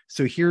like,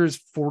 so here's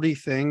 40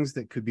 things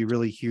that could be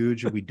really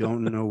huge and we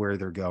don't know where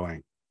they're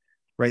going,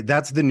 right?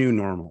 That's the new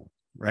normal,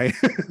 right?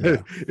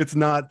 Yeah. It's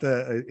not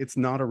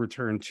a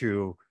return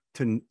to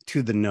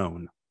the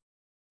known.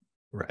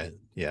 Right.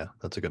 Yeah,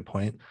 that's a good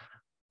point.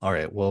 All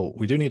right. Well,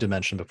 we do need to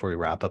mention before we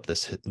wrap up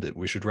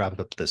we should wrap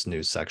up this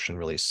news section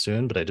really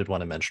soon, but I did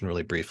want to mention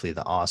really briefly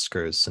the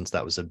Oscars, since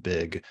that was a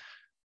big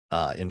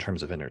in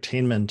terms of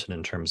entertainment and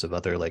in terms of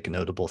other like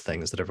notable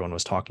things that everyone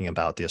was talking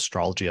about, the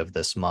astrology of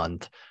this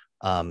month,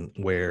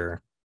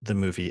 where the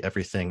movie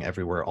Everything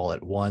Everywhere All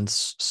at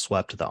Once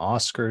swept the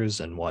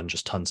Oscars and won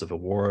just tons of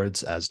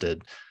awards, as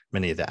did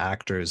many of the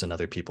actors and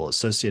other people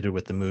associated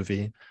with the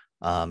movie.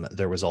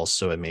 There was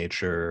also a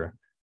major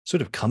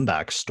sort of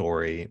comeback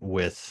story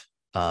with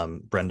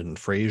Brendan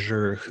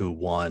Fraser, who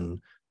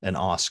won an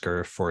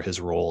Oscar for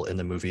his role in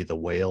the movie The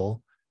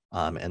Whale.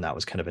 And that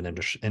was kind of an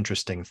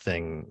interesting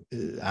thing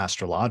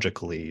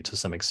astrologically to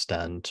some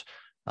extent.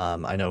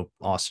 I know,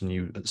 Austin,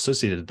 you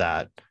associated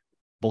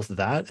both of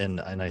that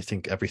and I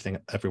think Everything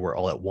Everywhere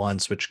All at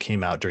Once, which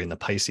came out during the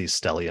Pisces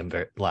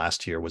stellium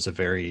last year, was a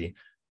very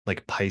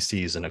like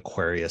Pisces and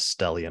Aquarius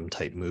stellium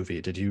type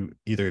movie. Did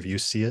either of you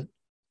see it?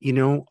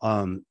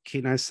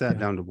 Kate and I sat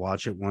down to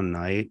watch it one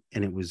night,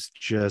 and it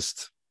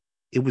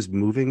was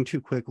moving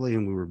too quickly,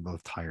 and we were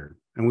both tired.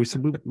 And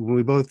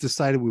we both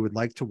decided we would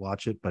like to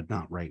watch it, but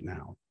not right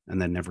now,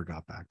 and then never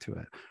got back to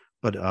it.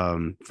 But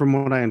from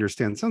what I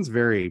understand, it sounds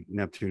very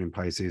Neptune and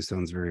Pisces,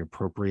 sounds very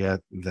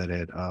appropriate that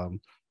it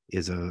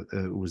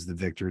was the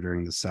victor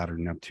during the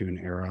Saturn Neptune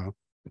era.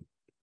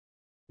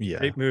 Yeah,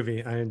 great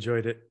movie. I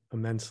enjoyed it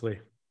immensely.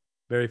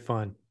 Very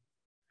fun.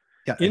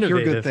 Yeah, I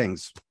hear good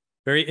things.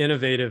 Very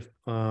innovative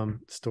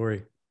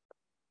story.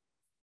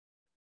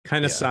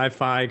 Kind of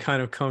sci-fi,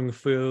 kind of kung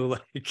fu,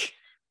 like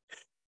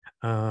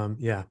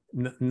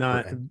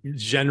not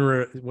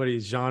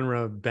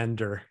genre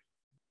bender.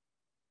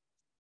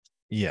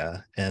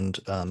 Yeah, and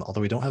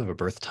although we don't have a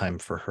birth time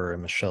for her,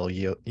 Michelle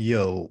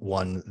Yeoh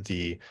won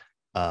the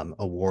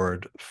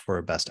award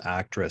for Best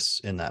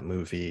Actress in that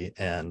movie,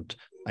 and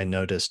I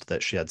noticed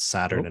that she had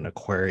Saturn in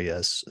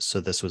Aquarius, so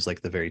this was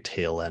like the very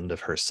tail end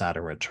of her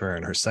Saturn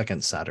return, her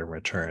second Saturn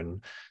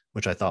return,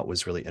 which I thought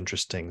was really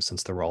interesting,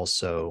 since there were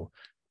also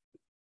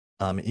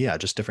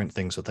just different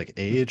things with like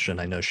age.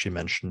 And I know she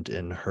mentioned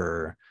in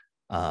her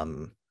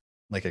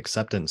like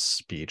acceptance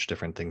speech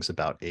different things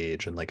about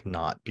age and like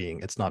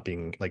it's not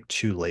being like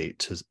too late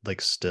to like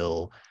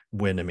still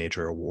win a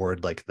major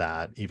award like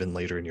that even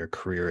later in your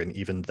career. And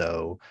even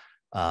though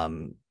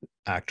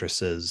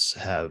actresses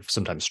have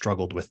sometimes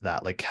struggled with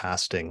that, like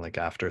casting like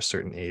after a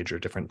certain age or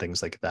different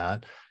things like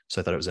that. So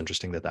I thought it was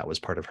interesting that was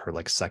part of her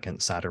like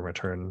second Saturn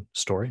return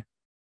story.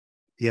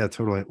 Yeah,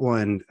 totally. Well,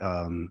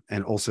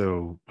 and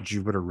also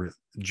Jupiter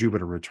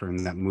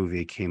return, that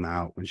movie came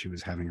out when she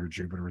was having her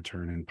Jupiter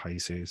return in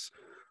Pisces.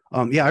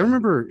 I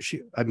remember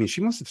she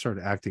must have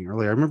started acting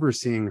early. I remember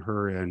seeing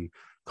her in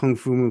kung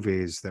fu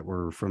movies that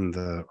were from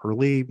the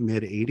early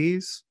mid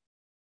 80s.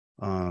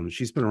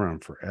 She's been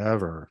around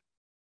forever.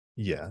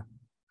 Yeah.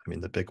 I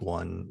mean, the big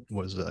one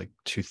was like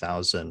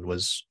 2000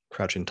 was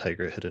Crouching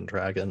Tiger, Hidden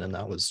Dragon, and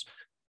that was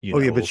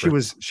but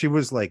she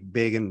was like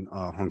big in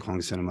Hong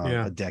Kong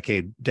cinema a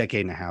decade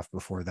and a half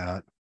before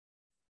that.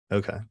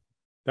 Okay.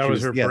 That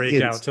was her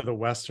breakout to the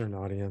Western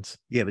audience.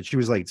 Yeah, but she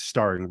was like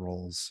starring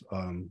roles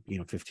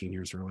 15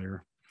 years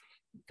earlier.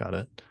 Got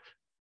it.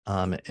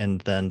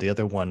 And then the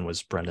other one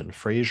was Brendan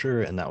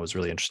Fraser, and that was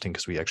really interesting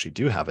because we actually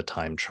do have a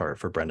time chart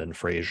for Brendan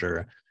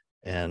Fraser.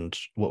 And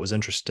what was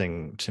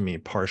interesting to me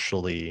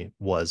partially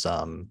was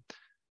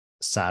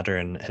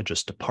Saturn had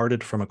just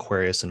departed from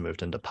Aquarius and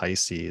moved into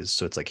Pisces.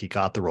 So it's like he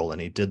got the role and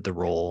he did the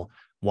role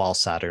while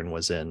Saturn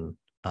was in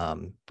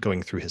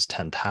going through his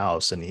 10th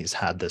house, and he's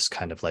had this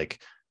kind of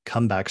like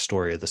comeback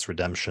story, this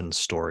redemption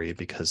story,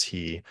 because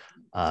he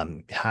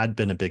had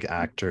been a big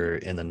actor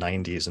in the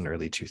 90s and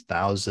early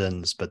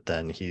 2000s, but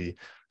then he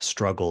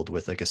struggled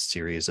with like a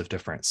series of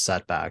different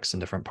setbacks in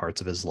different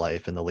parts of his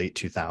life in the late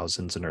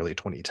 2000s and early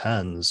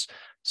 2010s,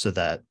 so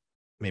that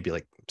maybe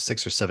like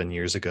 6 or 7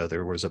 years ago,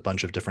 there was a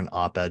bunch of different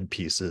op-ed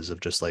pieces of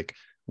just like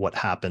what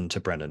happened to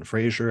Brendan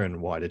Fraser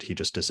and why did he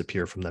just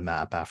disappear from the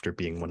map after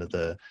being one of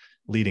the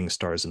leading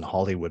stars in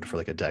Hollywood for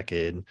like a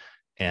decade.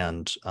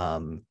 And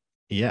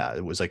yeah,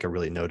 it was like a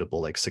really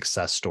notable like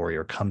success story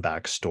or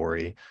comeback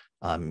story.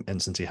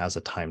 And since he has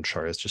a time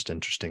chart, it's just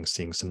interesting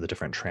seeing some of the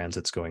different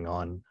transits going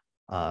on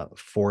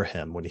for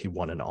him when he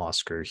won an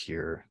Oscar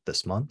here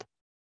this month.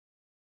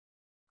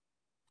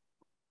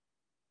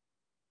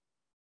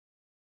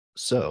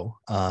 So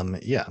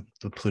yeah,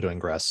 the Pluto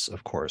ingress,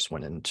 of course,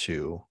 went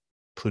into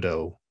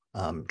Pluto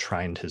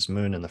trined his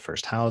moon in the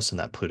first house, and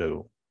that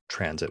Pluto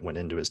transit went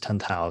into his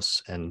 10th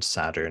house, and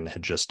Saturn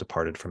had just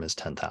departed from his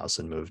 10th house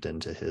and moved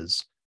into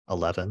his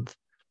 11th.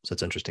 So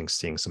it's interesting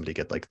seeing somebody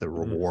get like the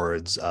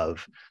rewards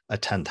of a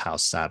 10th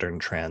house Saturn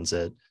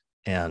transit,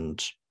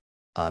 and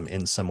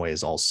in some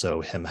ways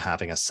also him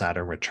having a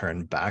Saturn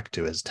return back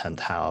to his 10th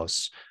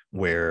house,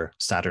 where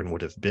Saturn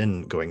would have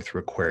been going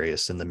through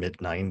Aquarius in the mid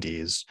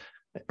 90s,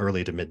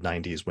 early to mid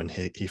 90s, when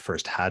he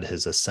first had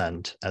his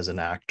ascent as an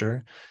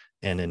actor.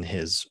 And in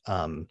his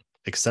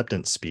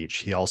acceptance speech,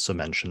 he also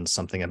mentioned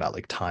something about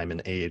like time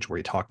and age, where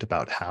he talked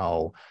about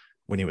how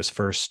when he was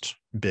first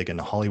big in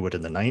Hollywood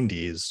in the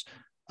 90s,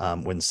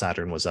 when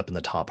Saturn was up in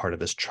the top part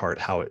of his chart,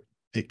 how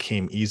it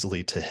came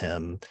easily to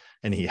him,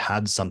 and he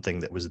had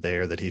something that was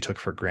there that he took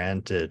for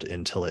granted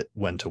until it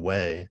went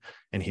away,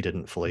 and he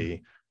didn't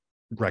fully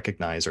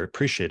recognize or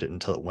appreciate it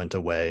until it went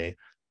away.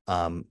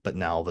 But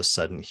now all of a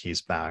sudden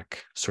he's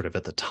back sort of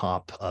at the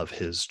top of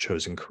his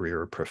chosen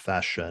career or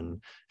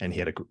profession, and he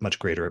had a much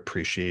greater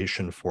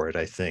appreciation for it,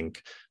 I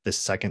think, this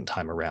second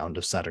time around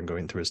of Saturn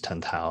going through his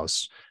 10th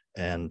house.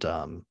 And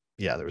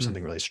yeah, there was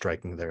something really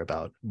striking there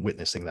about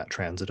witnessing that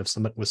transit of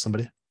with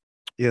somebody.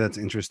 Yeah, that's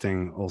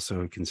interesting.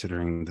 Also,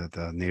 considering that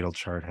the natal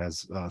chart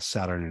has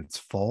Saturn in its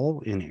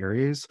fall in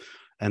Aries,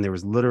 and there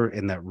was literally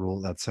in that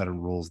rule that Saturn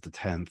rules the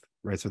 10th,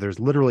 right? So there's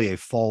literally a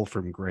fall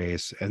from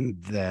grace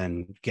and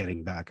then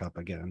getting back up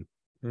again.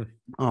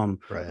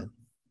 Right.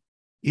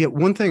 Yeah,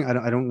 one thing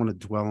I don't want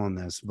to dwell on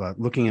this, but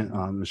looking at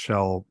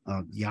Michelle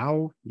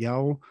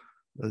Yao's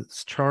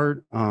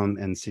chart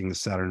and seeing the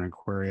Saturn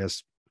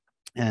Aquarius,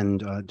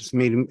 and just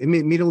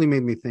immediately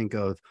made me think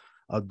of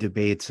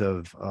debates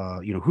of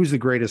who's the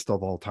greatest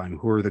of all time,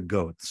 who are the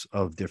goats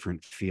of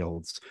different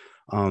fields,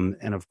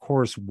 and of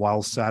course,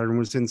 while Saturn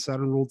was in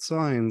Saturn ruled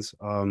signs,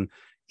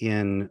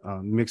 in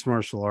mixed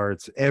martial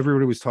arts,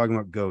 everybody was talking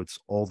about goats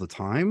all the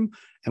time.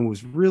 And what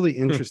was really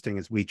interesting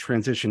as we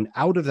transitioned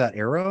out of that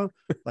era,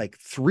 like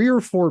 3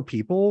 or 4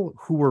 people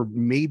who were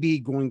maybe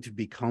going to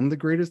become the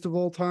greatest of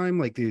all time,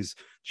 like these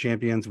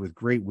champions with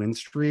great win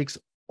streaks,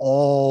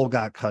 all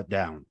got cut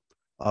down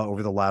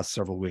over the last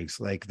several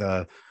weeks. Like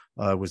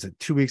was it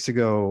 2 weeks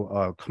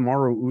ago,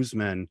 Kamaru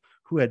Usman,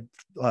 who had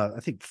I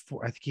think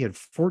he had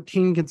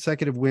 14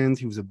 consecutive wins.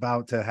 He was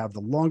about to have the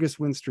longest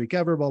win streak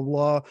ever, blah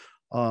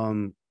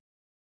blah.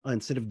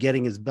 Instead of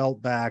getting his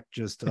belt back,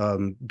 just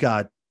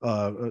got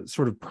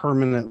sort of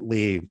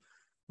permanently,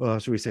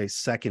 should we say,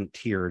 second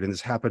tiered. And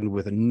this happened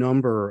with a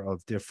number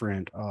of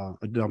different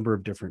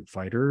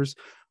fighters.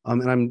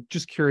 And I'm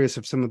just curious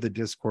if some of the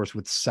discourse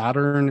with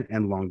Saturn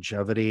and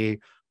longevity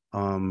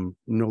no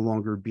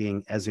longer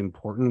being as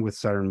important, with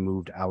Saturn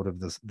moved out of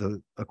the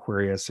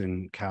Aquarius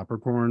and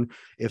Capricorn,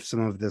 if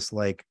some of this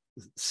like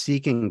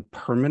seeking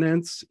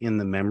permanence in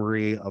the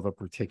memory of a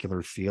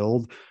particular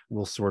field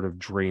will sort of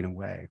drain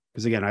away.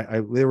 Because again,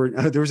 there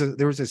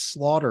was a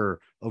slaughter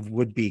of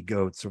would-be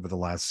goats over the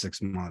last 6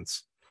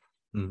 months.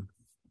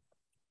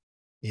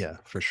 Yeah,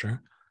 for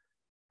sure.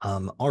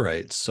 All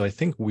right, so I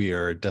think we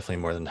are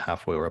definitely more than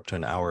halfway. We're up to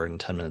an hour and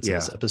 10 minutes in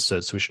this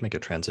episode, so we should make a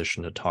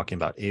transition to talking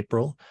about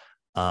April.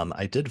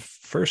 I did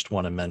first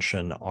want to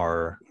mention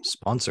our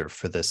sponsor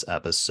for this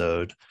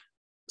episode.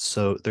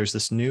 So there's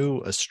this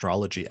new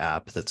astrology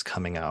app that's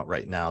coming out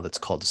right now that's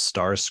called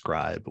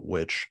StarScribe,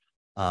 which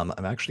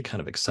I'm actually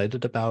kind of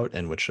excited about,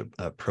 and which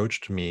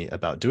approached me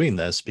about doing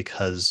this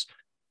because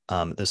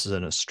this is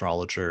an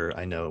astrologer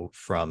I know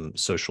from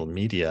social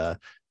media.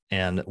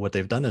 And what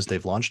they've done is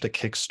they've launched a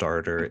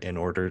Kickstarter in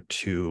order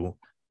to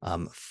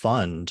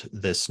fund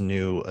this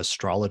new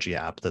astrology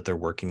app that they're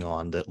working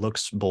on that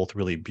looks both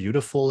really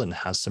beautiful and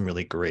has some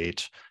really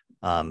great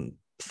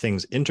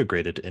things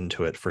integrated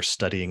into it for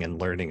studying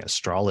and learning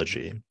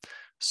astrology.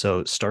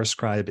 So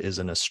StarScribe is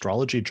an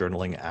astrology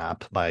journaling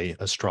app by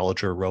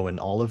astrologer Rowan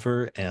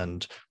Oliver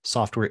and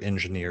software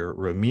engineer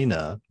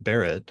Romina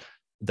Barrett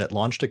that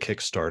launched a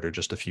Kickstarter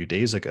just a few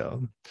days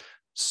ago.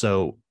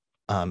 So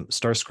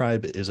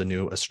StarScribe is a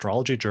new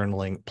astrology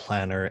journaling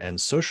planner and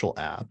social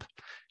app.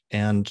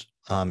 And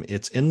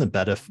It's in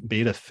the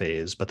beta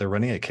phase, but they're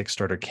running a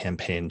Kickstarter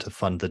campaign to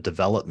fund the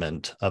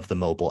development of the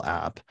mobile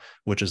app,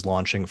 which is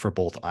launching for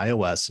both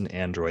iOS and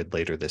Android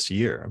later this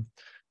year.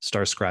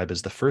 StarScribe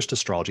is the first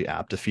astrology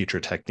app to feature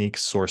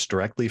techniques sourced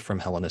directly from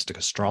Hellenistic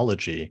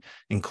astrology,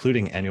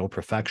 including annual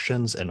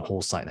profections and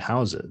whole sign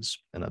houses.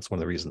 And that's one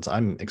of the reasons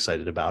I'm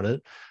excited about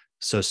it.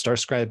 So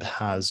StarScribe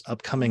has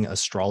upcoming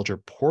astrologer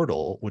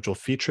portal, which will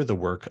feature the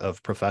work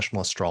of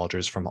professional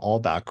astrologers from all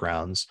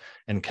backgrounds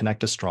and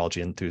connect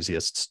astrology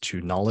enthusiasts to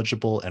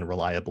knowledgeable and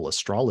reliable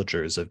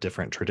astrologers of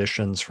different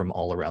traditions from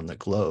all around the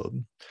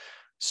globe.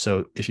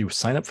 So if you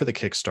sign up for the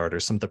Kickstarter,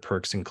 some of the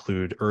perks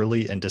include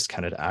early and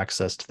discounted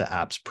access to the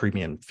app's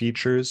premium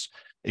features,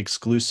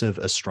 exclusive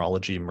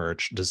astrology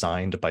merch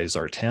designed by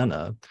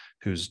Zartana,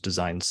 who's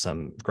designed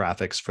some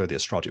graphics for the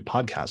Astrology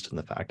Podcast in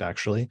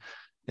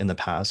the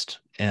past,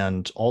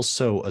 and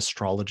also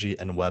astrology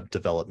and web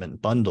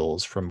development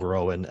bundles from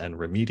Rowan and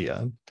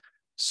Remedia.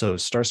 So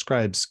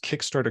StarScribe's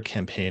Kickstarter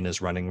campaign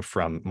is running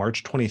from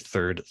March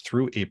 23rd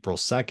through April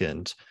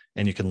 2nd,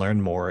 and you can learn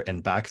more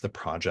and back the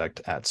project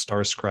at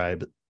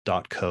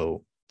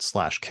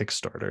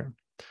starscribe.co/Kickstarter.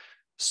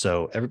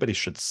 So everybody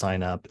should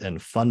sign up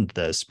and fund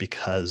this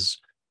because,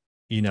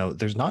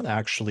 there's not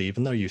actually,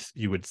 even though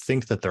you would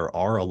think that there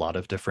are a lot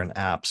of different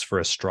apps for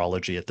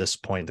astrology at this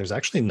point, there's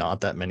actually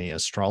not that many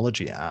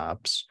astrology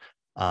apps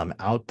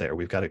out there.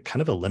 We've got a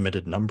kind of a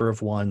limited number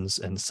of ones,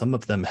 and some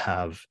of them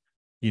have,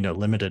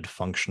 limited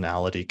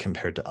functionality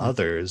compared to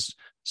others.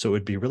 So it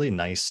would be really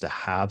nice to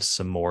have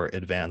some more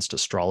advanced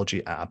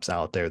astrology apps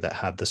out there that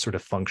have the sort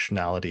of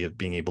functionality of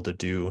being able to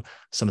do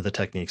some of the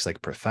techniques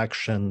like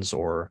profections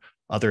or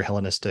other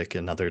Hellenistic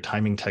and other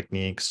timing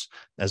techniques,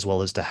 as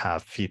well as to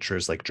have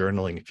features like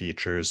journaling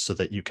features so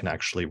that you can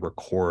actually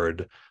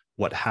record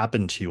what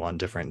happened to you on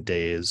different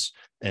days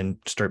and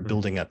start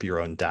building up your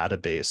own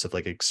database of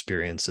like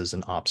experiences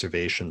and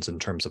observations in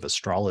terms of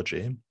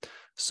astrology.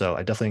 So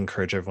I definitely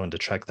encourage everyone to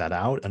check that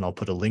out, and I'll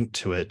put a link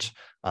to it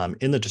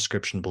in the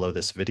description below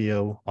this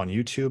video on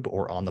YouTube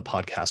or on the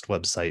podcast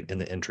website in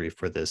the entry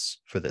for this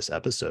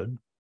episode.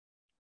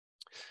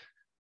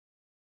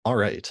 All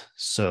right,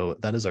 so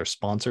that is our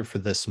sponsor for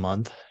this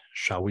month.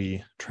 Shall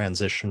we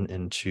transition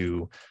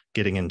into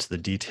getting into the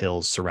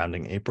details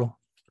surrounding April?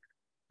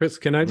 Chris,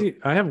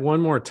 I have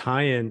one more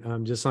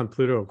tie-in just on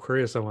Pluto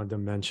Aquarius I wanted to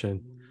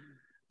mention.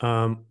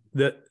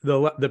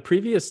 The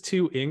previous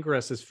two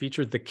ingresses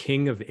featured the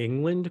King of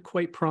England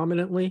quite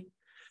prominently.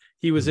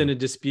 He was in a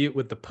dispute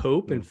with the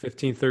Pope in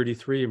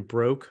 1533 and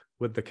broke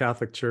with the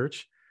Catholic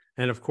Church.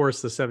 And of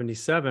course, the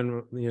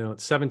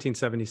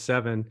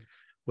 1777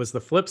 was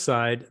the flip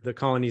side. The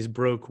colonies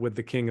broke with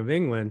the King of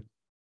England.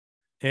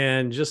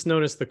 And just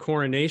notice the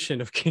coronation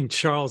of King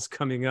Charles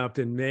coming up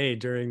in May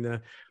during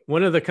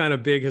one of the kind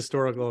of big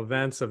historical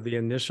events of the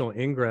initial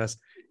ingress.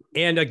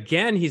 And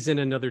again, he's in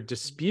another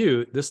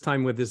dispute, this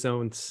time with his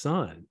own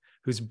son,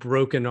 who's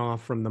broken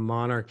off from the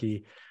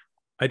monarchy.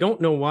 I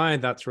don't know why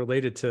that's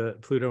related to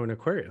Pluto and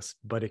Aquarius,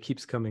 but it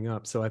keeps coming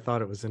up. So I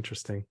thought it was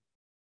interesting.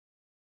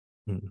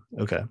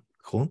 Okay,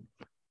 cool.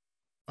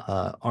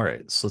 All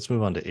right, so let's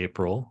move on to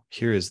April.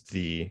 Here is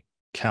the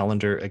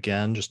calendar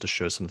again, just to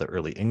show some of the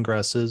early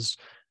ingresses.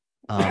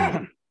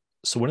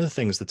 So one of the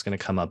things that's going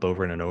to come up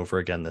over and over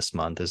again this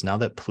month is now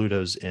that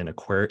Pluto's in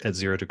Aquarius at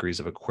 0 degrees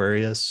of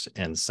Aquarius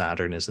and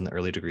Saturn is in the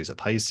early degrees of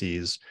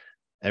Pisces,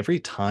 every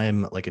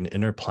time like an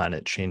inner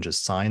planet changes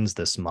signs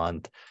this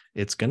month,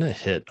 it's going to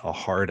hit a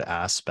hard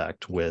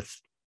aspect with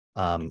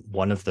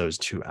one of those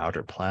two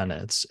outer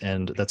planets.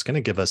 And that's going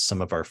to give us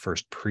some of our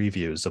first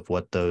previews of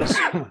what those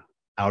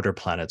outer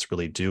planets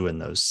really do in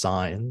those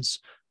signs.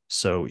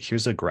 So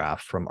here's a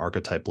graph from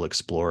Archetypal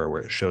Explorer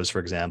where it shows, for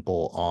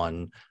example,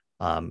 on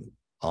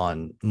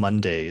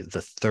Monday, the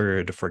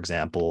 3rd, for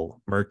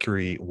example,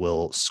 Mercury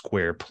will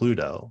square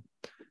Pluto.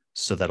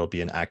 So that'll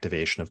be an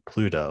activation of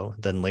Pluto.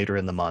 Then later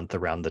in the month,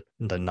 around the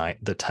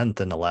 10th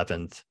and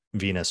 11th,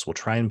 Venus will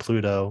trine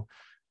Pluto.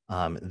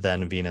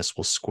 Then Venus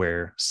will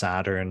square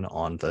Saturn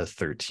on the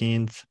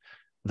 13th.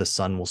 The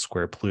Sun will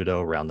square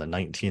Pluto around the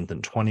 19th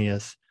and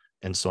 20th,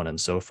 and so on and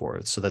so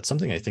forth. So that's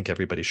something I think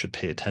everybody should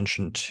pay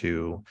attention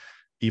to,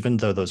 even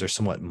though those are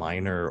somewhat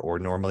minor or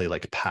normally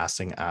like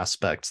passing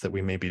aspects that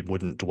we maybe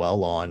wouldn't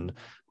dwell on.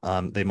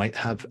 They might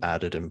have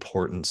added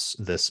importance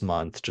this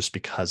month just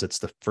because it's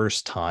the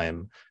first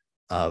time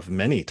of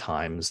many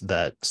times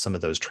that some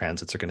of those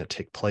transits are going to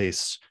take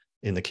place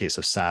in the case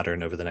of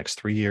Saturn over the next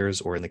 3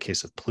 years, or in the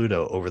case of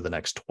Pluto over the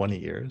next 20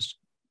 years.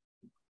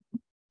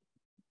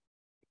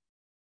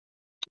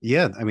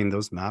 Yeah, I mean,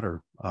 those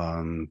matter.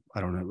 I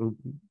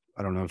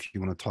don't know if you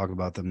want to talk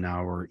about them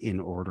now or in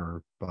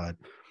order, but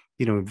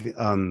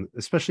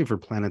especially for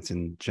planets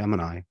in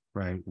Gemini,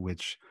 right,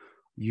 which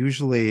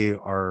usually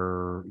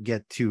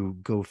get to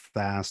go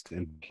fast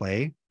and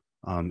play,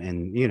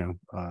 and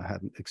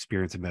have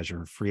experience a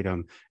measure of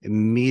freedom.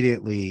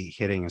 Immediately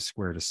hitting a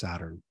square to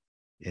Saturn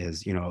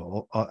is,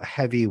 a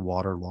heavy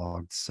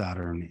waterlogged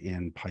Saturn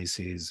in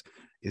Pisces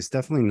is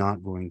definitely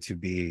not going to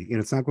be,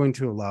 it's not going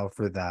to allow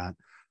for that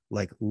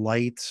like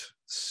light,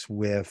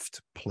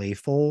 swift,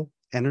 playful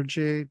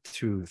energy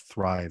to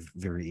thrive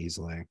very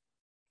easily.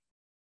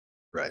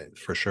 Right,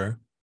 for sure.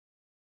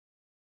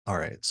 All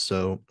right,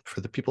 so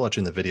for the people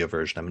watching the video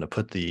version, I'm going to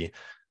put the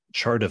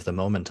chart of the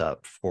moment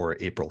up for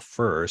April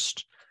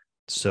 1st.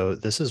 So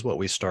this is what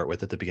we start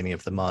with at the beginning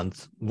of the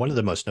month. One of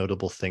the most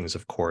notable things,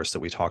 of course, that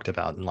we talked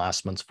about in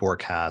last month's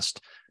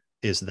forecast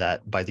is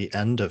that by the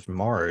end of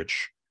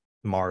March,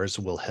 Mars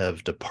will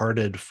have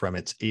departed from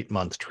its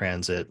 8-month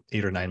transit,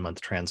 8 or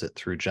 9-month transit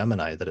through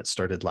Gemini that it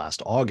started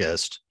last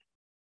August,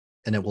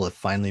 and it will have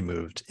finally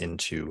moved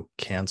into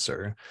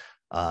Cancer.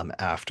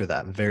 After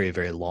that very,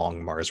 very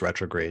long Mars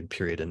retrograde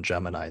period in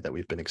Gemini that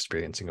we've been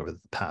experiencing over the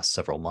past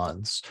several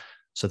months.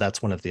 So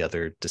that's one of the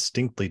other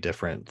distinctly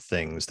different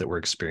things that we're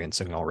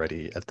experiencing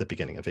already at the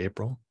beginning of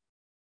April.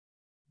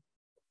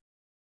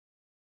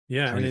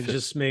 Yeah, and it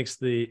just makes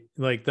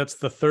that's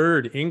the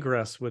third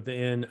ingress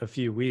within a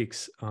few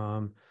weeks.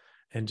 And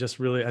just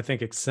really, I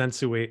think,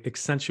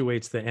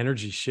 accentuates the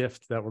energy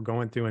shift that we're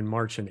going through in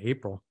March and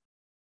April.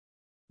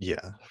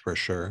 Yeah, for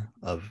sure.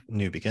 Of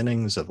new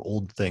beginnings, of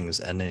old things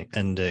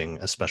ending,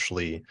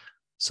 especially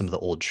some of the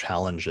old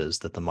challenges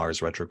that the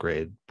Mars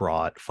retrograde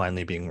brought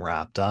finally being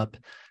wrapped up.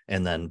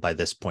 And then by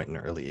this point in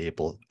early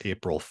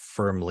April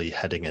firmly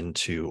heading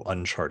into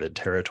uncharted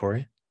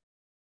territory.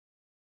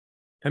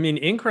 I mean,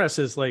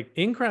 ingresses,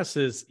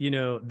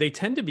 they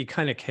tend to be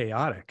kind of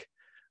chaotic.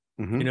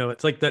 Mm-hmm.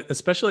 It's like that,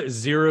 especially at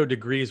 0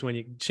 degrees, when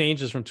it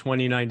changes from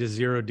 29 to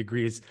 0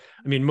 degrees.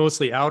 I mean,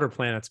 mostly outer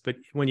planets, but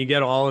when you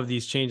get all of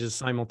these changes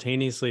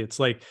simultaneously, it's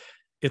like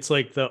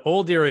the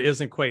old era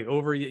isn't quite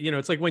over.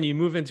 It's like when you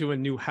move into a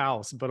new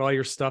house, but all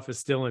your stuff is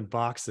still in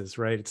boxes,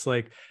 right? It's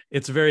like,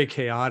 it's very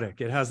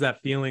chaotic. It has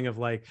that feeling of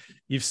like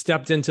you've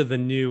stepped into the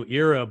new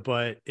era,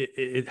 but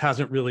it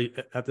hasn't really,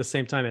 at the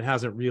same time, it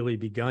hasn't really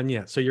begun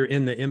yet. So you're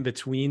in the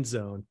in-between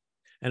zone.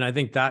 And I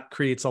think that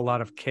creates a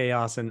lot of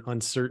chaos and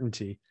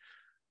uncertainty.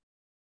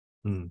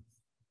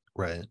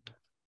 Right.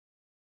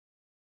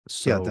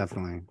 So, yeah,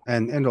 definitely.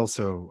 And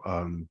also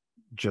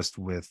just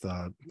with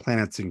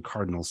planets in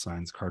cardinal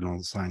signs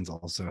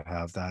also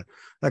have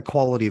that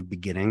quality of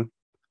beginning,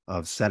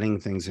 of setting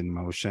things in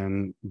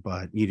motion,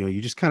 but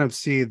you just kind of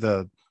see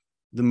the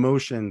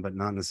motion, but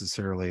not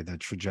necessarily the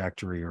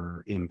trajectory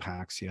or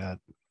impacts yet.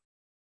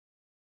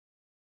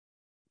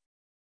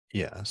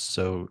 Yeah,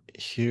 so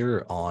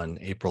here on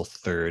April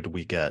 3rd,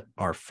 we get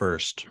our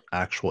first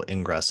actual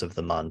ingress of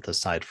the month,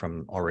 aside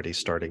from already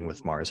starting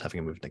with Mars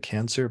having moved to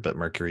Cancer, but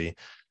Mercury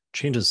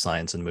changes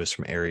signs and moves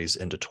from Aries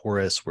into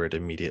Taurus, where it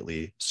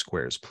immediately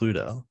squares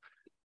Pluto.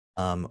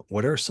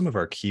 What are some of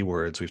our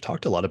keywords? We've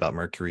talked a lot about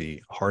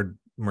hard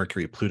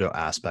Mercury-Pluto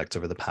aspects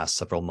over the past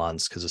several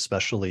months,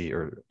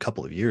 or a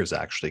couple of years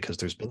actually, because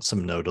there's been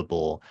some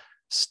notable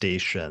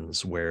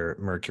stations where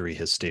Mercury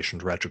has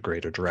stationed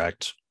retrograde or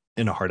direct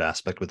in a hard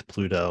aspect with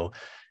Pluto.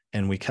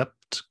 And we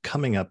kept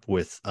coming up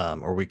with,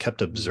 or we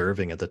kept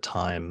observing at the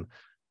time,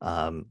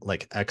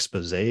 like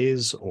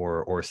exposés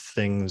or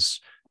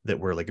things that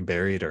were like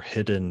buried or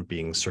hidden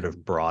being sort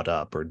of brought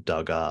up or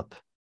dug up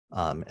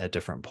at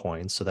different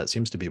points. So that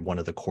seems to be one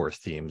of the core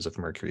themes of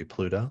Mercury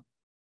Pluto.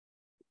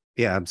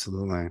 Yeah,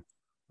 absolutely.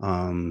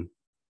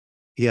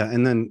 Yeah,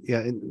 and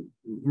then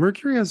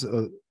Mercury has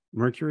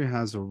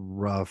a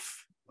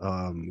rough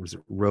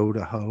row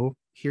to hoe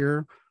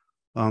here,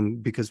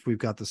 because we've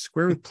got the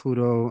square with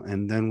Pluto,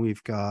 and then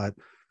we've got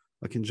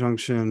a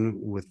conjunction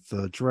with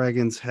the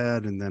dragon's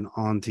head, and then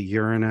on to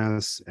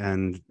Uranus,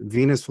 and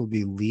Venus will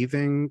be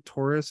leaving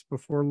Taurus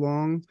before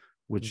long,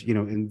 which,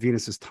 in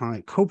Venus's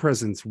time,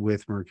 co-presence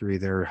with Mercury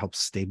there helps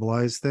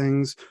stabilize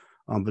things.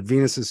 But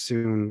Venus is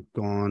soon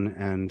gone.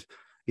 And,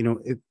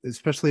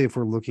 especially if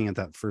we're looking at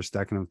that first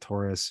decan of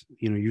Taurus,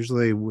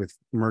 usually with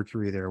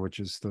Mercury there, which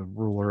is the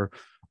ruler,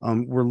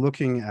 we're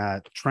looking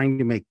at trying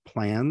to make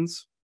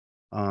plans.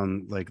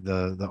 Like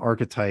the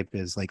archetype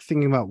is like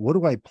thinking about, what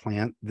do I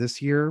plant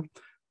this year?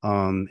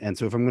 And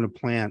so if I'm going to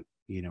plant,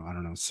 I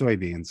don't know,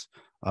 soybeans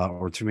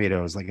or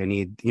tomatoes, like I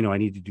need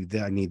to do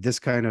that. I need this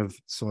kind of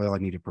soil. I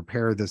need to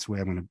prepare this way.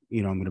 I'm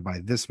going to buy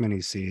this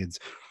many seeds.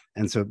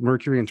 And so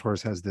Mercury in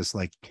Taurus has this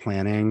like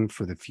planning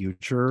for the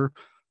future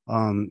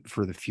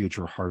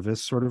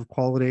harvest sort of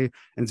quality.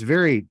 And it's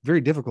very,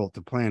 very difficult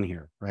to plan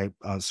here, right?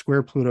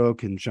 Square Pluto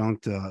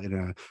conjunct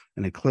in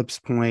an eclipse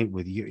point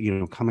with,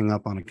 coming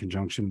up on a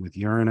conjunction with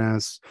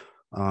Uranus.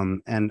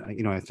 And,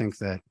 I think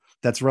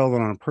that's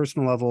relevant on a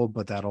personal level,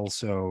 but that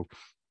also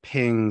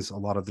pings a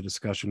lot of the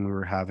discussion we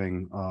were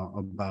having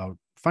about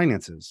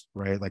finances,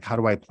 right? Like, how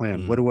do I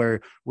plan? Where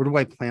do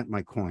I plant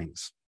my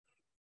coins?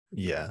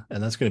 Yeah,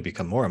 and that's going to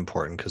become more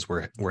important because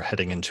we're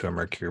heading into a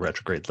Mercury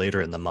retrograde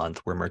later in the month,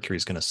 where Mercury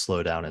is going to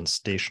slow down and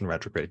station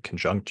retrograde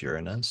conjunct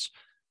Uranus.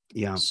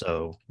 Yeah.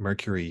 So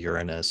Mercury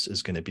Uranus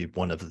is going to be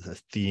one of the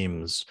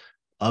themes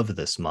of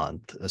this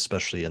month,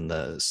 especially in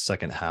the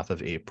second half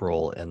of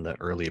April and the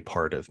early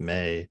part of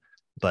May.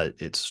 But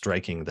it's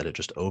striking that it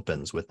just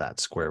opens with that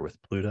square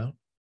with Pluto.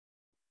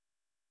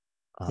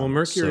 Well,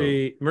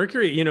 Mercury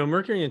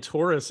in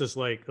Taurus is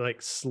like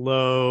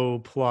slow,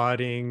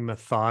 plodding,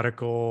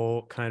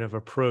 methodical kind of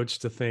approach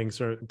to things.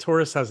 Or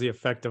Taurus has the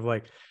effect of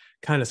like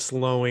kind of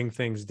slowing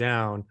things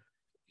down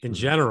in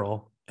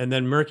general. And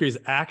then Mercury is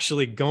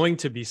actually going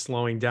to be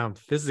slowing down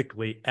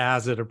physically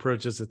as it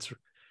approaches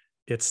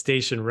its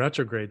station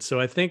retrograde. So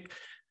I think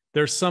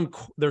there's some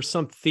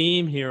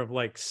theme here of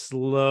like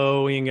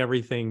slowing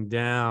everything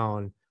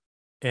down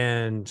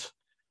and,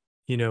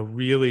 you know,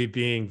 really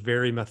being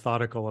very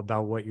methodical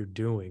about what you're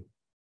doing.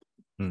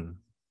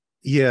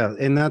 Yeah,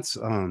 and I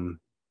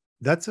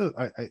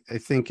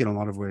think in a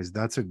lot of ways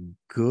that's a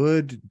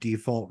good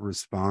default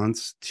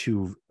response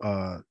to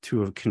a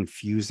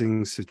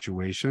confusing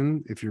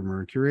situation. If you're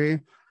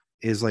Mercury,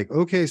 is like,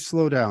 okay,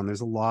 slow down.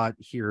 There's a lot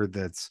here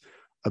that's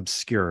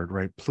obscured,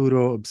 right?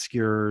 Pluto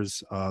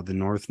obscures, the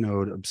North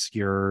Node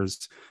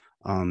obscures.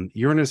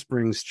 Uranus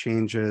brings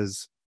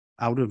changes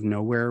out of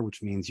nowhere,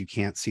 which means you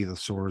can't see the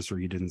source or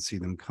you didn't see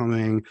them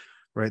coming.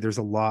 Right, there's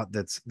a lot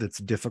that's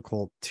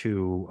difficult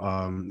to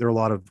there are a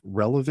lot of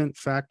relevant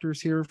factors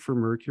here for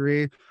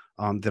Mercury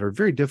that are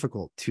very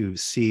difficult to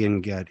see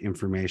and get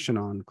information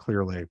on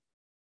clearly.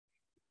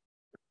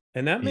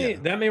 And that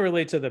may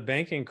relate to the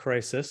banking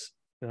crisis.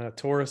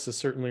 Taurus is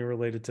certainly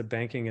related to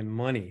banking and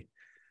money.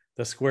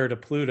 The square to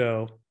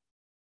Pluto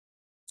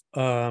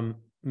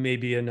may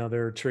be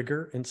another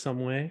trigger in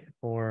some way,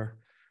 or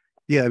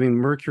yeah, I mean,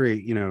 Mercury,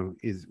 you know,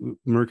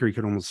 Mercury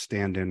could almost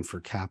stand in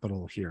for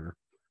capital here.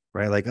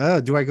 Right, like,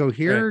 do I go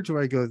here? Right. Do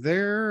I go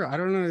there? I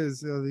don't know.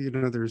 You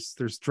know, there's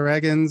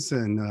dragons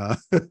and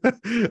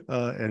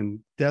and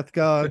death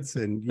gods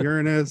and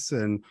Uranus,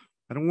 and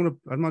I'm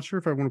not sure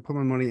if I want to put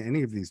my money in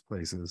any of these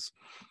places.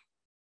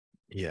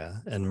 Yeah,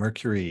 and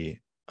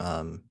Mercury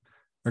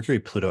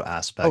Pluto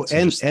aspect.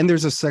 And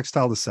there's a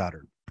sextile to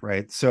Saturn,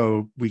 right?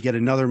 So we get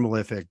another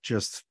malefic.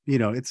 Just, you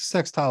know, it's a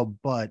sextile,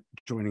 but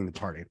joining the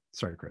party.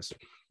 Sorry, Chris.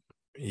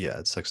 Yeah,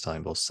 it's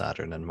sextiling both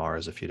Saturn and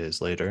Mars a few days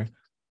later.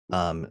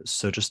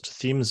 So just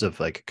themes of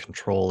like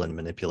control and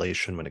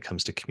manipulation when it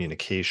comes to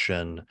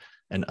communication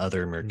and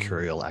other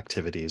mercurial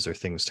activities are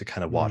things to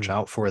kind of watch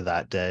out for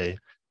that day.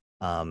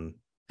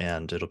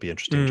 And it'll be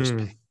interesting just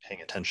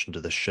paying attention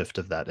to the shift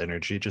of that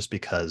energy, just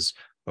because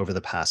over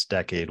the past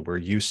decade, we're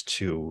used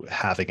to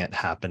having it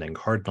happen in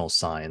cardinal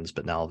signs,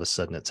 but now all of a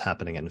sudden it's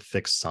happening in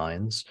fixed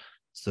signs.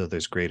 So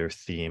there's greater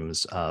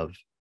themes of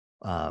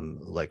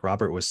like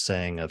Robert was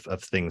saying, of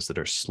things that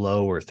are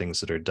slow or things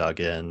that are dug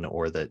in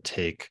or that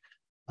take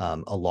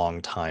a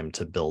long time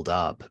to build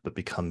up, but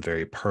become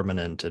very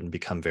permanent and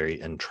become very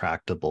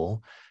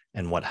intractable.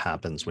 And what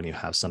happens when you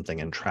have something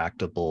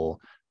intractable,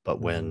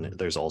 but when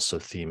there's also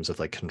themes of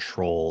like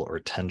control or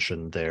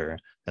tension there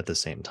at the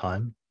same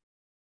time.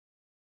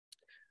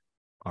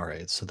 All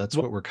right, so that's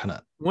what we're kind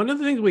of... One of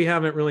the things we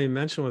haven't really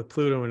mentioned with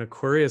Pluto and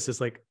Aquarius is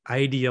like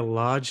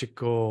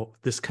ideological,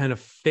 this kind of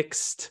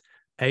fixed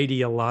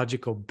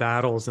ideological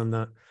battles and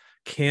the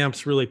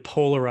camps really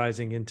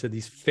polarizing into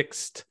these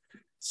fixed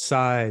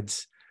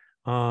sides.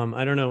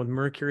 I don't know, with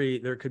Mercury,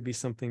 there could be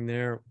something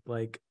there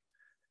like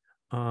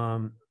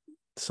some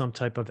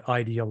type of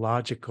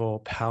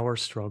ideological power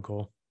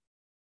struggle.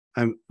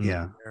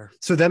 Yeah.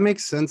 So that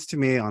makes sense to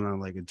me on a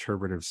like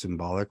interpretive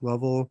symbolic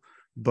level,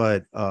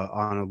 but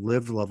on a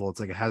lived level,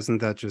 it's like,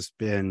 hasn't that just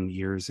been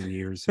years and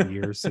years and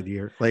years and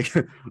years? Like,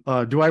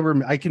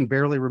 I can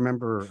barely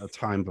remember a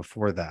time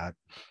before that.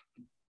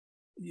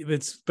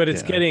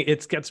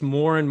 It gets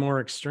more and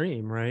more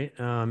extreme, right?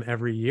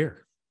 Every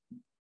year.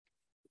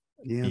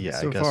 Yeah,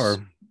 so far.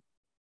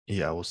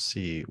 Yeah, we'll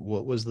see.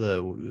 What was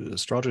the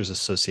astrologers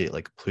associate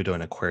like Pluto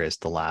and Aquarius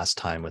the last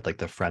time with like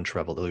the French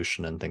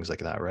Revolution and things like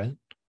that, right?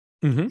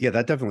 Yeah,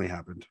 that definitely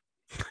happened.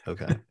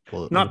 Okay.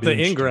 Well, not the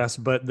ingress,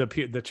 but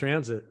the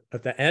transit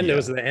at the end. It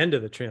was the end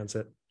of the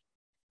transit.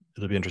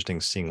 It'll be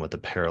interesting seeing what the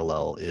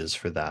parallel is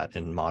for that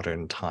in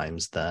modern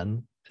times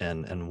then,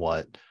 and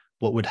what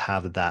would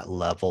have that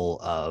level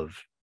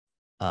of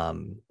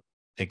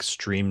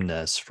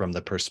extremeness from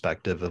the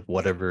perspective of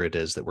whatever it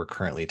is that we're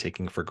currently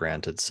taking for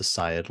granted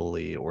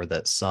societally, or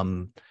that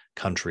some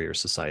country or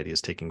society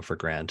is taking for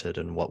granted,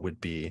 and what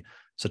would be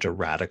such a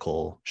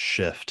radical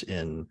shift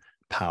in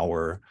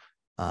power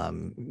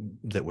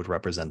that would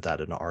represent that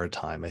in our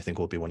time. I think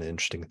will be one of the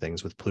interesting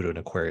things with Pluto and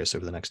Aquarius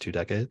over the next 2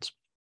 decades.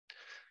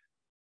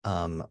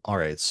 All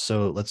right,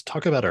 so let's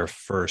talk about our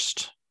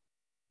first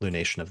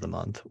lunation of the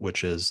month,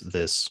 which is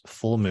this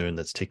full moon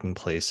that's taking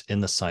place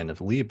in the sign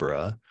of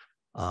Libra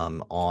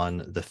on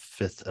the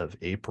 5th of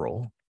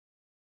April.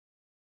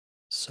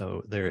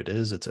 So there it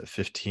is. It's at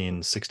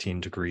 16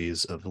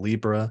 degrees of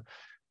Libra.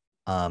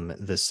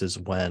 This is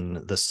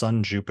when the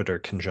Sun-Jupiter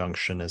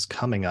conjunction is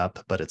coming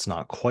up, but it's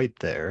not quite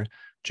there.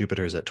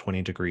 Jupiter is at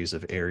 20 degrees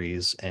of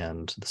Aries,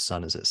 and the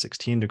Sun is at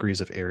 16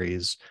 degrees of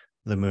Aries.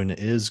 The moon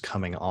is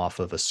coming off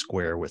of a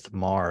square with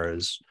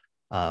Mars,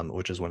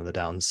 which is one of the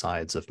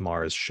downsides of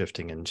Mars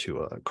shifting into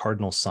a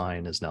cardinal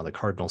sign, is now the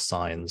cardinal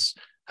signs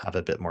have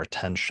a bit more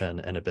tension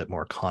and a bit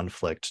more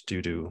conflict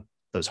due to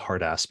those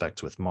hard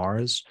aspects with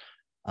Mars.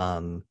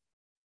 Let's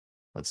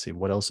see,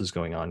 what else is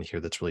going on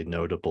here that's really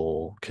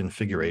notable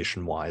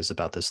configuration-wise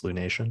about this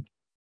lunation?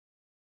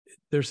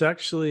 There's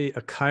actually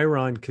a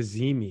Chiron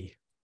Cazimi.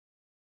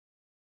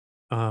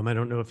 I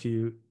don't know if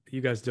you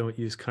you guys don't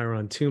use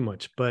Chiron too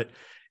much, but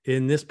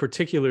in this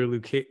particular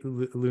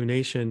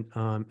lunation,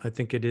 I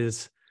think it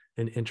is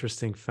an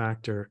interesting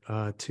factor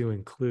to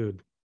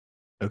include.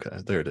 Okay,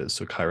 there it is.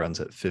 So Chiron's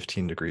at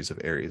 15 degrees of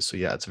Aries. So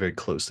yeah, it's very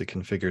closely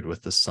configured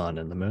with the sun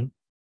and the moon.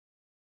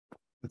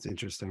 That's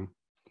interesting.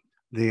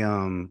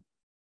 The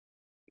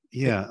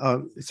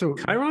so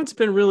Chiron's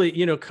been really,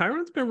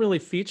 Chiron's been really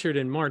featured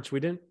in March. We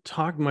didn't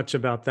talk much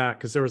about that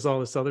because there was all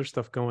this other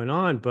stuff going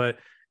on, but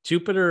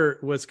Jupiter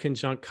was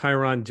conjunct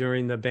Chiron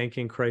during the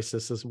banking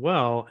crisis as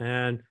well.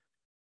 And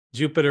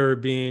Jupiter,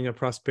 being a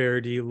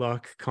prosperity,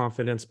 luck,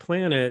 confidence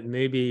planet,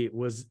 maybe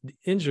was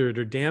injured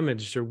or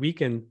damaged or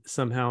weakened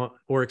somehow,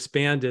 or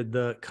expanded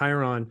the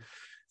Chiron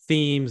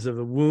themes of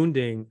the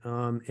wounding.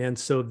 And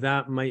so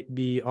that might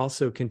be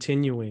also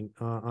continuing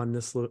on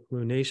this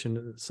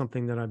lunation,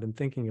 something that I've been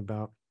thinking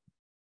about.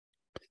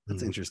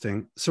 That's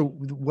interesting. So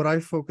what I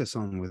focus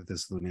on with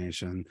this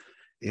lunation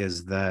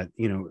is that,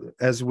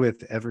 as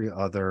with every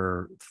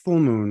other full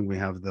moon, we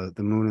have the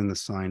moon in the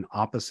sign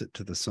opposite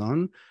to the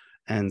sun.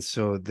 And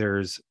so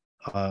there's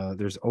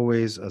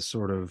always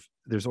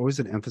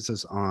an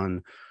emphasis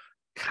on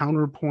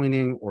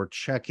counterpointing or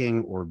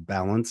checking or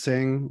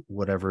balancing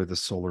whatever the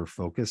solar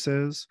focus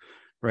is,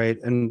 right?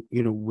 And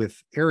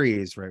with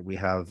Aries, right, we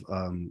have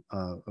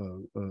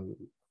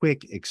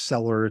quick,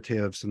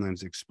 accelerative,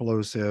 sometimes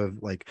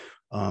explosive, like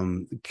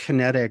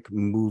kinetic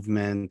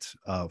movement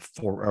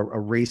for a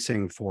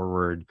racing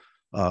forward,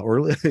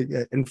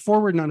 and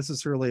forward, not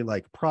necessarily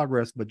like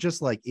progress, but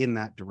just like in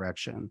that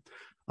direction.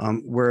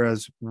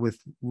 Whereas with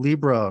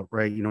Libra,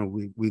 right,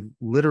 we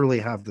literally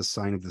have the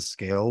sign of the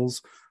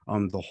scales.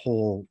 The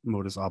whole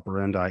modus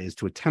operandi is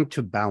to attempt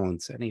to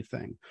balance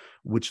anything,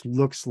 which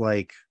looks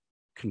like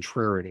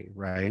contrariety,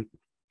 right?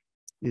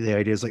 The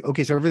idea is like,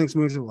 okay, so everything's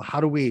moving. How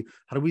do we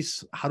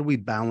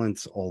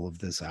balance all of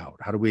this out?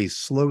 How do we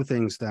slow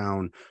things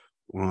down?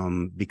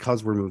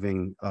 Because we're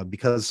moving,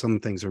 because some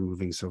things are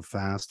moving so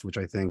fast, which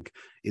I think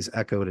is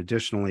echoed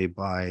additionally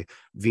by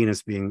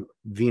Venus,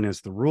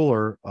 the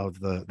ruler of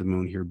the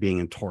moon here, being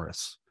in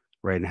Taurus,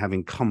 right, and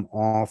having come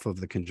off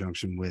of the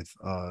conjunction with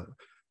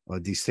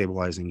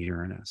destabilizing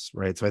Uranus,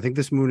 right. So I think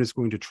this moon is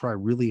going to try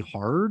really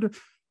hard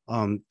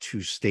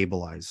to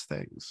stabilize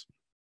things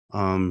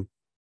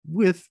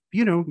with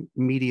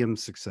medium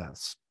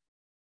success.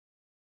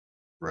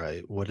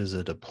 Right. What is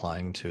it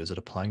applying to? Is it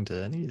applying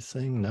to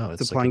anything? No,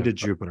 it's applying to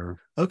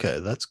Jupiter. Okay,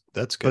 that's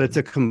good. But it's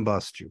a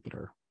combust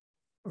Jupiter.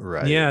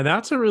 Right. Yeah,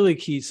 that's a really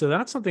key. So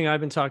that's something I've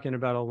been talking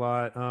about a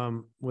lot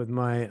with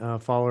my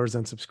followers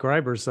and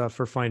subscribers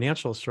for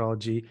financial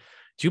astrology.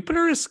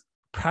 Jupiter is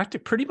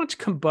pretty much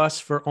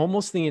combust for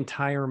almost the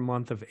entire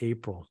month of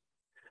April.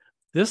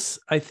 This,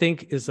 I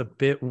think, is a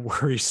bit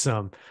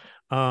worrisome.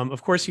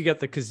 Of course, you get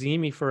the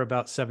Cazimi for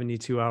about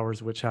 72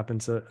 hours, which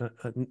happens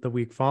the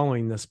week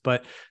following this.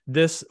 But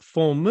this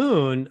full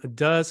moon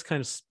does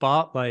kind of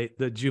spotlight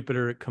the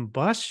Jupiter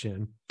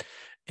combustion.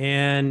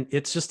 And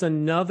it's just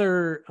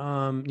another,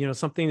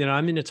 something that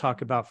I'm going to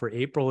talk about for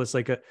April is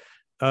like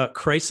a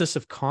crisis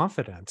of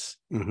confidence.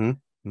 Mm-hmm.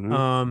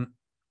 Mm-hmm.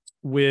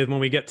 With when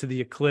we get to the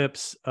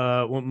eclipse,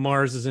 when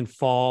Mars is in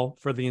fall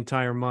for the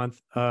entire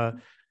month,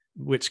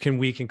 which can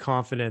weaken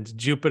confidence.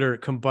 Jupiter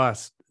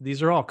combust.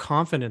 These are all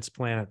confidence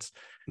planets.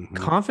 Mm-hmm.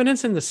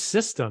 Confidence in the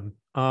system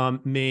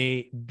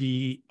may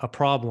be a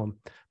problem.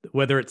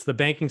 Whether it's the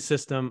banking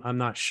system, I'm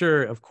not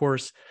sure, of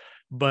course.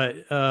 But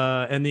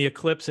and the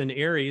eclipse in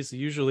Aries,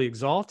 usually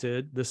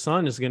exalted, the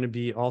sun is going to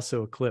be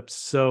also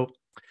eclipsed. So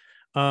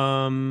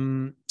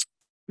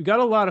we got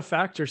a lot of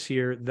factors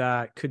here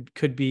that could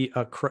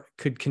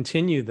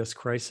continue this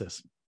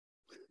crisis.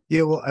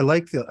 Yeah, well, I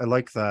like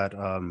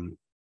that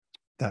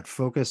that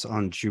focus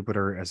on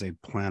Jupiter as a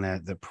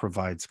planet that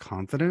provides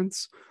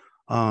confidence.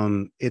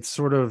 It's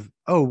sort of,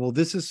 oh, well,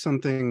 this is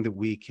something that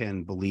we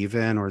can believe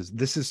in, or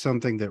this is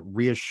something that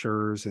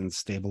reassures and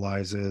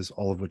stabilizes,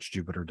 all of which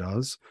Jupiter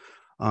does.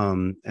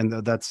 And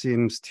that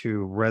seems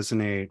to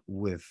resonate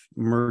with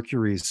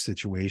Mercury's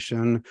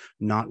situation,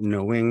 not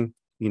knowing,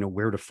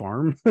 where to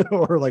farm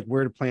or like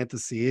where to plant the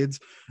seeds.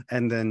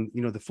 And then,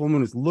 the full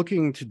moon is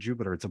looking to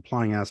Jupiter. Its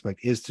applying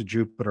aspect is to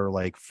Jupiter,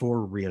 like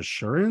for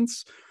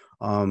reassurance.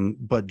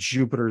 But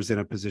Jupiter's in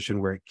a position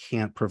where it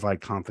can't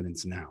provide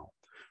confidence now,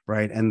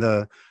 right? And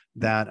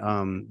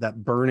that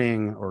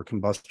burning or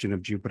combustion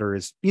of Jupiter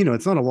is,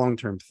 it's not a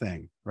long-term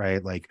thing,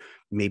 right? Like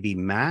maybe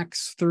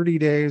max 30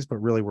 days, but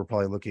really we're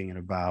probably looking at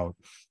about,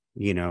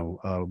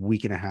 a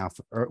week and a half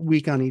or a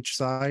week on each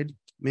side,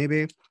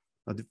 maybe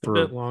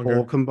for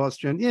full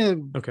combustion. Yeah.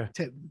 Okay.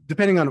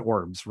 Depending on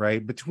orbs,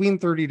 right? Between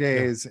 30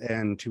 days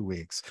and 2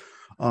 weeks.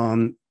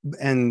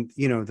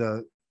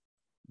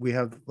 We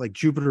have like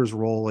Jupiter's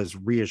role as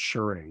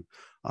reassuring,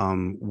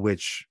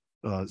 which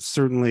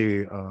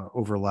certainly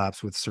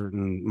overlaps with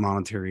certain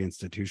monetary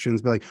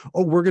institutions. But like,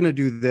 oh, we're going to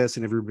do this,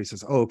 and everybody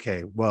says, oh,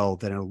 okay, well,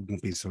 then it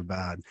won't be so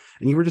bad.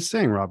 And you were just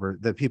saying,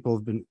 Robert, that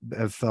people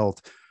have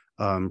felt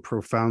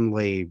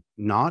profoundly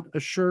not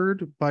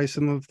assured by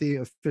some of the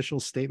official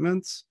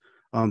statements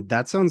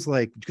That sounds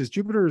like, because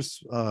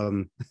Jupiter's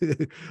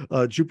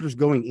Jupiter's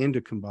going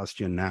into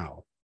combustion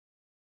now.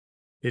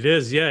 It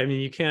is, yeah. I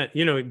mean, you can't,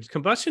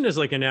 combustion is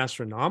like an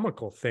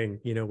astronomical thing,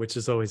 which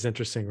is always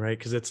interesting, right?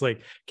 Because it's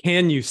like,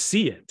 can you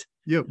see it?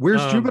 Yeah,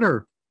 where's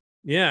Jupiter?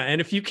 Yeah, and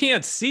if you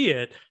can't see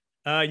it,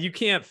 you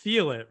can't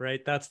feel it,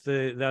 right? That's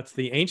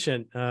the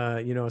ancient,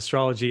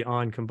 astrology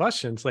on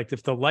combustion. It's like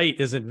if the light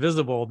isn't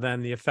visible,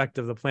 then the effect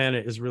of the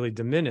planet is really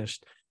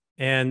diminished.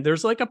 And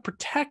there's like a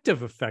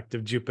protective effect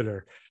of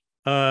Jupiter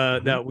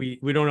that we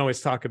don't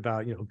always talk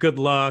about. Good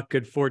luck,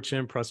 good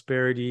fortune,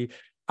 prosperity.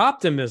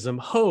 Optimism,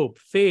 hope,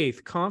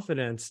 faith,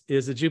 confidence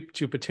is a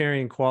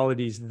Jupiterian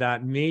qualities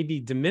that may be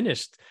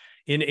diminished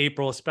in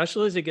April,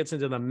 especially as it gets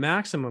into the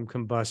maximum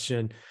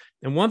combustion.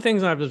 And one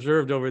thing I've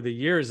observed over the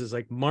years is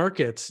like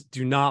markets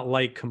do not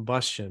like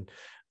combustion.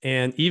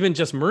 And even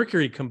just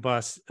Mercury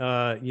combust,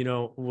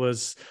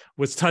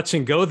 was touch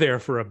and go there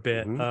for a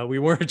bit. We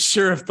weren't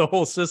sure if the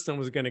whole system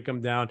was going to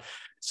come down.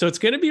 So it's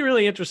going to be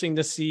really interesting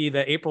to see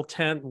the April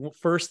 10th,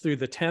 1st through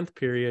the 10th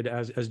period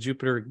as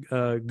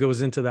Jupiter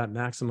goes into that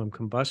maximum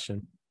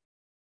combustion.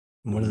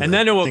 And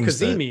then it will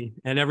Kazemi,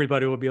 and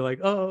everybody will be like,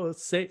 oh,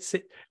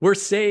 we're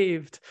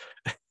saved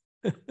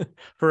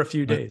for a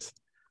few days.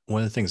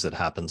 One of the things that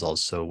happens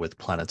also with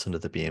planets under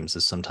the beams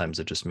is sometimes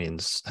it just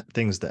means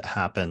things that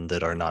happen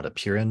that are not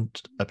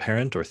apparent,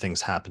 or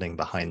things happening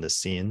behind the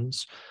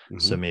scenes.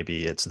 So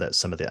maybe it's that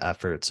some of the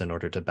efforts in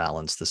order to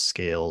balance the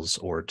scales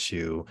or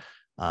to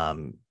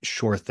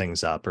shore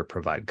things up or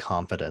provide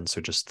confidence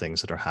are just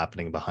things that are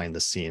happening behind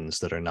the scenes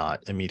that are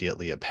not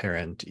immediately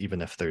apparent,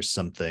 even if there's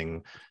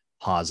something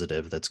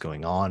positive that's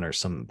going on or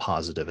some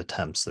positive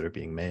attempts that are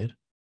being made.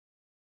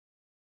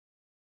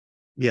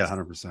 Yeah,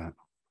 100%.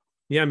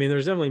 Yeah, I mean,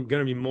 there's definitely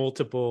going to be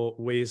multiple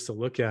ways to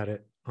look at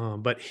it,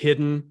 but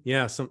hidden,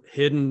 some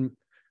hidden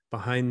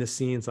behind the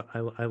scenes.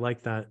 I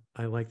like that.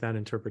 I like that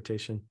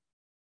interpretation.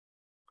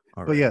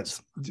 All right.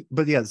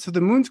 But yeah, so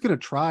the moon's going to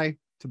try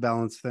to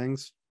balance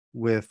things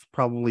with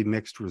probably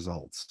mixed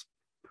results.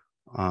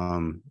 It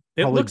probably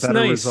looks better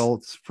nice.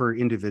 results for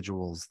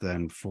individuals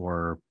than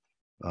for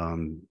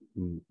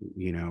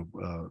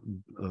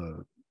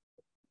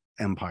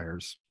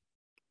empires.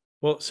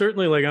 Well,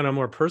 certainly, like on a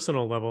more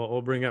personal level,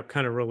 it'll bring up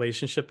kind of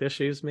relationship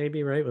issues,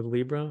 maybe, right, with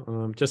Libra,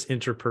 just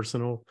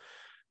interpersonal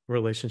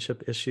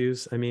relationship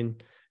issues. I mean,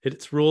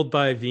 it's ruled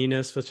by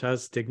Venus, which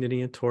has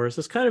dignity in Taurus.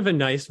 It's kind of a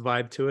nice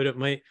vibe to it. It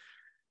might,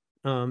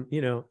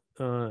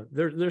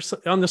 there's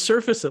on the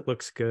surface, it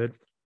looks good.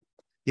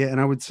 Yeah, and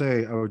I would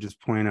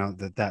just point out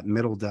that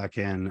middle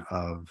decan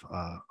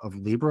of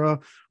Libra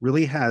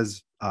really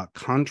has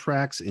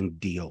contracts and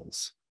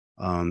deals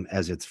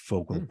as its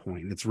focal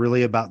point. It's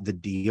really about the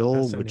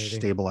deal, which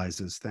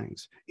stabilizes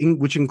things,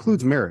 which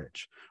includes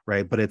marriage,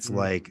 right? But it's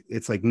like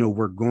no,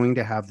 we're going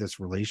to have this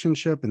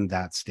relationship, and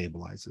that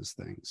stabilizes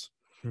things.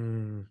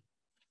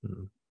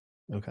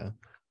 Okay.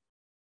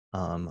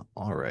 All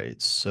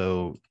right.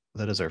 So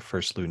that is our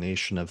first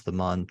lunation of the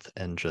month,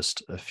 and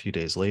just a few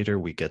days later,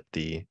 we get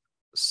the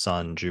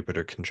Sun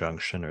Jupiter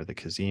conjunction, or the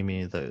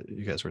Kazemi that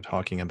you guys were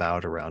talking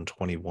about, around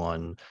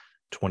 21,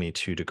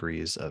 22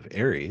 degrees of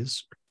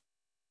Aries.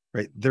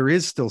 Right. There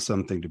is still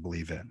something to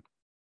believe in.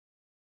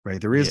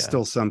 Right. There is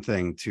still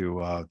something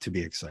to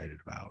be excited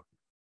about.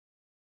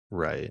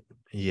 Right.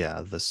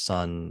 Yeah. The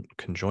Sun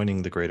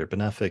conjoining the greater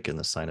benefic in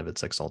the sign of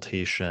its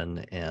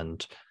exaltation,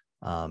 and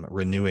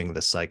renewing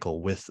the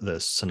cycle with the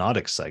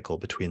synodic cycle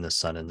between the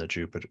Sun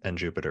and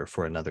Jupiter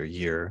for another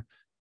year.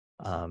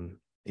 And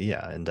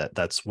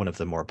that's one of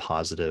the more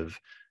positive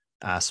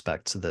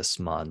aspects this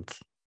month,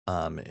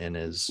 and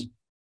is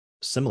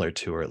similar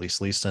to, or at least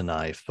Lisa and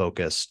I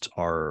focused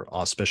our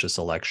auspicious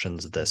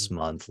elections this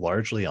month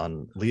largely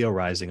on Leo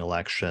rising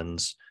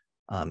elections,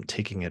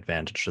 taking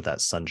advantage of that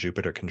Sun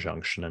Jupiter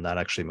conjunction. And that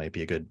actually might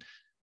be a good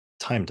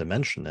time to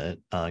mention it,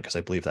 because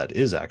I believe that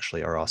is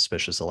actually our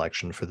auspicious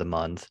election for the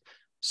month.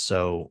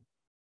 So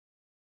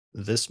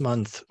this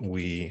month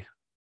we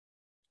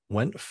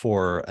went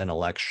for an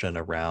election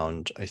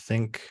around, I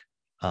think,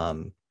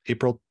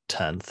 April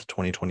 10th,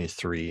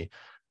 2023,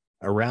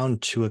 around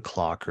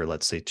 2:00, or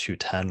let's say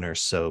 2:10 or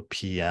so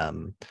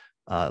p.m.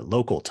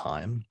 Local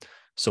time.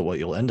 So what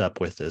you'll end up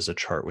with is a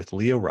chart with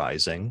Leo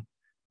rising,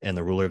 and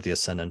the ruler of the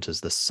ascendant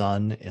is the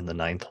Sun in the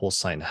 9th whole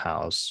sign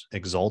house,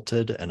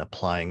 exalted and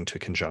applying to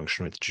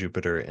conjunction with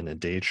Jupiter in a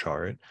day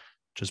chart,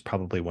 which is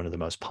probably one of the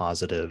most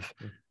positive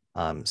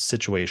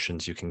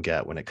situations you can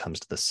get when it comes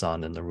to the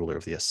Sun and the ruler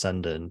of the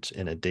ascendant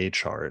in a day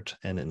chart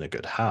and in a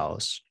good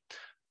house.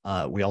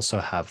 We also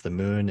have the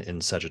moon in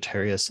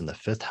Sagittarius in the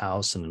 5th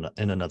house and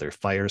in another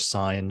fire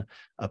sign,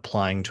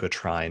 applying to a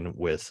trine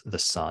with the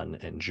Sun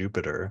and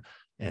Jupiter.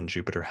 And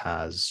Jupiter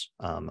has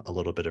a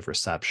little bit of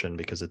reception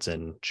because it's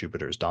in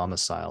Jupiter's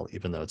domicile,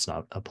 even though it's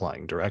not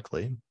applying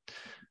directly.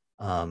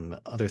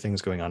 Other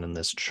things going on in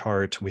this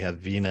chart, we have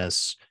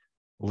Venus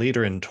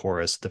later in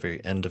Taurus, at the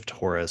very end of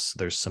Taurus.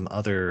 There's some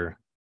other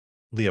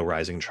Leo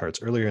rising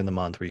charts earlier in the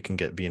month where you can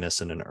get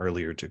Venus in an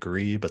earlier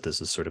degree, but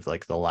this is sort of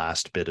like the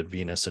last bit of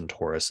Venus in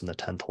Taurus in the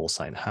 10th whole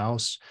sign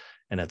house,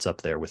 and it's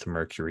up there with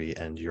Mercury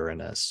and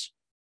Uranus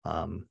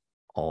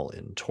all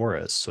in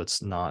Taurus. So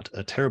it's not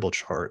a terrible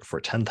chart for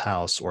 10th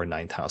house or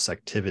 9th house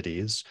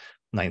activities.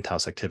 9th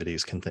house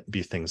activities can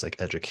be things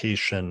like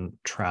education,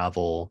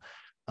 travel,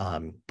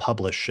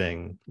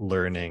 publishing,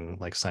 learning,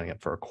 like signing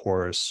up for a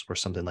course or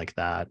something like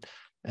that.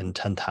 And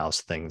 10th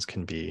house things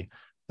can be,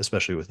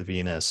 especially with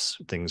Venus,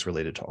 things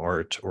related to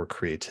art or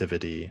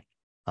creativity,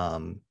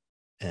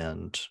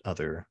 and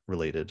other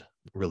related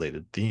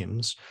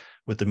themes.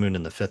 With the moon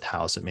in the 5th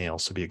house, it may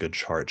also be a good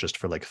chart just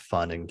for like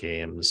fun and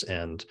games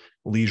and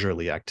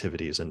leisurely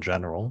activities in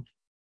general.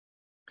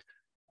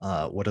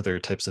 What other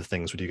types of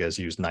things would you guys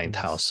use 9th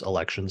house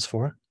elections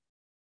for?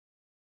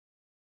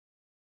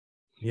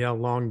 Yeah,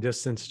 long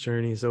distance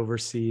journeys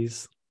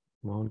overseas,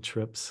 long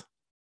trips.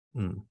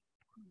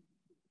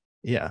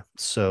 Yeah,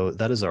 so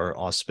that is our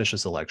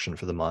auspicious election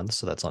for the month.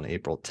 So that's on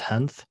April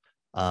 10th.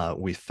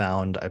 We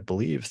found, I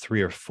believe,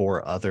 3 or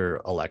 4 other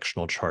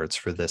electional charts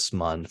for this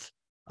month,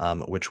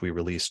 which we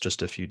released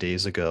just a few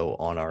days ago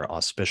on our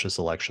Auspicious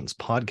Elections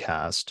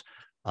podcast,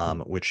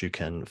 which you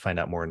can find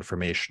out more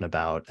information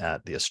about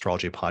at the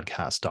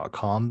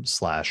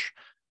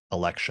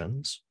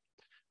astrologypodcast.com/elections.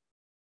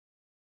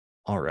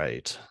 All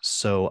right.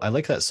 So I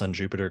like that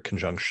Sun-Jupiter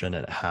conjunction.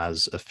 It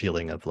has a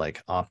feeling of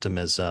like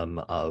optimism,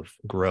 of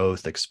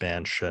growth,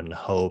 expansion,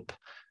 hope.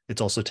 It's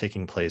also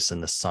taking place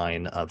in the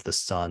sign of the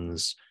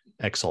sun's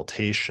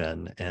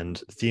exaltation, and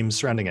themes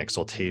surrounding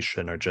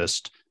exaltation are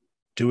just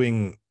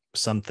doing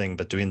something,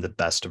 but doing the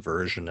best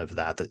version of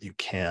that you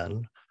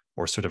can,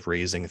 or sort of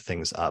raising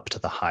things up to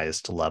the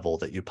highest level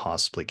that you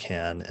possibly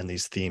can. And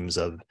these themes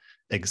of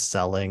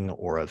excelling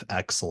or of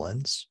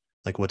excellence,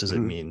 like what does it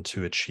mean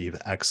to achieve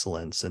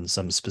excellence in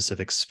some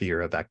specific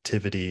sphere of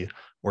activity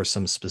or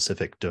some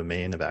specific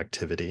domain of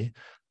activity?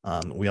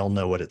 We all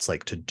know what it's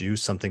like to do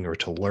something or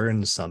to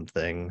learn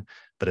something,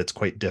 but it's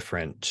quite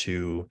different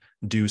to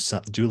do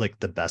like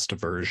the best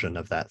version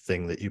of that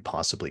thing that you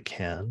possibly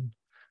can.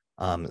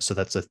 So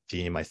that's a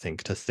theme, I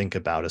think, to think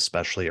about,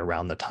 especially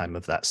around the time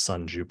of that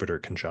Sun-Jupiter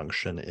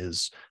conjunction,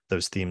 is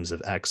those themes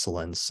of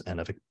excellence and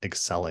of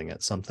excelling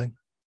at something.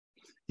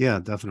 Yeah,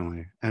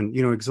 definitely. And,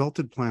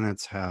 exalted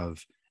planets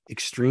have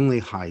extremely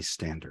high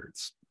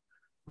standards,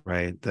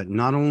 right? That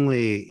not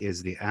only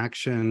is the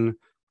action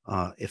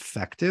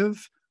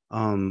effective,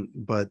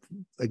 but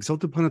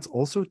exalted planets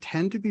also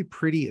tend to be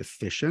pretty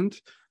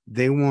efficient.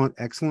 They want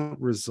excellent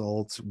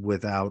results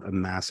without a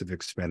massive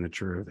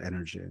expenditure of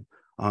energy.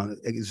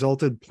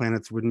 Exalted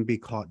planets wouldn't be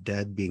caught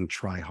dead being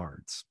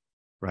tryhards,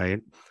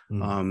 right?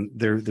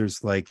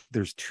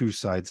 There's 2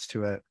 sides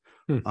to it.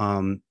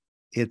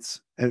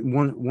 It's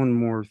one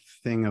more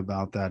thing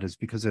about that is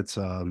because it's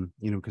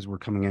because we're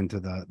coming into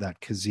that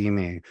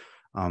Cazimi,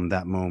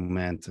 that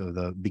moment of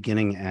the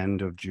beginning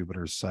end of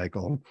Jupiter's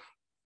cycle.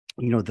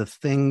 The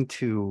thing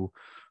to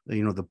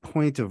the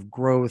point of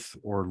growth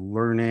or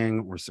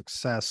learning or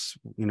success,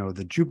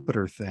 the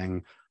Jupiter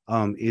thing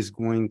is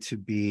going to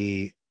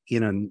be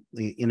in a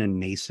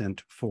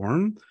nascent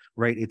form,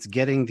 right? It's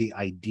getting the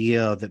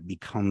idea that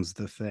becomes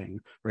the thing,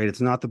 right?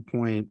 It's not the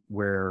point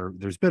where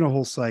there's been a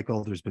whole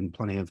cycle, there's been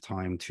plenty of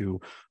time to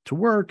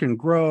work and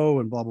grow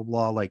and blah blah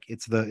blah. Like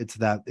it's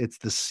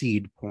the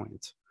seed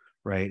point,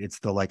 right? It's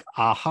the like,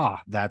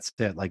 aha, that's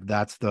it. Like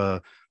that's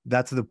the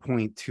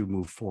point to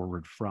move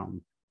forward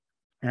from.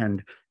 And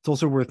it's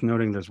also worth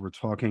noting that as we're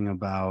talking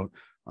about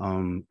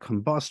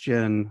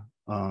combustion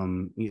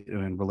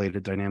and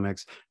related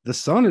dynamics, the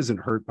sun isn't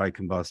hurt by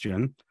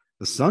combustion.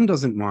 The sun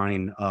doesn't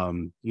mind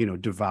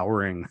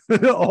devouring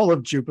all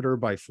of Jupiter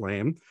by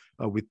flame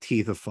with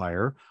teeth of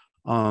fire.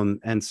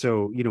 And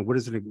so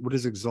what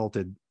is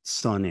exalted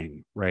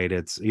sunning, right?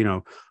 It's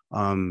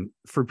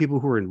for people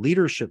who are in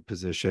leadership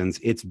positions,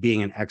 it's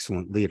being an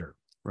excellent leader,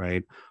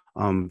 right?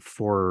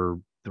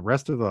 For the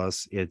rest of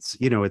us, it's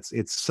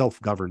it's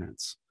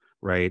self-governance,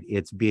 right?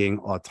 It's being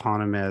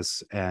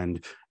autonomous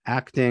and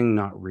acting,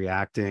 not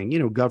reacting,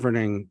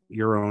 governing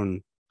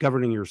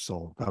your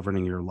soul,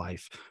 governing your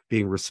life,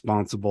 being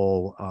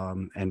responsible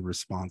and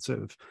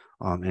responsive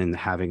and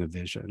having a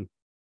vision.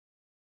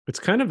 It's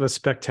kind of a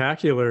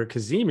spectacular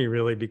Cazimi,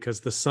 really,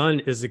 because the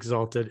sun is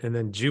exalted and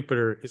then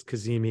Jupiter is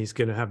Cazimi, is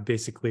going to have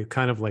basically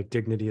kind of like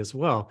dignity as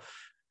well.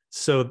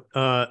 So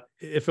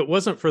if it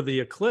wasn't for the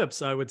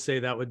eclipse, I would say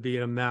that would be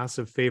a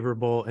massive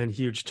favorable and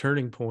huge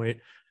turning point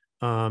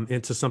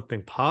into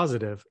something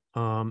positive.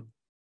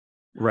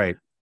 Right.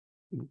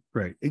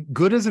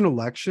 Good as an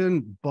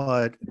election,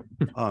 but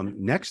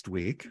next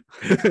week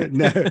on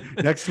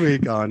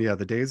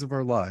the days of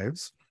our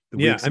lives.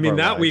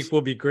 That week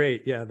will be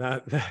great. Yeah,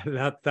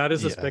 that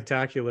is a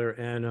spectacular,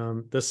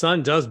 and the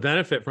sun does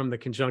benefit from the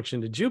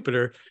conjunction to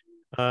Jupiter.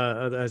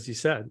 As you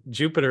said,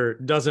 Jupiter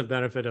doesn't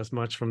benefit as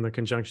much from the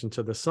conjunction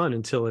to the sun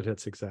until it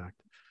hits exact.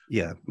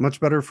 Yeah,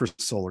 much better for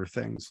solar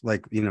things,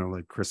 like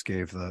like Chris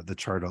gave the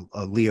chart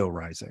a Leo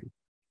rising,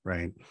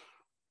 right?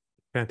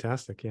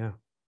 Fantastic.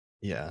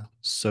 Yeah.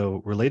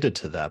 So related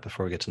to that,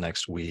 before we get to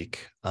next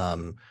week,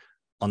 on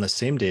the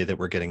same day that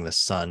we're getting the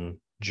Sun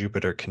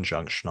Jupiter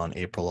conjunction on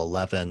April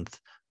 11th,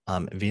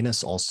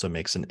 Venus also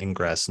makes an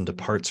ingress and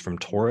departs from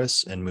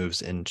Taurus and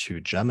moves into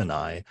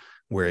Gemini,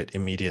 where it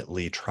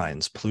immediately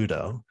trines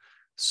Pluto.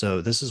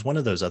 So this is one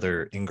of those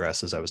other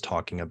ingresses I was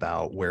talking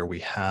about, where we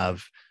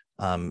have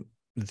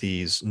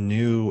these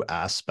new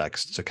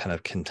aspects to kind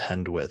of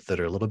contend with that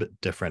are a little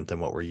bit different than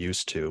what we're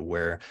used to,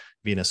 where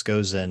Venus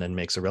goes in and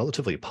makes a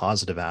relatively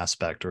positive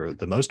aspect, or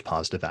the most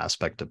positive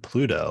aspect, of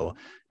Pluto,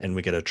 and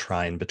we get a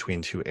trine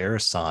between two air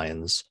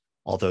signs.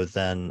 Although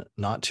then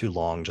not too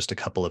long, just a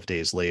couple of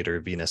days later,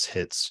 Venus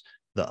hits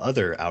the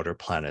other outer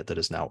planet that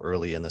is now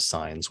early in the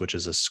signs, which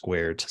is a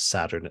square to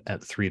Saturn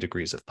at 3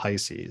 degrees of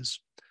Pisces.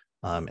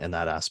 And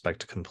that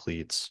aspect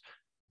completes,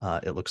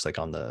 it looks like,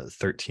 on the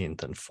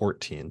 13th and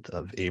 14th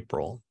of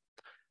April.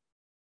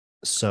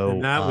 So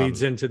and that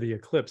leads into the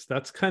eclipse.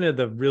 That's kind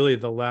of really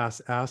the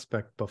last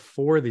aspect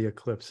before the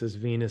eclipse, is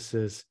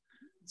Venus's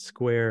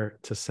square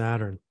to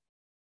Saturn.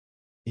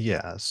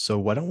 Yeah, so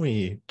why don't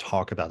we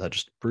talk about that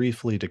just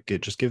briefly to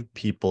give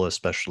people,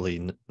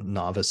 especially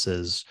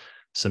novices,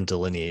 some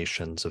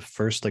delineations of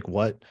first, like,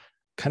 what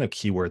kind of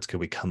keywords could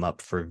we come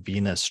up for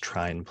Venus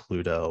trine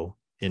Pluto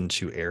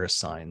into air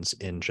signs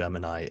in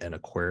Gemini and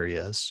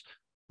Aquarius?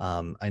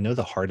 I know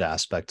the hard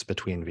aspects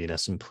between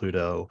Venus and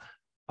Pluto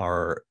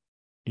are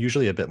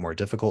usually a bit more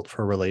difficult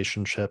for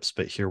relationships,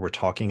 but here we're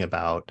talking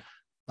about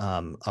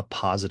a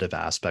positive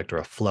aspect or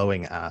a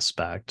flowing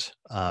aspect,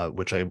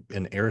 which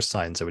in air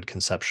signs I would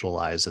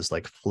conceptualize as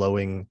like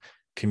flowing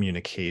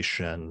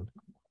communication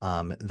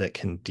that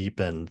can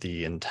deepen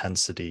the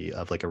intensity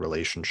of like a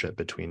relationship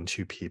between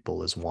two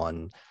people, is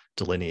one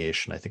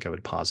delineation I think I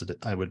would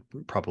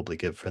probably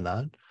give for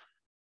that.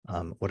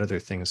 What other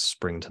things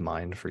spring to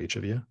mind for each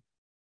of you?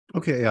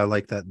 Okay, yeah, I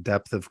like that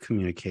depth of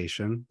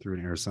communication through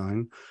an air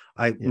sign.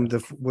 Yeah.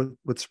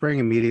 What sprang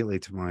immediately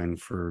to mind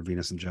for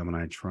Venus and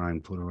Gemini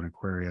trine Pluto and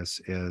Aquarius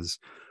is,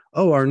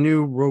 oh, our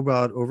new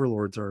robot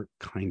overlords are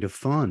kind of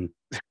fun.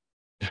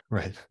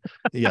 Right.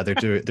 Yeah, they're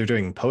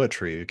doing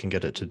poetry. You can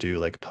get it to do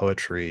like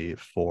poetry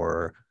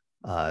for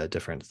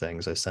different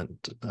things. I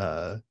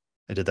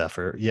did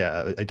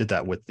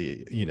that with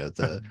the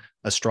the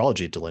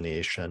astrology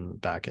delineation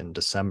back in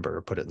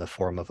December, put it in the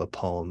form of a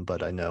poem,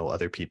 but I know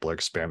other people are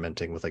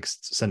experimenting with like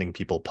sending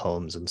people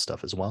poems and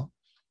stuff as well.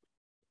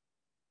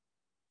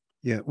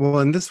 Yeah, well,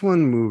 and this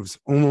one moves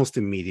almost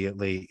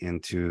immediately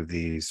into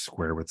the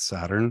square with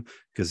Saturn,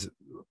 because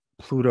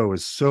Pluto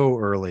is so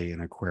early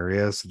in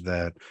Aquarius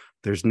that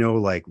there's no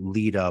like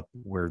lead up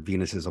where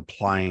Venus is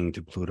applying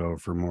to Pluto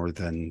for more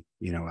than,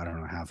 I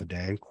don't know, half a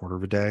day, quarter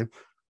of a day.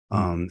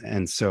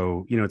 And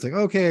so, it's like,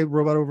 okay,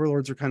 robot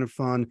overlords are kind of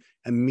fun,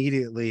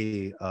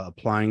 immediately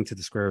applying to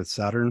the square with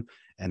Saturn.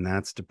 And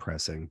that's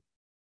depressing.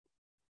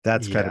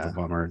 That's kind of a Yeah,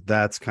 bummer.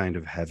 That's kind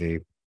of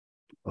heavy.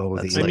 Oh,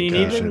 that's the I mean,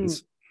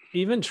 impatience.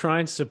 even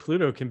trines to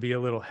Pluto can be a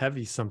little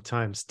heavy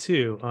sometimes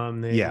too.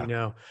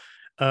 Yeah.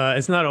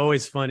 It's not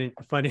always fun in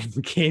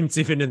games,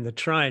 even in the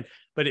trine,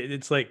 but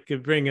it's like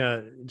could bring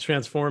a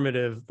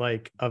transformative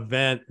like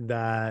event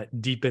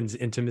that deepens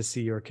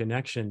intimacy or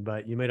connection,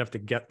 but you might have to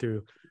get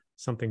through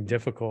something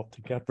difficult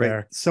to get Right.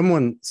 there.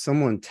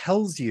 Someone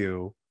tells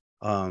you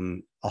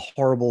a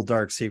horrible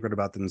dark secret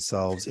about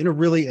themselves in a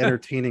really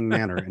entertaining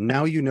manner, and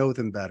now you know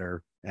them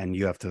better, and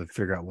you have to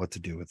figure out what to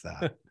do with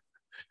that.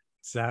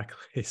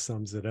 Exactly,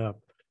 sums it up.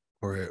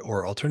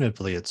 or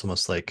alternatively, it's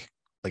almost like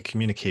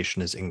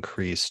communication is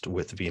increased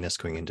with Venus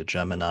going into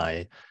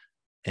Gemini,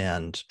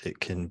 and it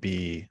can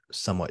be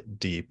somewhat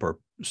deep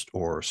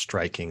or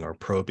striking or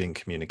probing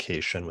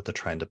communication with the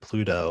trine to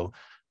Pluto.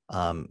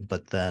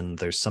 But then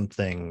there's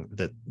something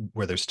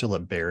where there's still a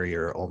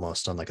barrier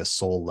almost on like a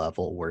soul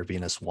level, where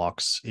Venus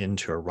walks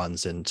into or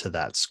runs into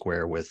that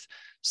square with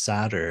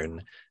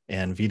Saturn,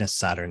 and Venus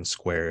Saturn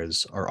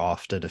squares are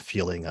often a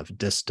feeling of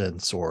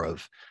distance or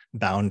of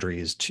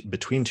boundaries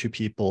between two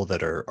people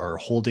that are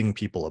holding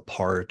people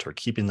apart or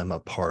keeping them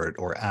apart,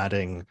 or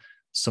adding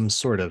some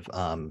sort of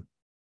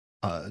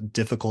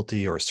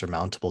difficulty or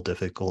surmountable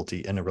difficulty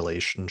in a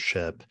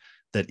relationship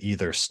that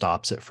either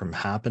stops it from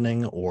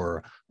happening,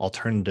 or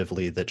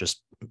alternatively that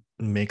just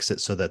makes it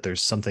so that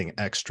there's something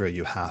extra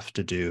you have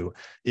to do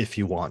if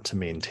you want to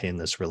maintain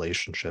this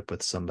relationship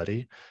with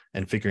somebody.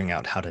 And figuring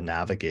out how to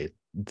navigate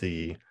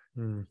the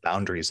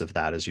boundaries of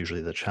that is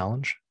usually the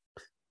challenge.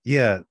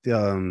 Yeah,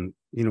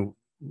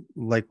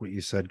 like what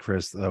you said,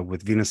 Chris,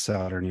 with Venus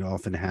Saturn, you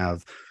often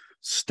have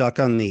stuck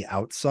on the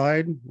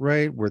outside,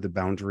 right, where the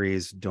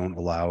boundaries don't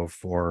allow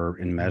for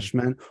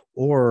enmeshment,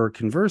 or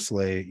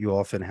conversely, you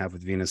often have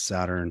with Venus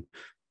Saturn,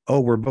 oh,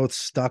 we're both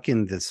stuck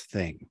in this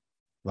thing,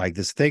 like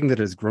this thing that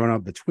has grown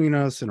up between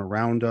us and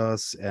around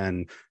us,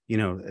 and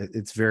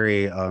it's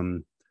very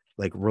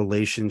like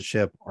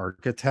relationship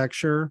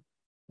architecture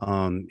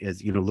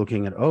is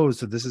looking at, oh,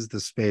 so this is the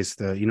space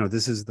that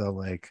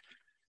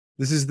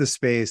this is the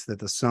space that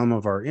the sum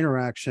of our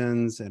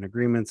interactions and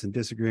agreements and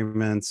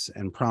disagreements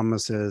and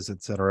promises,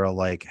 etc.,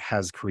 like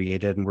has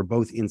created, and we're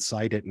both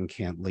inside it and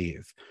can't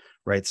leave.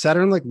 Right?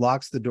 Saturn like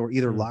locks the door,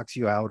 either locks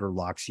you out or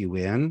locks you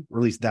in, or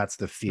at least that's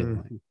the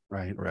feeling.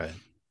 Right.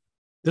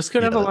 This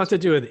could have a lot that's to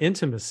do with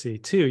intimacy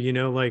too,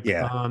 like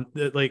Yeah.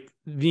 like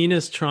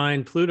Venus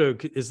trine Pluto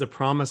is the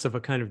promise of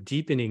a kind of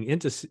deepening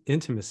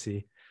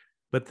intimacy.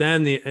 But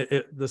then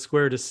the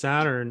square to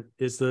Saturn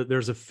is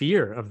there's a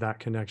fear of that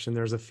connection.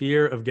 There's a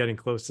fear of getting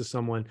close to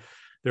someone.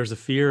 There's a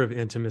fear of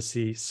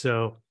intimacy.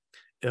 So,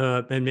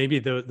 and maybe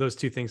those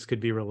two things could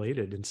be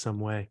related in some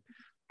way.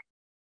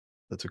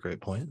 That's a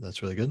great point.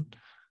 That's really good.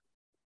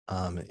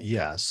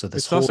 Yeah. So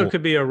this It also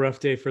could be a rough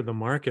day for the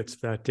markets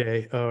that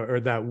day or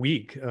that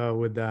week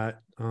with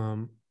that.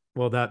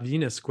 That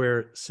Venus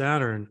square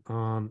Saturn.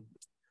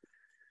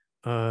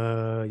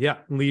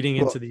 Leading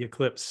into the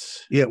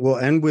eclipse. Yeah, well,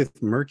 and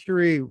with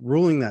Mercury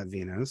ruling that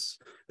Venus,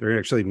 they're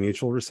actually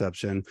mutual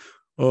reception.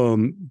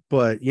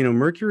 But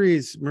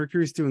Mercury's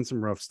doing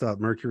some rough stuff.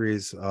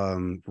 Mercury's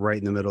right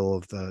in the middle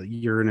of the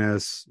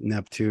Uranus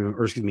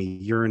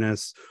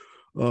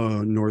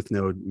North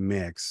Node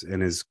mix,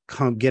 and is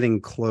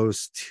getting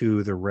close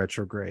to the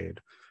retrograde,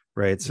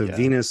 right? So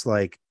Venus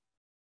like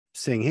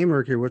saying, "Hey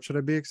Mercury, what should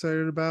I be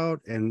excited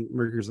about?" And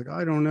Mercury's like,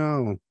 "I don't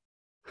know.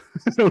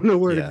 I don't know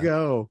where to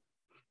go."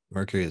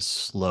 Mercury is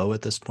slow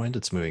at this point.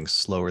 It's moving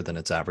slower than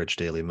its average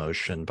daily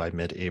motion by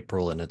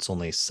mid-April, and it's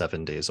only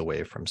 7 days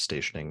away from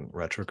stationing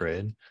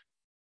retrograde.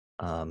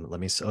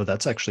 Let me see. Oh,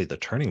 that's actually the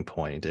turning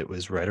point. It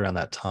was right around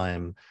that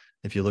time.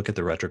 If you look at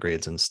the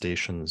retrogrades and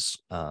stations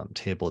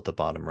table at the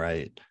bottom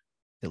right,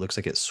 it looks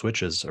like it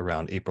switches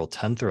around April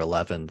 10th or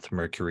 11th.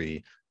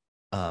 Mercury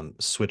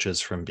switches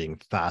from being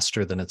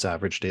faster than its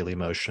average daily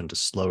motion to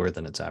slower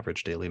than its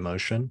average daily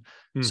motion.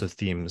 So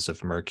themes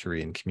of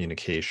Mercury and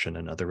communication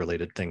and other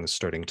related things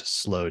starting to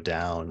slow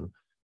down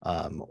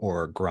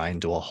or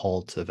grind to a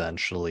halt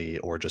eventually,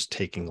 or just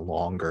taking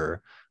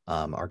longer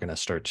are going to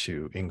start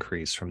to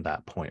increase from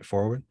that point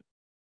forward.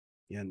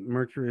 Yeah,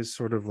 Mercury is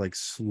sort of like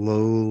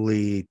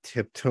slowly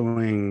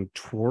tiptoeing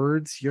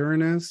towards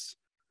Uranus,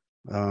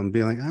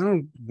 being like, I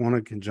don't want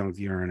to conjunct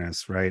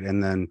Uranus, right?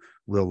 And then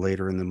we'll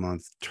later in the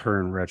month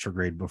turn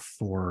retrograde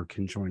before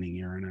conjoining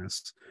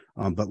Uranus,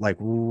 but like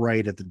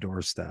right at the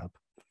doorstep.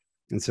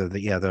 And so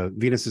the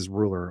Venus's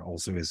ruler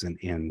also isn't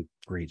in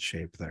great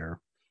shape there.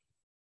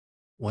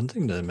 One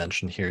thing to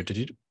mention here, did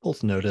you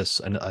both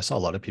notice, and I saw a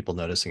lot of people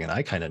noticing, and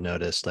I kind of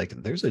noticed, like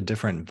there's a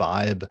different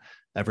vibe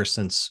ever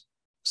since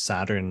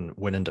Saturn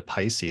went into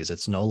Pisces.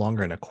 It's no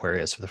longer in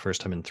Aquarius for the first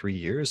time in 3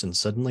 years, and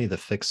suddenly the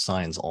fixed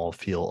signs all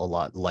feel a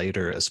lot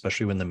lighter,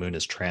 especially when the moon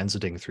is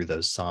transiting through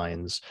those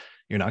signs.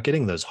 You're not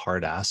getting those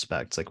hard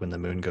aspects like when the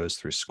moon goes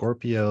through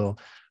Scorpio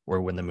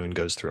or when the moon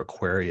goes through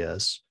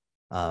Aquarius.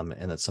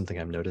 And that's something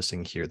I'm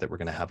noticing here, that we're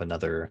going to have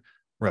another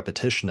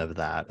repetition of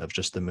that, of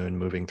just the moon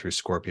moving through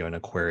Scorpio and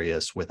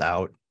Aquarius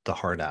without the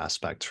hard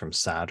aspects from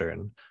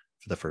Saturn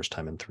for the first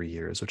time in 3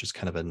 years, which is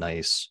kind of a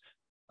nice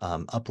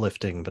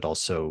uplifting, but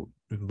also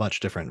much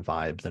different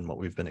vibe than what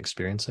we've been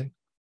experiencing.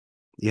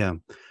 Yeah.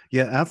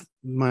 After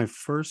my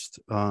first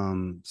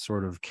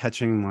sort of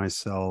catching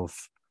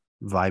myself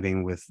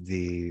vibing with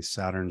the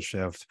Saturn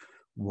shift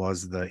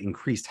was the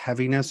increased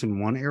heaviness in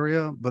one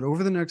area, but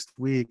over the next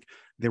week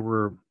there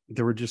were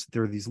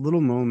these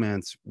little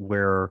moments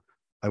where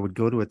I would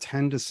go to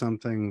attend to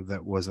something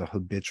that was a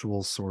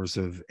habitual source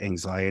of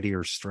anxiety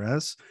or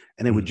stress,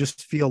 and it would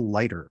just feel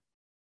lighter.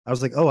 I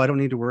was like, oh, I don't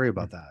need to worry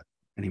about that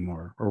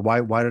anymore. Or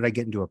why did I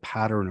get into a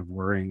pattern of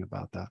worrying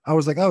about that? I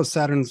was like, oh,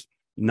 Saturn's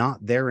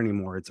not there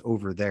anymore. It's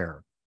over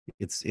there.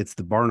 It's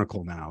the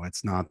barnacle now.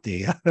 It's not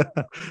the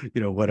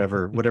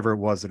whatever it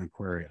was in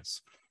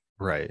Aquarius.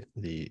 Right.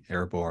 The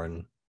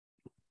airborne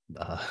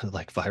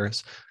like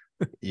virus.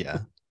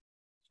 Yeah.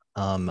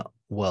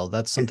 Well,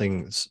 that's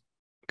something.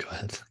 Go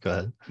ahead.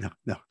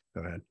 No,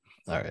 go ahead.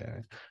 All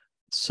right.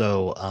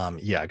 So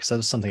because that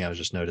was something I was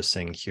just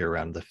noticing here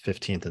around the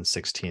 15th and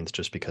 16th,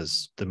 just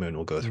because the moon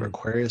will go through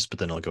Aquarius, but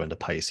then it'll go into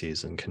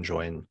Pisces and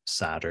conjoin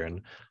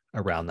Saturn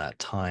around that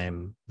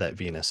time that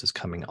Venus is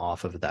coming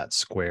off of that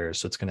square.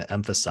 So it's going to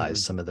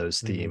emphasize some of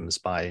those themes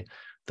by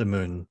the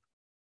moon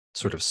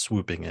sort of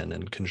swooping in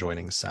and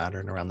conjoining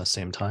Saturn around the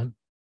same time.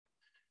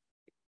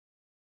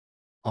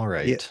 All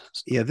right.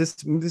 Yeah,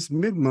 this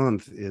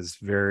mid-month is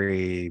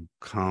very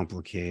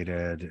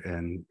complicated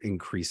and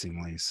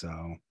increasingly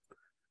so.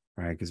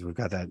 Right, because we've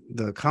got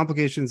the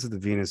complications of the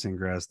Venus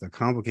ingress, the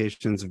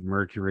complications of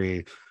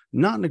Mercury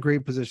not in a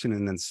great position,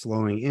 and then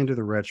slowing into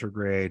the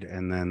retrograde,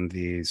 and then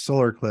the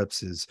solar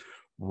eclipse is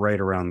right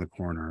around the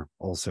corner.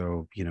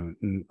 Also,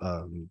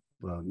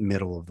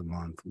 middle of the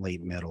month,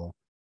 late middle.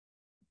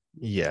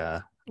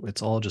 Yeah,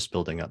 it's all just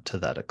building up to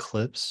that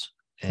eclipse.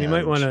 You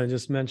might want to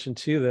just mention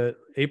too that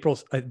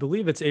I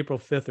believe it's April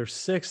 5th or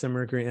 6th that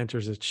Mercury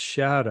enters its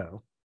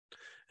shadow.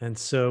 And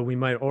so we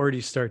might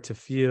already start to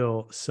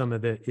feel some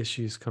of the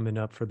issues coming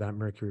up for that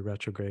Mercury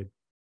retrograde.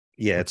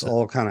 Yeah, it's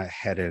all kind of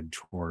headed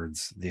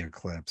towards the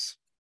eclipse.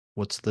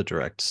 What's the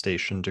direct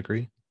station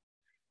degree?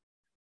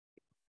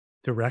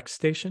 Direct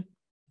station?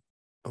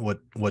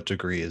 What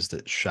degree is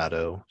the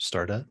shadow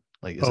start at?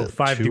 Like, is it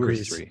 5 2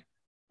 degrees. or 3?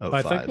 Oh,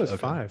 I think it was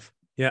 5.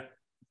 Yeah.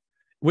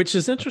 Which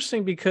is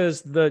interesting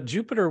because the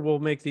Jupiter will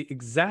make the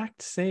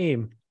exact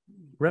same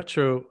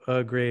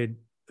retrograde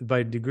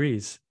by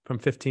degrees from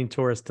 15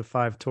 Taurus to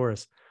 5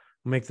 Taurus.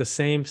 We'll make the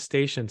same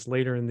stations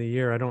later in the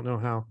year. I don't know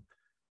how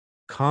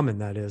common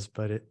that is,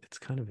 but it's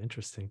kind of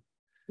interesting.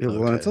 Yeah,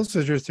 well, and it's Okay. also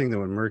interesting that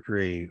when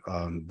Mercury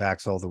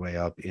backs all the way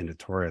up into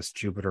Taurus,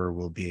 Jupiter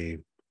will be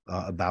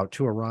about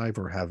to arrive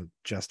or have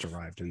just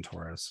arrived in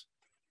Taurus.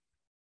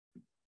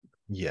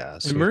 Yeah.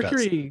 And So we've got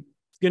Mercury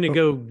is going to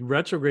go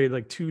retrograde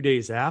like 2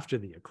 days after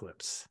the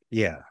eclipse.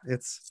 Yeah,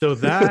 it's So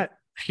that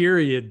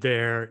period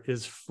there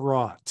is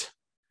fraught.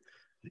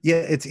 yeah,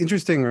 it's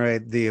interesting,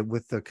 right?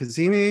 With the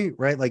Cazimi,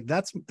 right? Like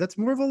that's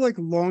more of a like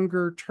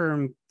longer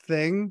term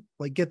thing.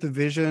 Like get the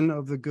vision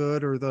of the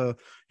good or the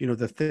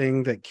the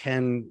thing that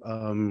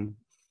can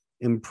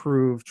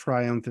improve,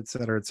 triumph, et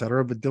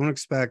cetera, but don't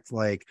expect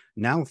like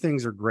now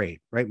things are great,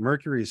 right?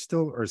 Mercury is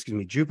still, or excuse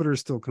me, Jupiter is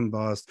still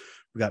combust.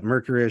 We've got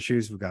Mercury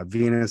issues, we've got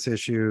Venus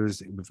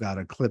issues, we've got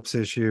eclipse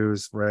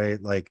issues,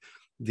 right? Like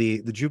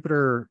the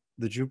Jupiter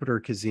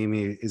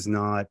Cazimi is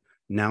not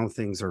now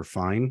things are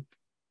fine,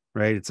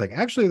 right? It's like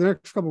actually the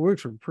next couple of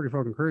weeks are pretty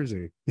fucking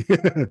crazy.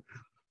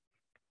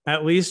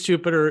 At least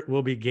Jupiter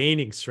will be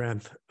gaining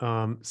strength.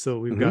 So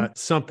we've got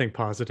something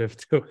positive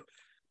to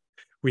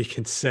we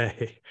can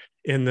say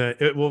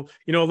it will,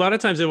 a lot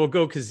of times it will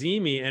go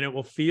Cazimi and it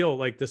will feel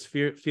like this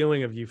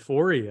feeling of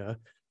euphoria.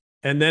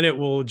 And then it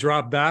will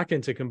drop back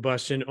into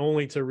combustion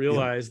only to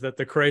realize that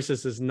the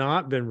crisis has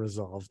not been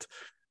resolved.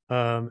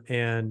 So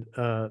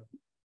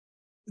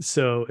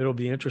it'll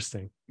be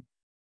interesting,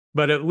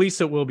 but at least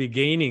it will be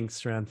gaining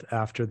strength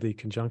after the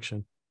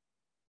conjunction.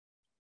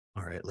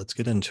 All right, let's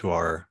get into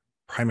our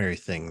primary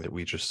thing that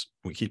we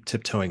keep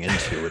tiptoeing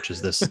into, which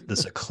is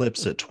this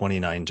eclipse at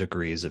 29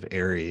 degrees of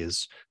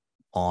Aries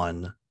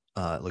on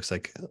it looks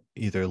like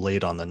either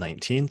late on the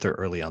 19th or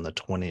early on the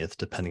 20th,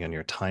 depending on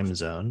your time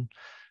zone.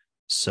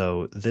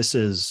 So this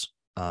is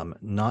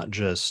not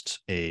just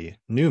a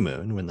new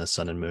moon when the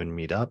sun and moon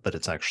meet up, but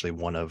it's actually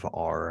one of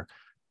our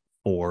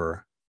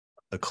 4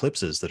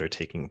 eclipses that are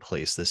taking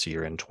place this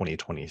year in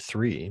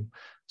 2023.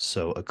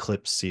 So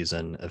eclipse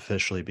season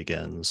officially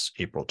begins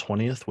April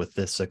 20th with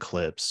this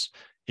eclipse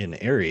in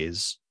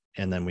Aries,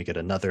 and then we get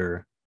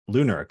another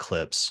lunar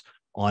eclipse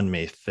on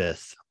May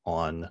 5th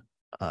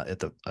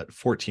at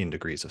 14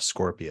 degrees of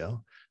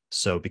Scorpio.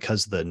 So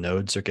because the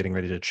nodes are getting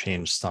ready to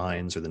change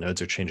signs, or the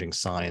nodes are changing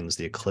signs,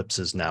 the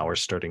eclipses now are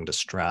starting to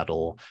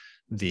straddle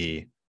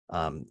the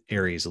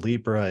Aries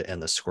Libra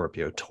and the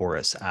Scorpio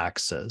Taurus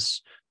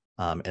axis.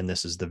 And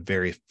this is the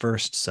very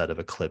first set of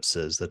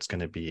eclipses that's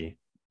going to be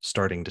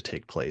starting to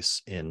take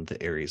place in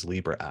the Aries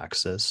Libra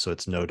axis. So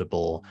it's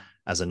notable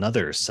as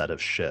another set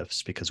of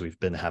shifts because we've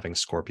been having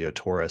Scorpio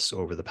Taurus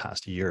over the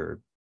past year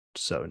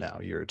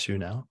or two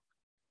now.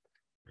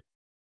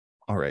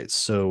 All right,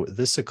 so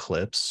this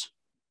eclipse,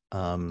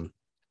 one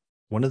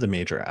of the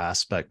major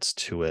aspects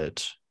to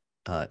it,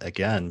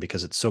 again,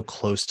 because it's so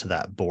close to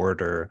that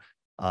border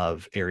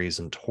of Aries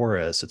and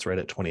Taurus, it's right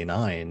at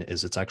 29,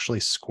 is it's actually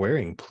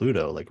squaring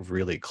Pluto like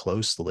really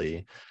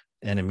closely.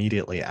 And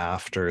immediately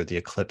after the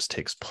eclipse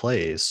takes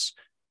place,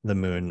 the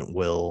moon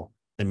will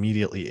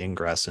immediately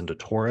ingress into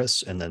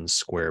Taurus and then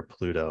square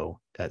Pluto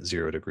at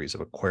 0 degrees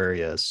of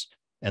Aquarius.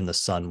 And the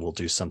sun will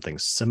do something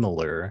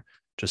similar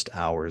just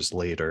hours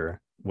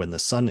later when the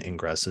sun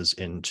ingresses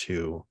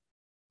into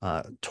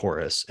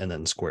Taurus and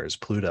then squares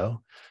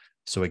Pluto.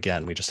 So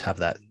again, we just have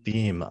that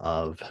theme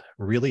of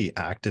really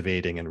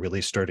activating and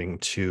really starting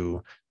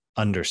to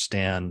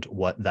understand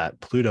what that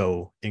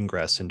Pluto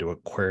ingress into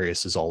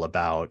Aquarius is all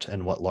about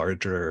and what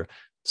larger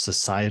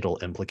societal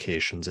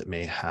implications it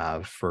may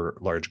have for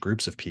large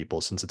groups of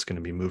people, since it's going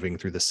to be moving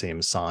through the same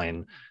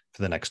sign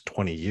for the next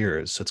 20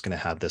 years. So it's going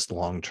to have this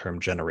long-term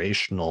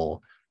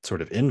generational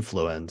sort of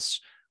influence.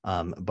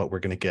 But we're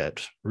going to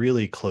get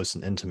really close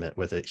and intimate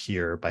with it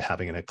here by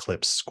having an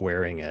eclipse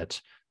squaring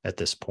it at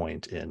this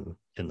point in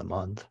the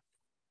month.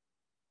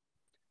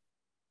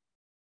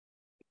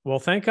 Well,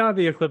 thank God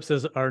the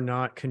eclipses are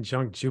not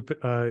conjunct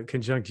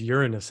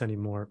Uranus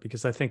anymore,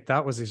 because I think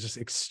that was just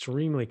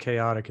extremely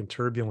chaotic and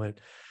turbulent.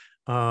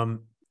 Trying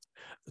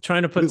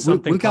to put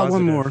something we got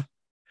positive. one more.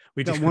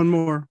 We got one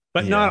more,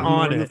 but not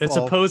on it. It's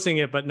fall. opposing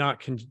it, but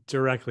not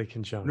directly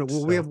conjunct. No,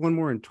 well, we have one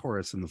more in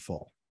Taurus in the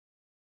fall.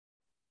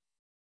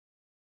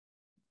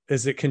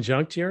 Is it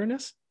conjunct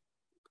Uranus?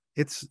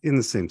 It's in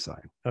the same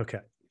sign. Okay.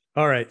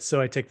 All right. So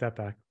I take that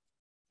back.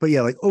 But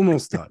yeah, like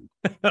almost done.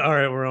 All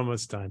right. We're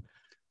almost done.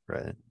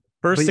 Right.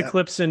 First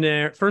eclipse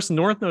in first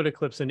North Node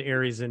eclipse in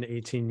Aries in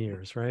 18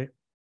 years, right?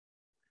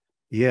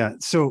 Yeah.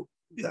 So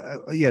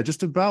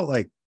just about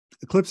like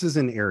eclipses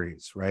in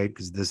Aries, right?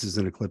 Because this is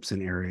an eclipse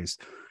in Aries.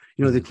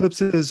 The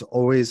eclipses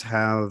always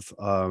have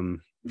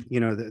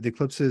the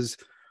eclipses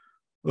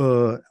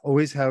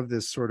always have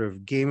this sort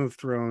of Game of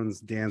Thrones,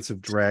 Dance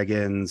of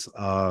Dragons,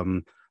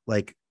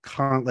 like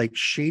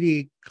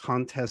shady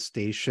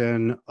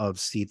contestation of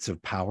seats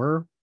of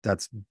power.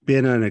 That's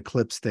been an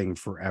eclipse thing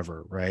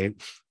forever, right?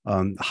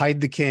 Hide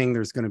the king,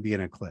 there's going to be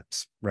an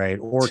eclipse, right?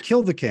 Or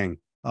kill the king,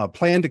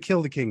 plan to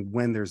kill the king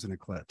when there's an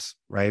eclipse,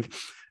 right?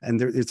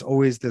 And it's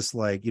always this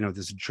like,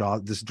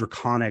 this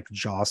draconic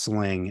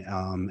jostling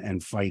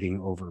and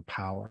fighting over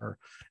power.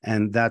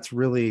 And that's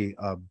really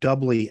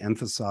doubly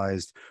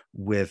emphasized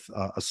with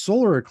a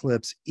solar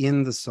eclipse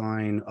in the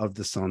sign of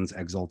the sun's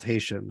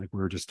exaltation, like we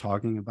were just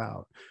talking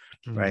about,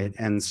 right?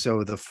 And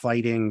so the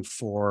fighting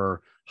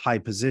for high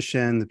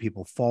position, the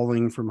people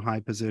falling from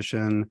high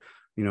position,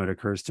 it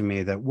occurs to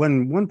me that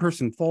when one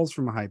person falls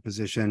from a high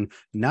position,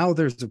 now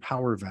there's a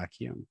power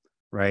vacuum,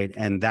 right?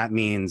 And that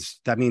means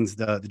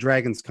the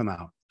dragons come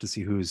out to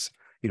see who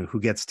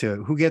gets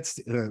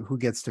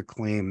to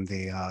claim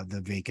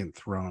the vacant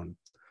throne.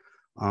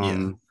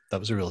 That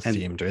was a real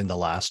theme during the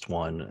last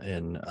one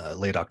in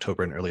late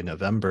October and early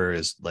November,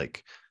 is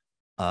like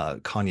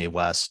Kanye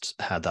West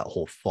had that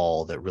whole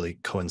fall that really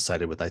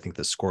coincided with, I think,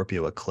 the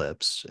Scorpio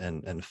eclipse,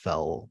 and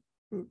fell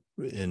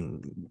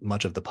in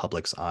much of the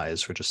public's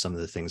eyes for just some of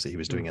the things that he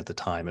was doing at the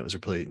time. It was a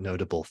really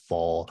notable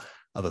fall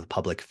of a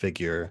public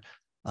figure.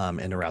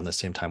 And around the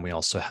same time, we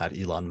also had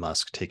Elon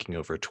Musk taking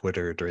over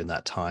Twitter during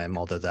that time,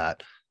 although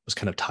that was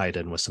kind of tied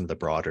in with some of the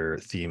broader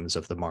themes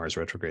of the Mars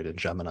retrograde in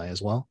Gemini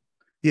as well.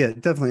 Yeah,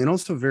 definitely. And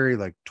also very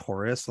like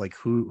Taurus, like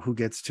who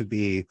gets to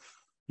be,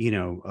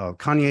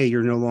 Kanye,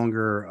 you're no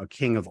longer a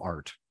king of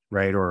art,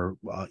 right? Or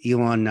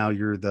Elon, now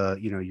you're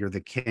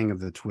the king of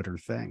the Twitter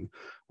thing.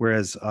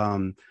 Whereas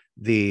when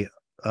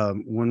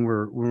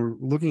we're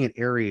looking at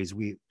Aries,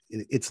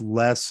 it's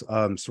less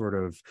sort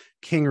of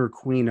king or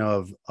queen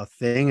of a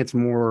thing. It's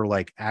more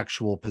like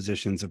actual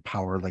positions of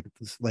power,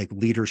 like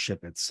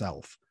leadership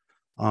itself.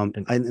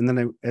 And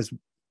then as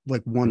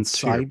like one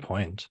side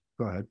point.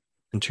 Go ahead.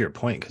 And to your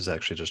point, because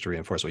actually just to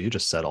reinforce what you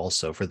just said,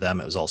 also for them,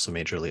 it was also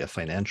majorly a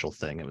financial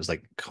thing. It was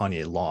like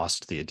Kanye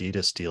lost the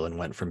Adidas deal and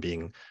went from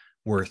being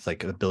worth like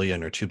 $1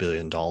 billion or $2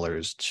 billion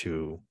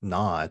to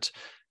not.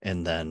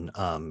 And then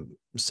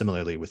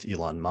similarly with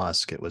Elon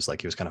Musk, it was like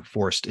he was kind of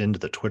forced into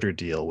the Twitter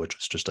deal, which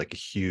was just like a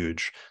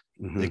huge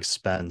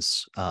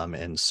expense.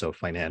 And so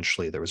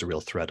financially, there was a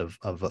real threat of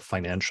a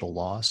financial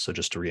loss. So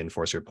just to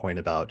reinforce your point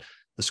about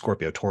the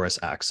Scorpio Taurus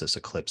axis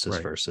eclipses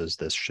versus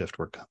this shift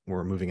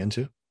we're moving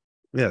into.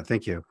 Yeah,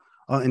 thank you.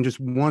 And just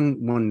one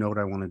note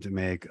I wanted to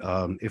make.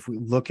 If we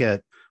look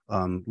at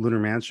lunar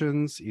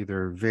mansions,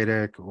 either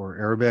Vedic or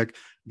Arabic,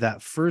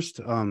 that first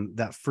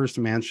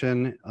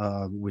mansion,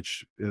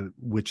 which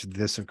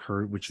this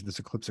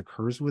eclipse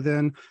occurs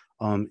within,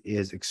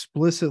 is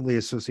explicitly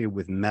associated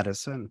with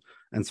medicine.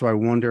 And so I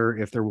wonder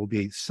if there will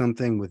be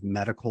something with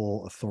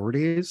medical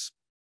authorities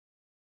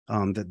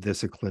that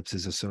this eclipse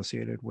is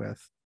associated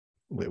with.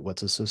 Wait,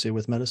 what's associated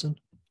with medicine?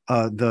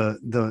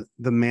 The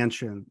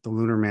mansion, the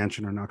lunar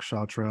mansion or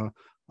nakshatra,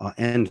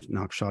 and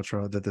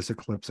nakshatra that this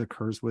eclipse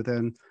occurs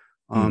within.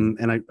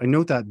 And I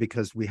note that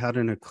because we had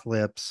an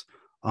eclipse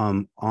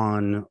on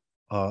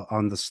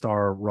the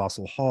star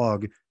Russell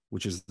Hogg,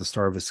 which is the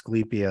star of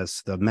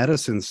Asclepius, the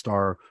medicine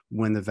star,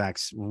 when the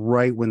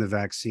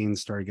vaccine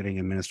started getting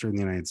administered in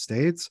the United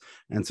States.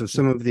 And so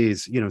some of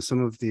these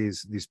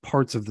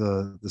parts of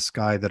the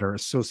sky that are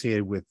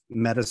associated with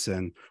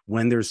medicine,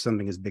 when there's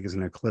something as big as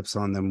an eclipse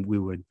on them,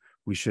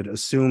 we should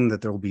assume that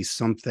there will be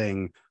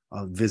something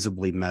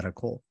visibly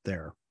medical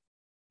there.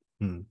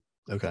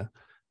 Okay.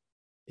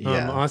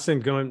 Yeah.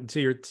 Austin, going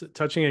to your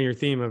touching on your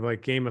theme of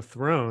like Game of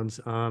Thrones,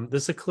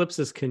 this eclipse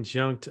is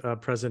conjunct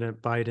President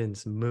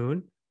Biden's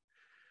moon,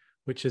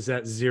 which is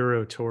at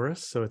 0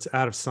 Taurus. So it's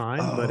out of sign,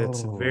 but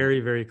it's very,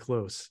 very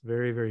close,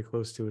 very, very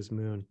close to his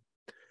moon.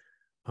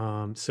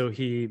 So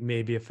he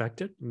may be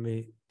affected.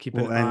 May keep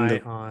an eye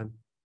on.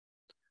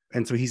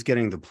 And so he's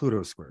getting the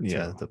Pluto square.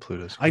 Yeah, the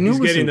Pluto square. I knew it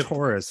was in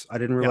Taurus. I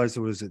didn't realize it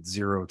was at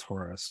 0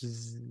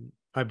 Taurus.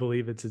 I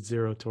believe it's at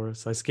 0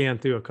 Taurus. I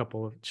scanned through a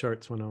couple of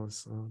charts when I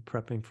was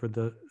prepping for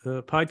the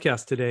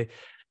podcast today.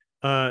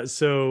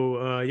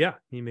 Yeah,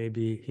 he may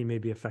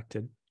be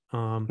affected.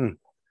 Here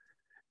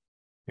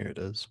it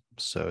is.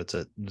 So it's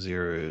at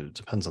 0. It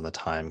depends on the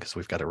time because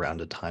we've got a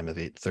rounded time of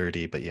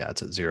 8:30. But yeah,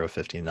 it's at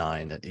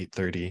 0:59 at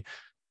 8:30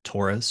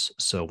 Taurus.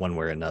 So one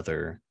way or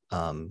another,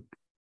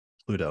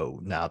 Pluto,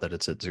 now that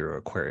it's at 0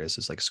 Aquarius,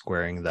 is like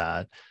squaring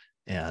that,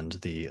 and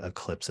the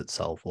eclipse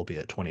itself will be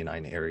at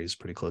 29 Aries,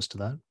 pretty close to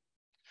that.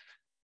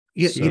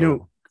 Yeah,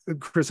 so,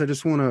 Chris, I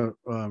just want to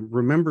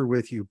remember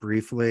with you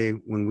briefly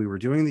when we were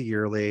doing the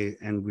yearly,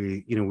 and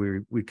we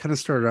kind of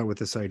started out with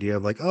this idea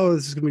of like, oh,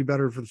 this is going to be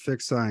better for the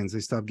fixed signs. They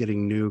stop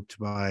getting nuked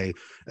by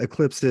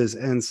eclipses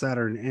and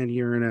Saturn and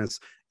Uranus,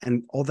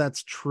 and all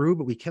that's true.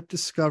 But we kept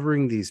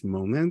discovering these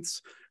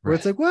moments where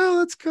it's like,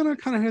 well, it's gonna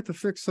kind of hit the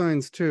fixed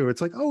signs too.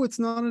 It's like, oh, it's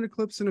not an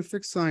eclipse in a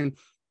fixed sign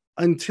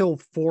until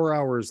 4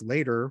 hours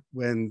later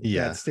when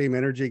that same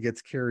energy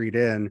gets carried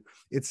in.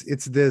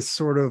 It's this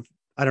sort of,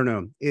 I don't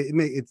know,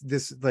 it's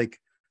this like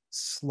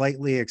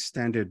slightly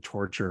extended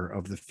torture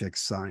of the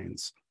fixed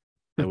signs.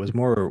 It was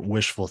more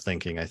wishful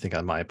thinking, I think,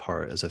 on my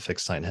part as a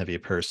fixed sign heavy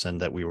person,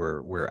 that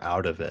we're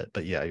out of it.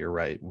 But yeah, you're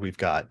right. We've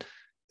got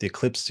the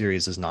eclipse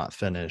series is not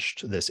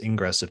finished. This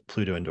ingress of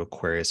Pluto into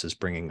Aquarius is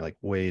bringing like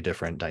way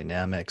different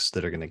dynamics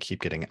that are going to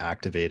keep getting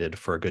activated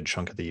for a good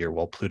chunk of the year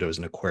while Pluto's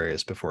in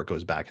Aquarius before it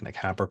goes back into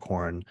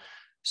Capricorn.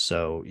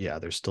 So yeah,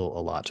 there's still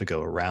a lot to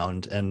go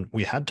around. And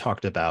we had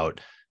talked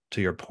about,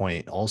 to your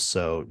point,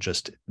 also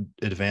just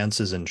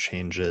advances and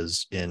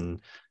changes in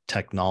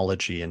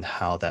technology and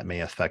how that may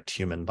affect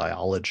human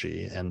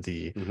biology and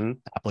the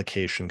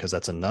application, because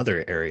that's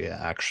another area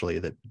actually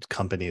that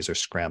companies are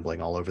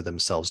scrambling all over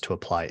themselves to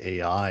apply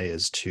AI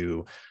is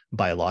to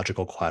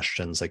biological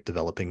questions like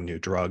developing new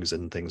drugs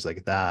and things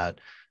like that.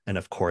 And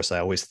of course, I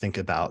always think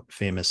about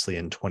famously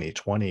in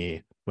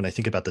 2020, when I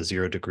think about the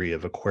 0 degree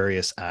of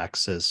Aquarius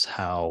axis,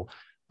 how,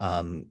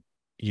 part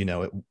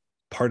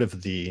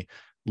of the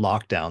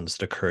lockdowns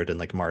that occurred in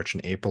like March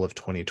and April of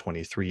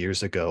 2020, 3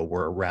 years ago,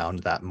 were around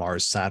that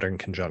Mars-Saturn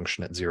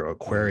conjunction at 0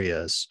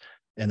 Aquarius.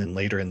 And then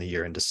later in the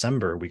year in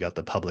December, we got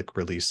the public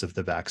release of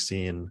the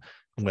vaccine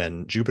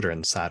when Jupiter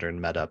and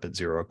Saturn met up at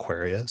 0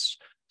 Aquarius.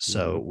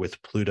 So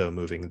with Pluto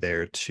moving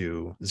there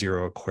to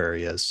 0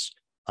 Aquarius,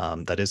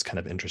 that is kind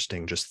of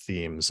interesting, just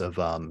themes of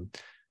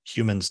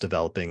humans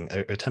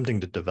attempting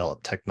to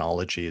develop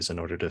technologies in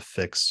order to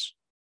fix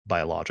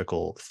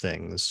biological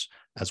things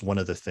as one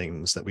of the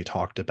things that we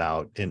talked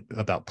about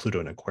Pluto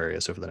and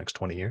Aquarius over the next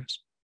 20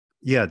 years.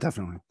 Yeah,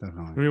 definitely.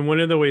 I mean, one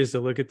of the ways to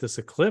look at this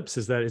eclipse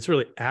is that it's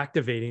really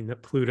activating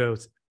that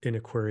Pluto's in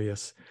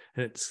Aquarius,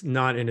 and it's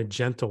not in a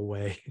gentle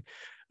way.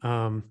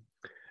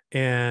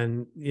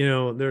 And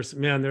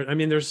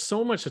there's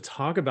so much to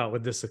talk about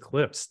with this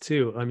eclipse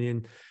too. I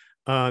mean,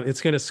 it's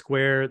going to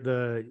square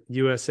the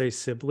USA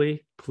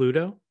Sibley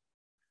Pluto.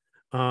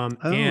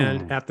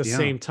 And at the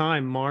same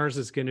time, Mars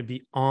is going to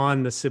be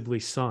on the Sibley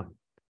sun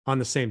on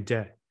the same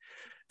day.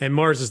 And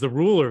Mars is the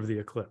ruler of the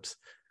eclipse.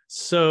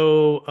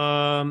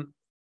 So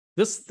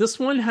this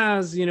one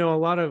has, a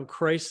lot of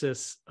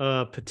crisis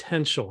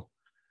potential.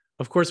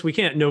 Of course, we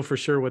can't know for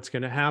sure what's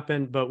going to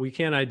happen, but we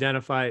can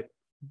identify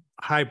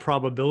high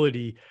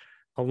probability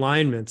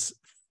alignments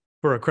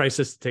for a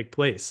crisis to take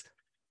place.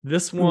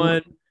 This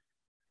one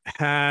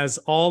has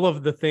all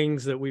of the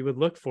things that we would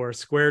look for.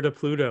 Square to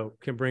Pluto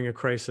can bring a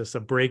crisis, a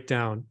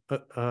breakdown.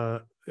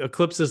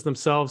 Eclipses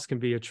themselves can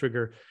be a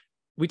trigger.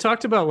 We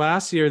talked about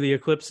last year, the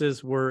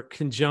eclipses were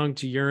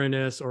conjunct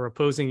Uranus or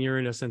opposing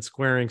Uranus and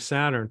squaring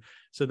Saturn.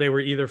 So they were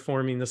either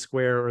forming the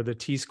square or the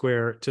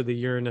T-square to the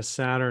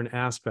Uranus-Saturn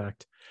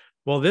aspect.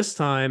 Well, this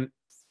time,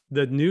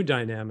 the new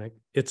dynamic,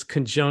 it's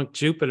conjunct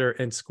Jupiter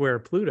and square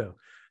Pluto.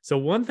 So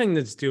one thing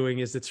that's doing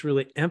is it's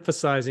really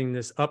emphasizing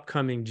this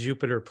upcoming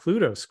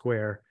Jupiter-Pluto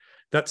square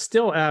that's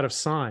still out of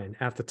sign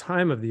at the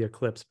time of the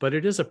eclipse, but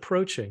it is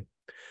approaching.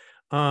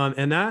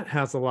 And that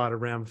has a lot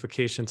of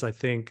ramifications, I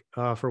think,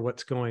 for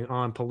what's going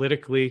on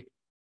politically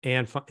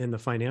and in the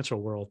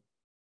financial world.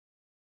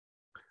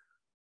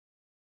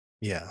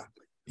 Yeah.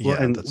 Well,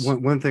 and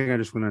one thing I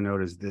just want to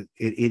note is that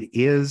it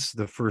is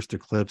the first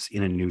eclipse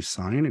in a new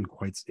sign in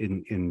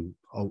in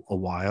a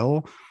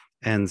while.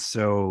 And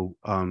so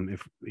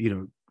if,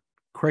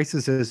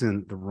 crisis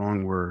isn't the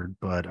wrong word,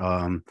 but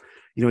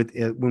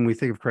when we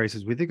think of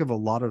crisis, we think of a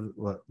lot of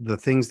the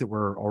things that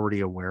we're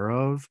already aware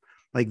of.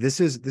 Like this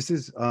is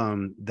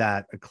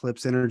that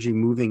eclipse energy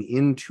moving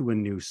into a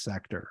new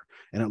sector,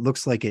 and it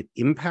looks like it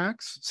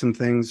impacts some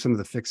things, some of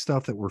the fixed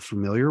stuff that we're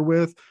familiar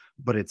with,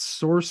 but its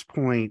source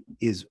point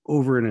is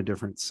over in a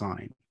different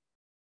sign.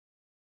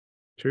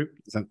 True.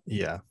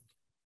 Yeah.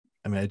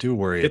 I mean, I do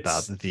worry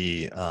about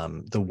the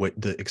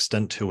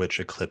extent to which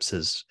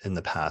eclipses in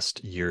the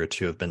past year or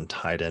two have been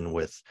tied in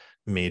with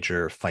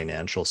major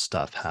financial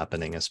stuff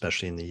happening,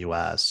 especially in the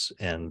US.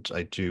 And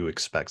I do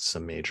expect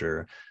some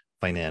major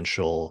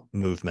financial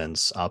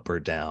movements up or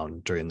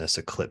down during this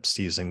eclipse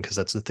season, because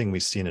that's the thing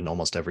we've seen in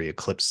almost every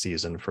eclipse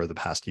season for the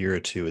past year or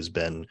two has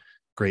been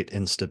great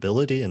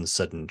instability and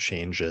sudden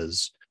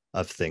changes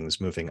of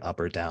things moving up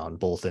or down,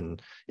 both in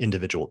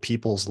individual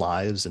people's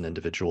lives and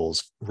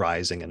individuals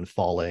rising and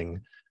falling,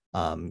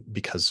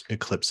 because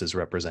eclipses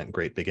represent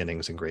great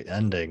beginnings and great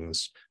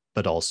endings,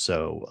 but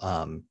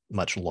also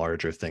much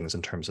larger things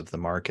in terms of the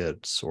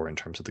markets or in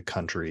terms of the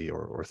country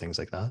or things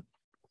like that.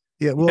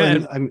 Yeah, well,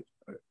 and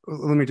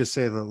let me just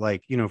say that,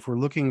 like, if we're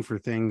looking for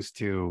things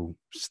to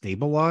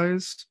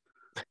stabilize,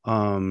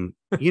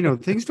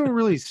 things don't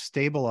really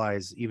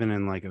stabilize even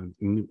in like a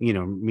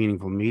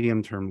meaningful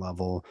medium term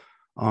level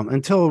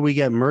until we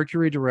get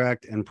Mercury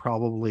direct and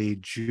probably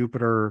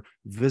Jupiter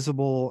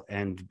visible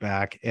and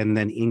back and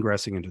then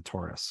ingressing into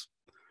Taurus,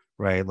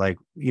 right? Like,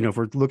 if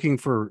we're looking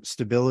for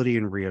stability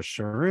and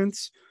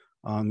reassurance,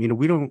 we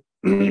don't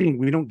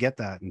we don't get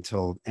that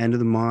until end of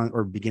the month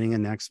or beginning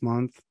of next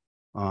month.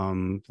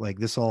 Like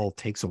this all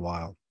takes a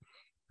while.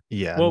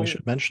 Yeah, and we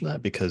should mention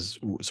that because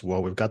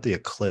while we've got the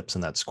eclipse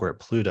and that square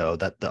Pluto,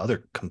 that the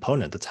other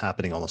component that's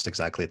happening almost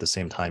exactly at the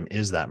same time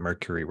is that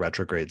Mercury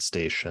retrograde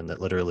station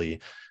that literally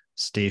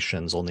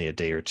stations only a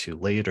day or two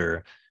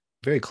later,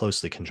 very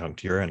closely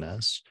conjunct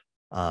Uranus.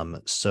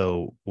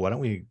 So why don't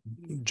we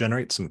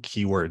generate some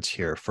keywords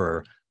here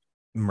for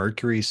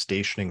Mercury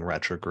stationing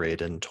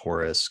retrograde in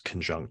Taurus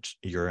conjunct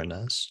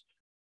Uranus?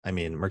 I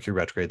mean, Mercury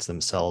retrogrades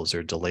themselves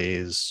are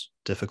delays,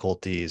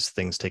 difficulties,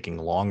 things taking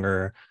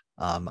longer.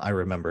 I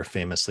remember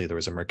famously there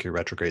was a Mercury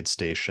retrograde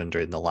station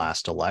during the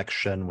last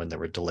election when there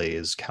were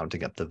delays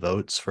counting up the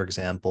votes, for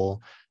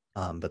example.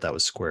 But that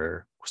was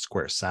square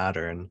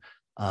Saturn.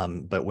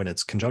 But when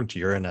it's conjunct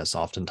Uranus,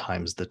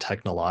 oftentimes the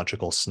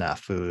technological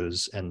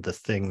snafus and the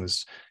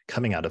things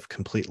coming out of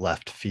complete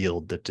left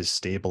field that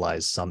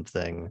destabilize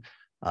something,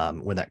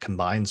 when that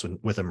combines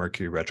with a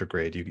Mercury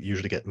retrograde, you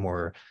usually get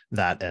more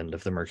that end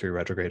of the Mercury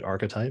retrograde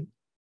archetype.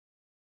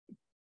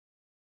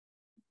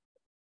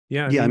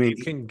 Yeah, Yeah, I mean,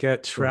 you can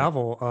get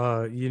travel.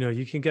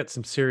 You can get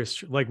some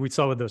serious, like we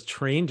saw with those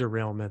train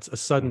derailments, a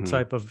sudden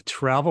type of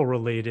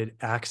travel-related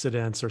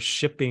accidents or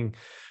shipping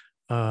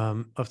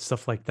of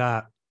stuff like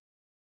that.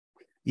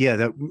 yeah,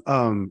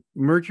 that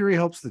Mercury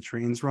helps the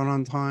trains run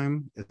on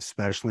time,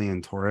 especially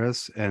in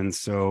Taurus. And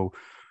so,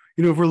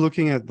 if we're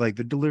looking at like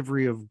the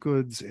delivery of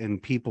goods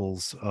and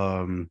peoples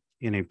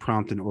in a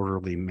prompt and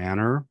orderly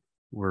manner,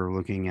 we're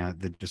looking at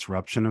the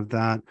disruption of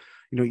that.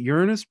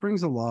 Uranus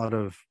brings a lot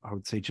of, I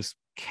would say, just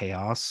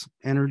chaos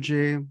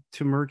energy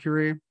to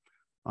Mercury.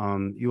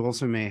 You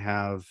also may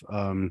have,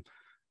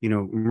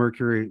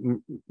 Mercury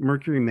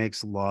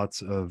makes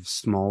lots of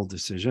small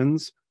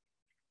decisions,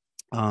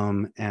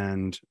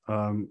 and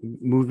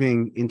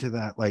moving into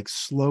that, like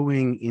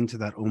slowing into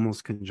that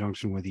almost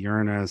conjunction with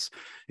Uranus.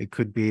 It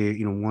could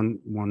be, one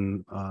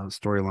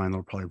storyline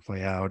that'll probably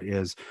play out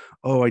is,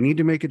 oh, I need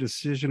to make a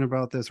decision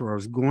about this, or I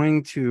was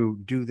going to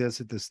do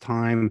this at this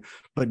time,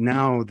 but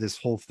now this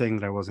whole thing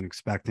that I wasn't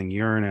expecting,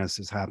 Uranus,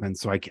 has happened,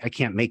 so I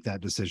can't make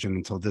that decision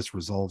until this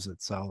resolves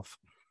itself.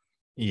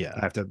 Yeah, I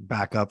have to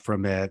back up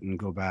from it and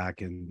go back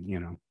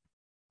and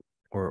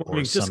or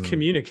just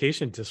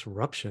communication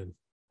disruption,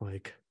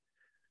 like.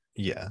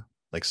 Yeah,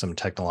 like some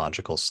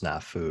technological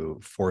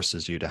snafu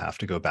forces you to have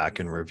to go back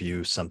and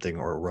review something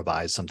or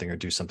revise something or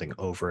do something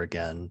over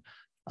again,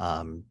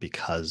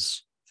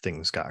 because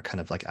things got kind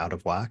of like out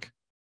of whack.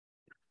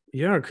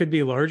 Yeah, it could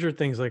be larger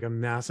things like a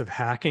massive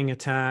hacking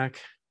attack,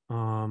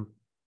 some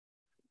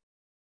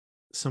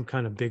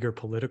kind of bigger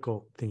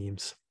political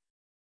themes.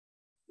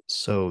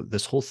 So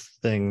this whole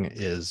thing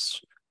is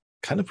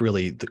kind of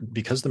really,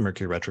 because the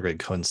Mercury retrograde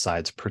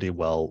coincides pretty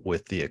well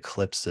with the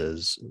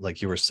eclipses,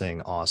 like you were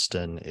saying,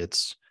 Austin,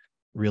 it's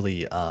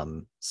really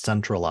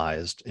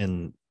centralized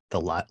in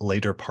the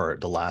later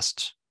part, the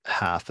last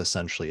half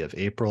essentially of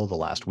April, the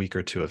last week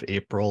or two of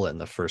April,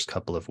 and the first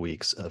couple of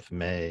weeks of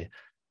May,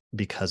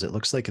 because it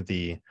looks like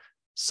the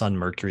Sun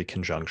Mercury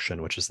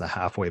conjunction, which is the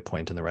halfway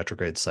point in the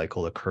retrograde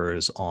cycle,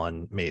 occurs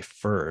on May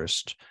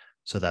 1st.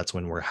 So that's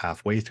when we're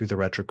halfway through the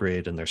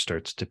retrograde, and there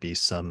starts to be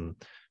some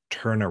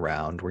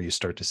turnaround where you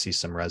start to see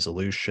some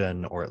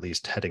resolution, or at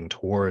least heading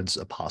towards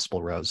a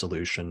possible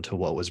resolution to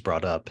what was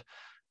brought up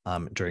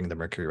during the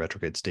Mercury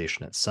retrograde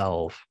station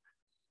itself.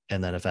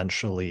 And then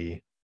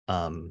eventually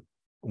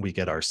we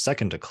get our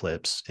second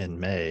eclipse in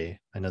May.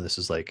 I know this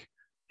is like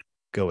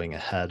going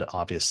ahead,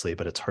 obviously,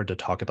 but it's hard to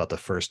talk about the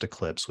first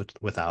eclipse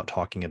without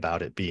talking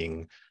about it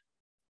being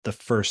the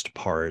first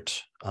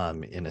part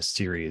in a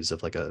series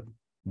of like a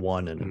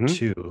 1 and a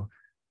 2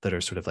 that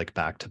are sort of like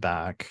back to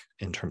back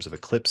in terms of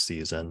eclipse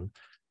season.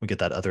 We get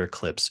that other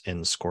eclipse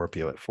in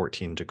Scorpio at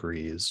 14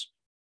 degrees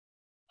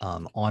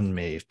on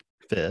May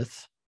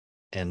 5th.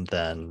 And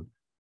then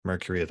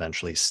Mercury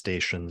eventually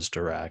stations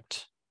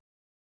direct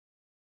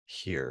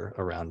here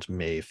around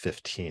May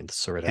 15th.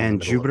 So right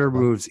and Jupiter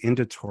moves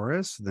into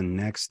Taurus the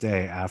next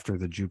day after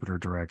the Jupiter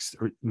directs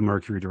or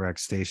Mercury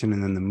direct station,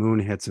 and then the moon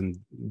hits a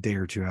day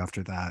or two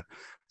after that.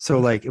 So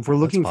like if we're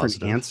looking for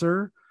an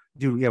answer,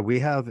 dude, yeah, we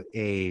have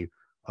a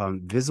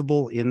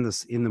visible in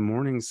the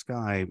morning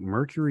sky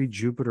Mercury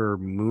Jupiter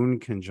moon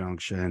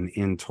conjunction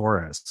in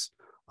Taurus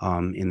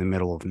in the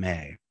middle of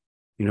May.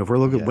 If we're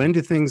looking, when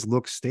do things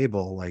look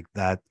stable, like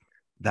that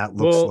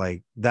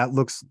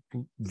looks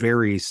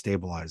very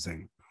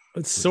stabilizing.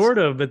 It's sort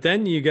of, but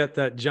then you get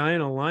that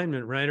giant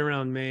alignment right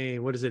around May,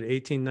 what is it,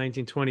 18,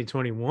 19, 20,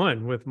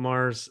 21 with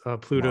Mars,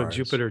 Pluto,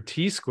 Jupiter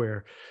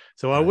T-square.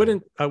 So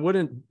right. I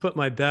wouldn't put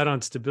my bet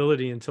on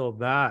stability until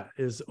that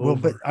is over.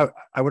 Well, but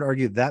I would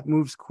argue that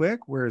moves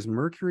quick, whereas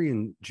Mercury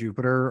and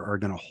Jupiter are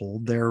going to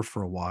hold there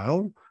for a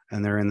while,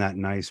 and they're in that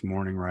nice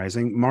morning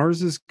rising.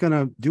 Mars is going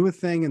to do a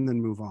thing and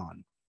then move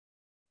on.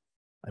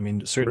 I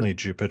mean, certainly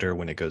Jupiter,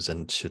 when it goes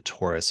into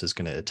Taurus, is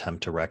going to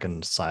attempt to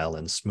reconcile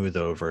and smooth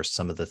over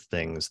some of the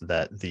things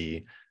that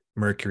the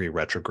Mercury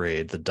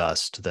retrograde, the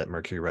dust that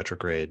Mercury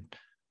retrograde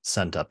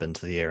sent up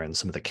into the air, and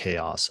some of the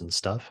chaos and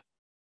stuff.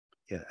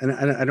 Yeah, and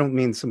I don't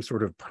mean some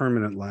sort of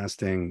permanent,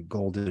 lasting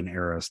golden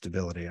era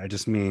stability. I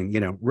just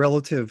mean,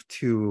 relative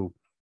to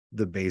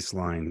the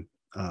baseline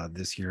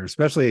this year,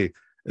 especially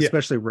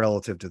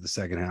relative to the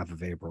second half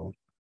of April.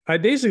 I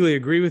basically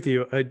agree with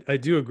you. I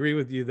do agree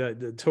with you that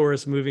the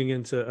Taurus moving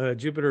into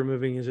Jupiter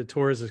moving into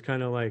Taurus is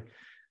kind of like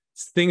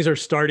things are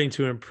starting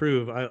to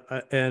improve.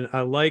 And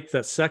I like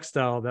that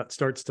sextile that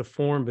starts to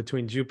form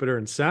between Jupiter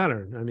and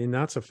Saturn. I mean,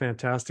 that's a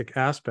fantastic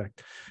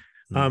aspect.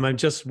 I'm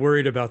just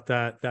worried about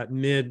that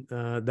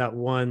that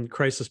one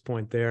crisis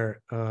point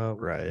there,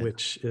 Right.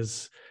 which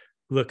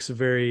looks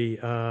very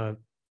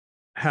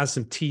has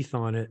some teeth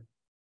on it.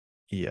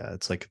 Yeah,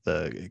 it's like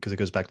because it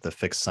goes back to the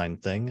fixed sign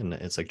thing, and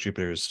it's like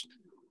Jupiter's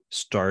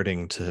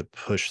starting to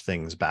push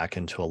things back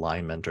into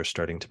alignment or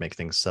starting to make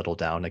things settle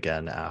down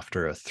again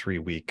after a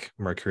 3-week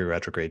Mercury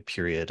retrograde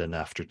period and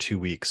after 2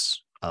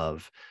 weeks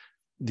of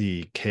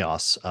the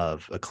chaos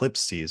of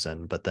eclipse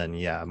season. But then,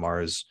 yeah,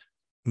 Mars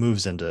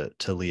moves into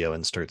Leo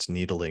and starts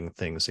needling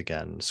things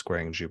again,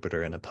 squaring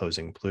Jupiter and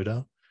opposing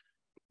Pluto.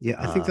 Yeah,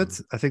 I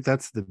think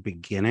that's the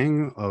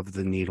beginning of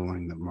the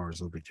needling that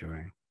Mars will be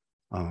doing.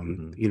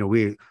 You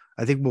know,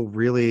 I think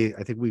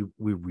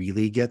we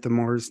really get the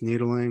Mars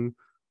needling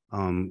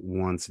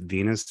once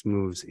Venus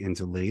moves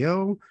into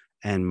Leo,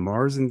 and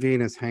Mars and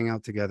Venus hang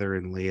out together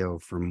in Leo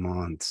for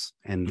months,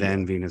 and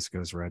then Venus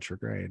goes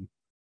retrograde.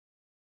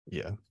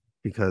 Yeah,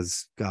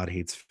 because God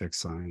hates fixed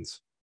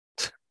signs.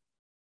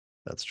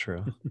 That's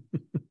true.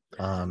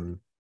 All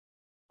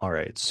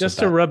right. So just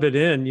to rub it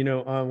in, you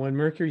know, when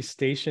Mercury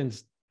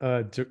stations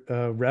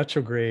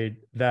retrograde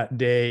that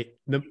day,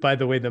 by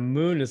the way, the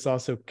moon is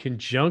also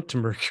conjunct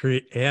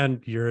Mercury and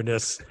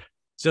Uranus,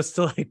 just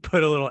to like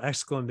put a little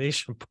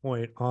exclamation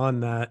point on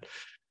that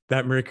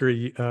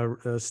Mercury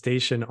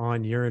station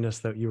on Uranus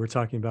that you were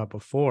talking about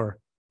before.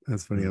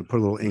 That's funny. I'll put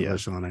a little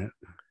English on it.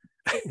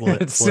 Well,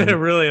 it's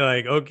really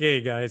like,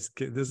 okay, guys,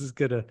 this is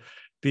gonna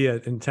be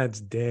an intense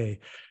day.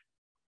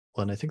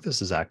 Well, and I think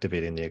this is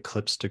activating the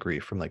eclipse degree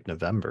from like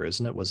November,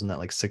 isn't it? Wasn't that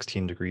like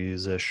 16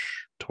 degrees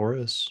ish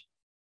Taurus?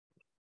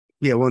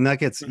 Yeah, well, and that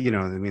gets, you know,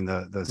 I mean,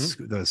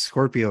 the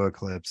Scorpio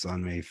eclipse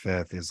on May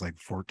 5th is like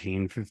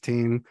 14,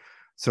 15.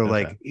 So okay.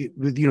 Like,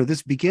 you know,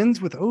 this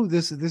begins with,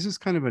 this is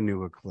kind of a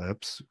new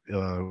eclipse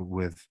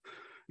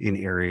in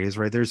Aries,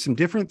 right? There's some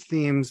different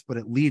themes, but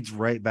it leads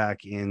right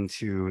back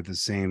into the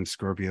same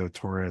Scorpio,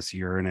 Taurus,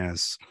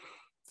 Uranus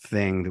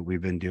thing that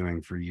we've been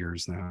doing for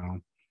years now.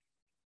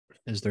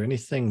 Is there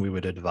anything we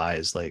would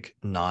advise like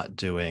not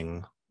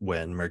doing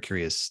when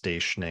Mercury is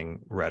stationing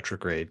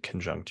retrograde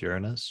conjunct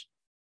Uranus?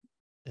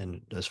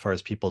 And as far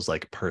as people's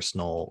like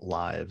personal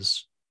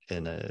lives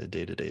in a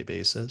day-to-day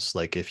basis,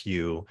 like if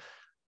you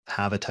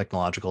have a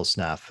technological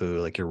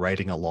snafu, like you're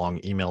writing a long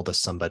email to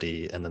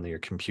somebody and then your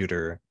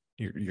computer,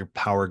 your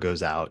power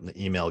goes out and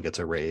the email gets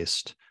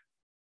erased,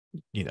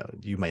 you know,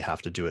 you might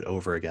have to do it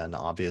over again,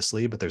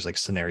 obviously, but there's like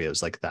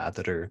scenarios like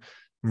that are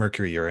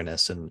Mercury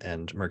Uranus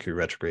and Mercury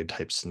retrograde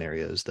type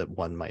scenarios that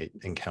one might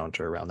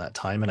encounter around that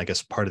time. And I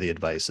guess part of the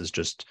advice is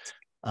just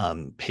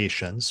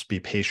patience, be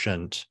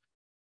patient,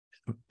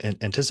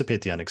 and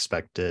anticipate the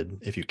unexpected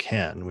if you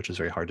can, which is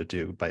very hard to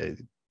do by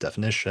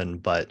definition,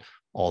 but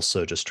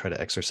also just try to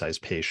exercise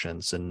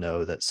patience and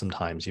know that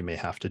sometimes you may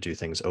have to do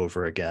things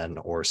over again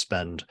or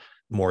spend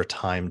more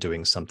time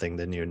doing something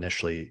than you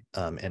initially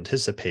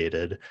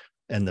anticipated.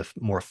 And the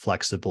more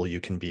flexible you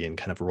can be in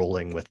kind of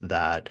rolling with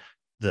that,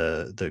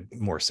 the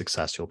more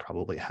success you'll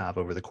probably have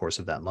over the course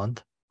of that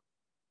month.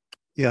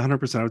 Yeah,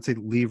 100%. I would say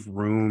leave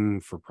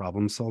room for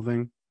problem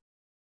solving.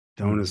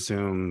 Don't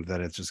assume that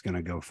it's just going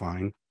to go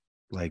fine.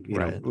 Like, you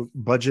know,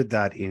 budget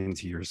that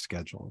into your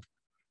schedule.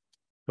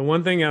 The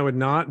one thing I would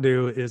not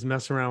do is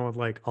mess around with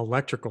like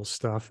electrical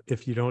stuff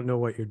if you don't know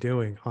what you're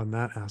doing on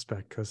that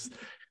aspect, because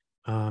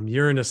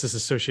Uranus is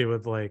associated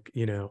with like,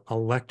 you know,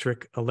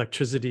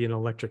 electricity and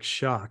electric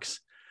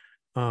shocks.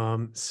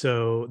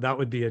 So that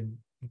would be a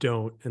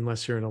don't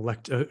unless you're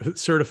a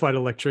certified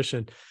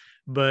electrician.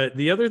 But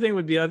the other thing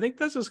would be, I think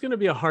this is going to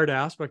be a hard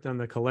aspect on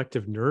the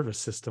collective nervous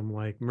system.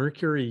 Like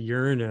Mercury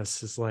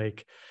Uranus is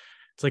like,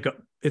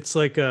 it's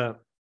like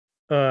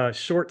a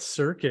short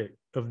circuit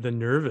of the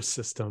nervous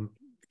system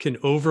can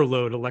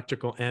overload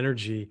electrical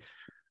energy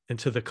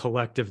into the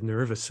collective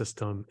nervous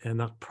system. And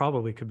that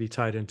probably could be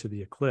tied into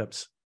the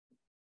eclipse.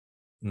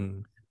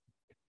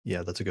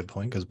 Yeah, that's a good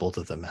point, because both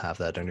of them have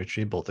that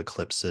energy, both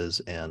eclipses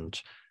and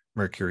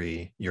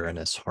Mercury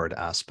Uranus hard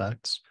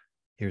aspects.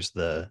 Here's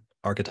the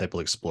archetypal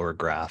explorer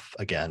graph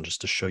again,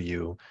 just to show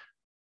you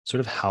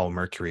sort of how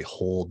Mercury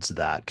holds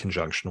that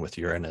conjunction with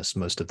Uranus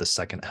most of the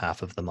second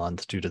half of the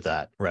month due to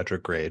that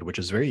retrograde, which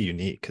is very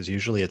unique because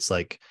usually it's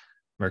like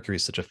Mercury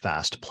is such a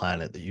fast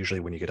planet that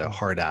usually when you get a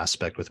hard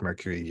aspect with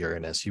Mercury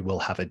Uranus, you will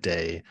have a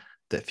day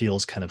that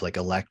feels kind of like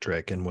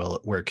electric and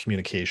where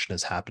communication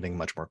is happening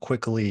much more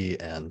quickly,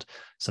 and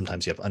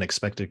sometimes you have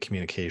unexpected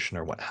communication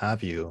or what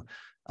have you.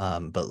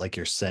 But like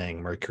you're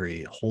saying,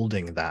 Mercury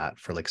holding that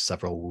for like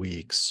several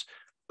weeks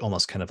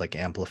almost kind of like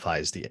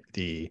amplifies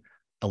the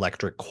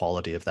electric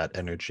quality of that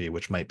energy,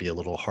 which might be a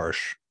little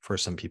harsh for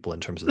some people in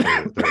terms of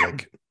their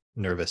like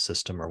nervous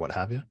system or what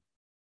have you.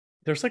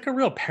 There's like a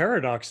real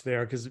paradox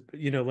there because,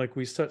 you know, like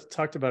we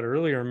talked about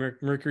earlier,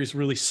 Mercury's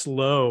really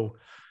slow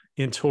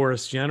in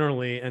Taurus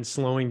generally and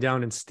slowing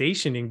down and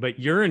stationing, but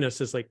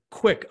Uranus is like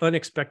quick,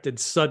 unexpected,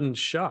 sudden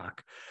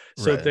shock.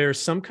 So there's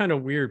some kind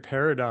of weird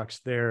paradox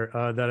there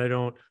that I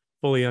don't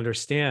fully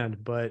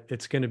understand, but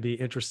it's going to be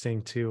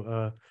interesting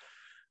to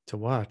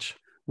watch.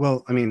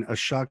 Well, I mean, a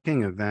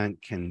shocking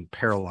event can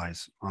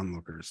paralyze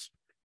onlookers.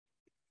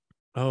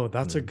 Oh,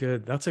 that's a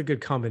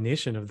good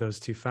combination of those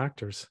two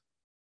factors.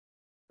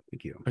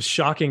 Thank you. A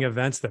shocking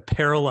events that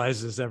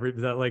paralyzes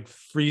that like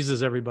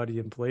freezes everybody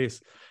in place.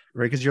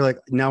 Right. Because you're like,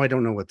 now I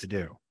don't know what to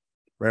do.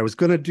 Right. I was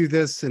going to do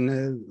this.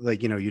 And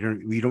like, you know, you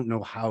don't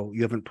know how,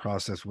 you haven't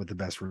processed what the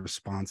best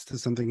response to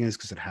something is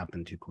because it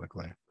happened too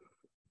quickly.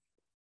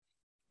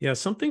 Yeah.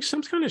 Some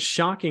kind of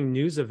shocking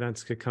news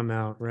events could come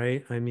out,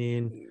 right? I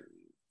mean,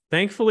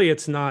 thankfully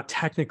it's not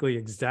technically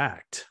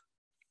exact.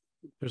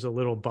 There's a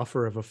little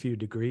buffer of a few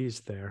degrees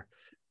there.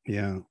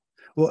 Yeah.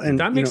 Well, and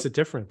that makes a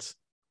difference.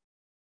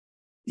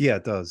 Yeah,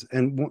 it does.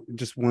 And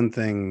just one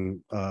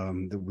thing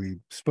that we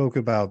spoke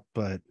about,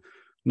 but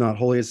not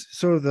wholly, is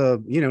so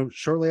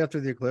shortly after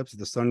the eclipse,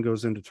 the sun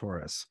goes into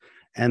Taurus.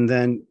 And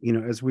then,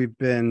 as we've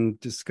been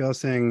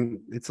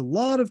discussing, it's a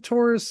lot of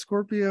Taurus,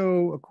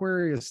 Scorpio,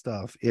 Aquarius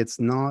stuff. It's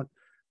not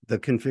the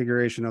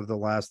configuration of the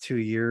last 2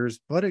 years,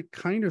 but it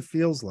kind of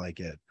feels like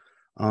it.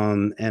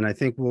 And I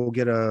think we'll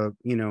get another,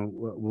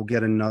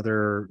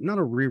 not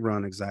a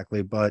rerun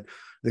exactly, but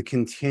the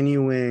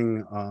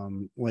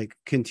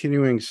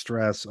continuing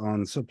stress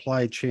on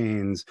supply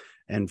chains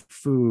and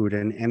food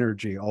and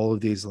energy, all of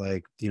these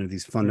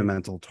these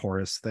fundamental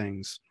Taurus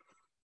things.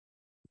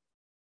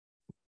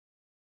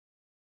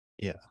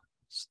 Yeah,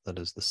 so that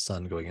is the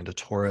sun going into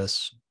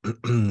Taurus.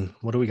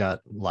 What do we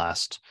got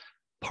last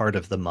part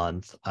of the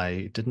month?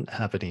 I didn't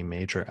have any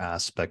major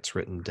aspects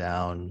written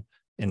down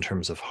in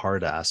terms of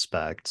hard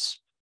aspects.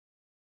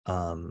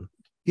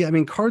 Yeah, I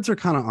mean, cards are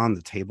kind of on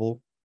the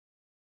table,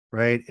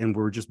 right? And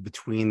we're just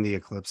between the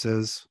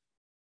eclipses,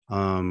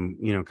 kind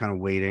of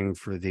waiting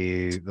for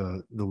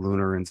the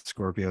lunar and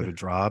Scorpio to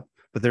drop.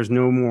 But there's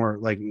no more,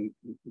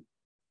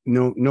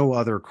 no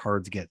other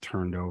cards get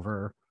turned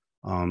over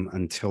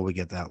until we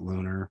get that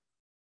lunar,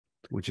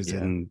 which is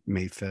in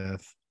May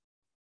 5th.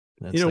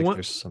 And it's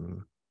there's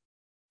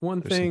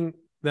one thing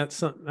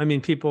that's, I mean,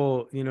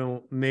 people,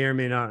 may or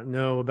may not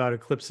know about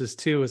eclipses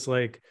too, is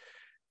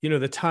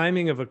the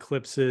timing of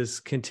eclipses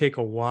can take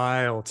a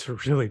while to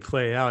really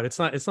play out. It's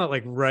not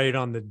like right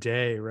on the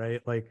day,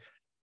 right? Like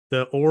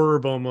the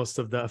orb almost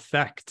of the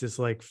effect is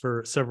like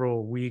for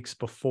several weeks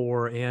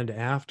before and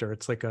after.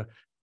 It's like a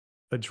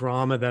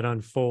drama that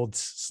unfolds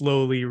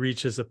slowly,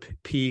 reaches a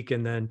peak,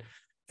 and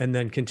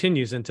then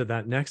continues into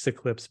that next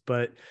eclipse.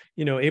 But,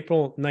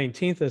 April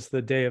 19th is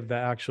the day of the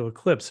actual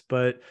eclipse,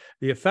 but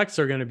the effects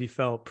are going to be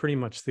felt pretty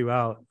much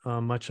throughout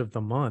much of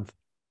the month.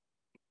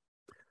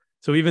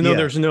 So even though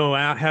there's no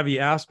heavy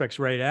aspects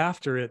right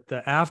after it,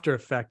 the after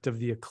effect of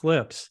the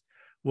eclipse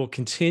will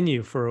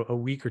continue for a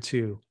week or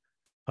two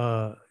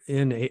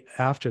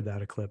after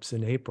that eclipse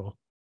in April.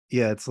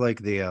 Yeah, it's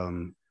like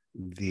the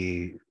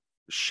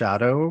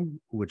shadow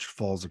which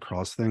falls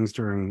across things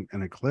during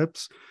an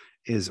eclipse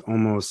is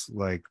almost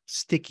like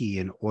sticky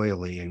and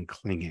oily and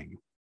clinging,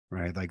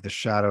 right? Like the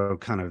shadow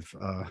kind of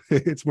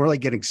it's more like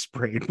getting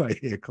sprayed by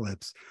the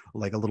eclipse,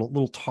 like a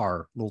little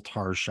tar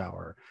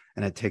shower,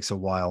 and it takes a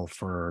while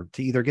to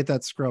either get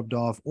that scrubbed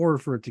off or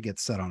for it to get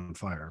set on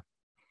fire.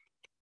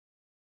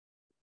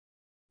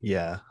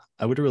 Yeah,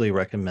 I would really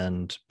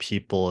recommend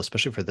people,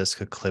 especially for this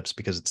eclipse,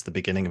 because it's the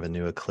beginning of a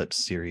new eclipse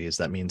series.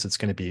 That means it's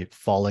going to be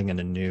falling in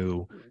a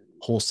new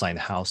whole sign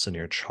house in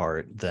your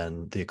chart.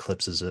 Then the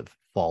eclipses have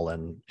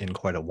fallen in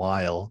quite a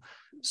while.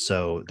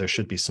 So there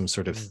should be some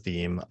sort of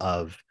theme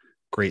of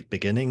great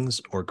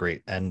beginnings or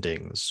great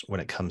endings when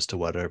it comes to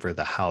whatever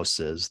the house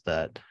is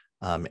that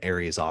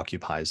Aries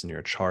occupies in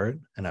your chart.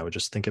 And I would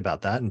just think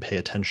about that and pay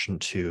attention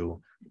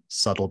to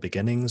subtle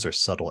beginnings or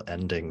subtle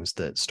endings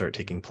that start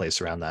taking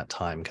place around that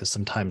time, because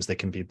sometimes they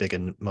can be big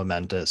and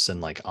momentous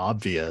and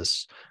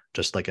obvious,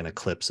 just like an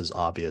eclipse is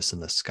obvious in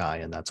the sky.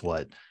 And that's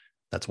why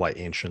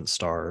ancient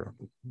star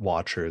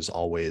watchers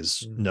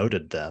always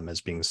noted them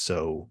as being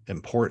so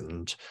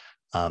important.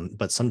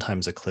 But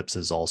sometimes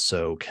eclipses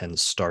also can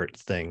start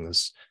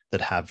things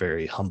that have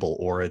very humble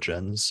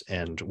origins,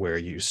 and where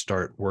you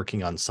start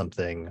working on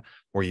something,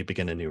 or you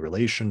begin a new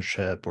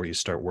relationship, or you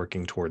start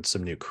working towards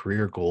some new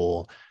career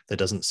goal that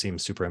doesn't seem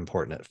super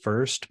important at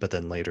first, but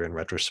then later in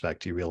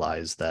retrospect, you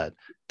realize that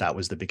that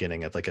was the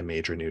beginning of a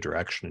major new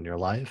direction in your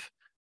life.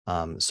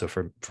 So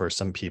for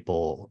some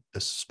people,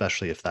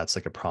 especially if that's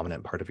a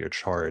prominent part of your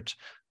chart,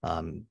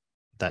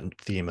 that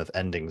theme of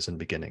endings and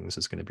beginnings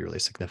is going to be really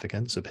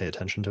significant. So pay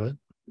attention to it.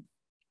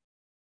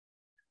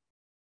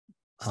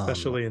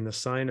 Especially in the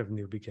sign of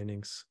new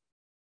beginnings.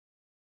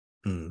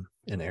 In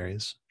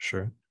Aries,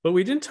 sure. But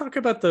we didn't talk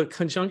about the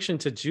conjunction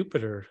to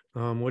Jupiter.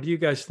 What do you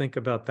guys think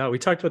about that? We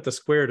talked about the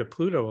square to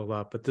Pluto a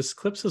lot, but this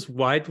eclipse is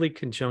widely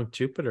conjunct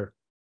Jupiter,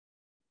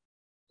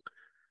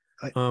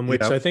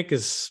 which I think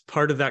is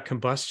part of that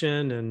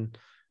combustion and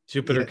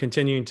Jupiter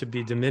continuing to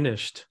be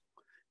diminished.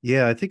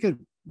 Yeah, I think it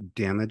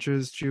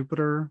damages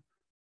Jupiter.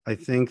 I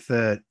think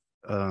that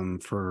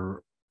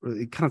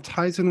it kind of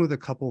ties in with a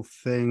couple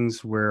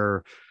things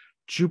where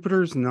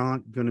Jupiter's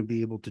not going to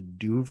be able to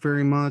do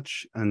very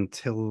much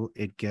until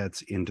it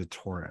gets into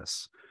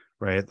Taurus,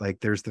 right? Like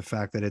there's the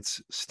fact that it's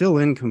still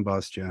in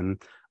combustion,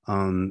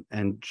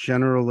 And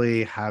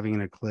generally having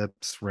an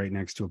eclipse right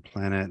next to a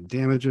planet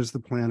damages the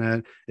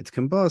planet. It's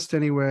combust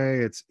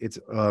anyway. It's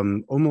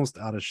almost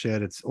out of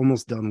shit. It's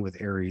almost done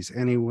with Aries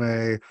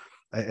anyway.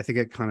 I think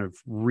it kind of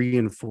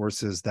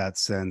reinforces that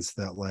sense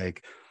that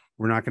like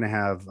we're not going to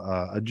have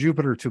a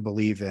Jupiter to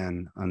believe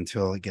in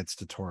until it gets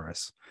to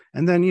Taurus.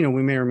 And then, you know,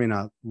 we may or may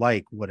not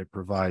like what it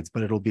provides,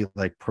 but it'll be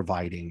like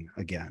providing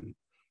again.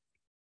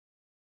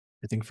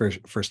 I think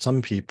for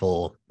some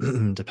people,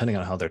 depending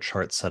on how their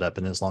chart's set up,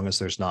 and as long as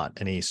there's not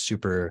any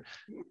super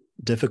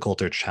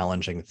difficult or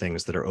challenging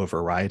things that are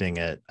overriding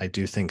it, I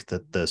do think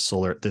that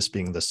this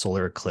being the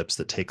solar eclipse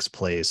that takes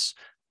place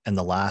and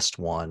the last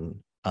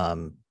one,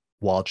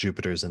 while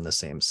Jupiter's in the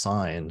same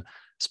sign,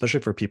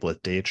 especially for people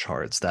with day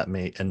charts, that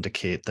may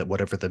indicate that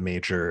whatever the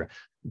major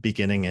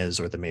beginning is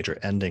or the major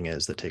ending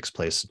is that takes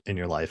place in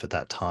your life at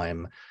that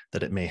time,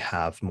 that it may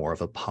have more of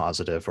a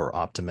positive or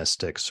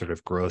optimistic sort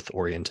of growth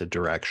oriented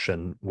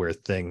direction where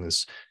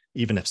things,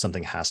 even if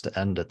something has to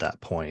end at that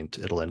point,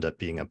 it'll end up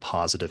being a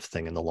positive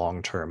thing in the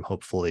long term,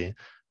 hopefully,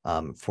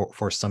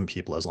 for some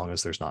people, as long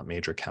as there's not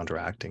major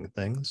counteracting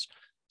things.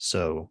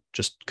 So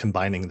just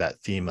combining that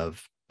theme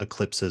of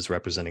eclipses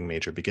representing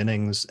major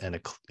beginnings and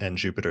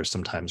Jupiter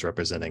sometimes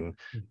representing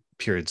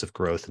periods of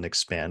growth and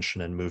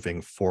expansion and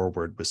moving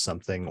forward with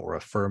something or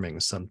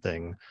affirming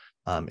something,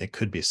 it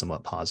could be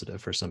somewhat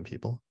positive for some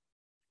people.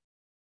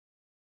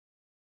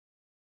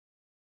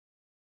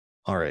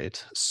 All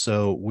right,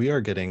 so we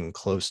are getting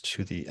close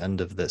to the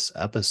end of this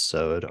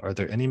episode. Are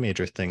there any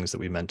major things that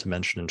we meant to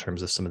mention in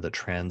terms of some of the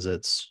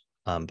transits?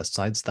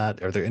 Besides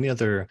that, are there any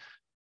other?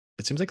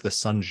 It seems like the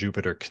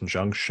Sun-Jupiter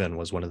conjunction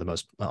was one of the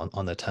most,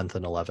 on the 10th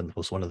and 11th,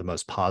 was one of the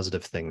most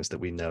positive things that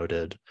we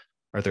noted.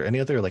 Are there any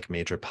other like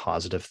major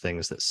positive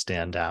things that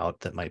stand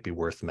out that might be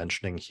worth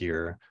mentioning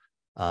here,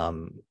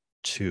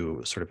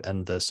 to sort of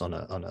end this on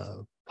a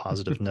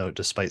positive note,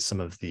 despite some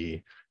of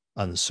the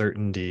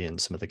uncertainty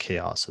and some of the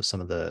chaos of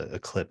some of the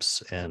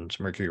eclipse and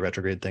Mercury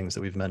retrograde things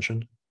that we've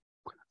mentioned?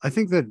 I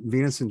think that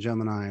Venus and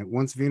Gemini,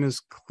 once Venus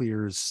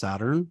clears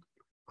Saturn,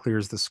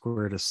 clears the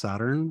square to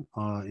Saturn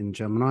in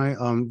Gemini,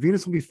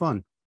 Venus will be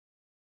fun.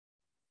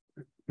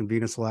 And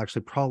Venus will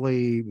actually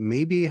probably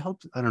maybe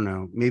help, I don't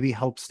know, maybe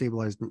help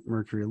stabilize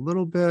Mercury a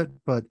little bit,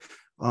 but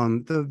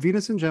the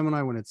Venus in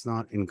Gemini, when it's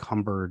not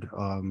encumbered,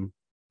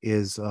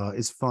 is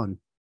fun.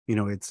 You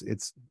know, it's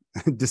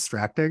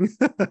distracting.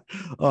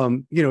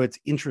 You know, it's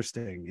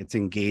interesting, it's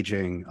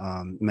engaging,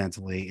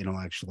 mentally,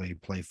 intellectually,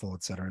 playful,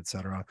 et cetera, et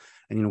cetera.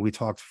 And, you know, we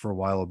talked for a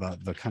while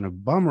about the kind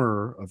of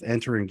bummer of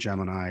entering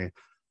Gemini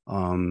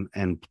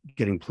and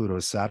getting Pluto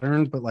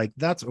Saturn, but like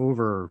that's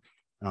over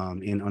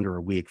in under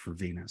a week for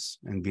Venus,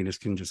 and Venus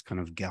can just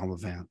kind of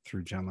gallivant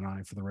through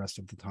Gemini for the rest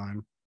of the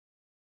time.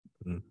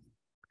 Mm-hmm.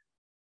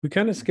 We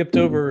kind of skipped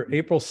over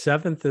April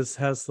 7th.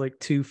 Has like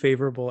two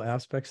favorable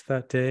aspects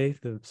that day,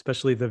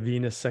 especially the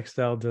Venus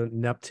sextile to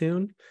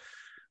Neptune.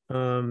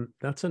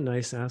 That's a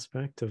nice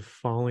aspect of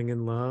falling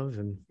in love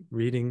and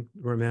reading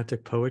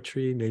romantic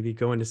poetry, maybe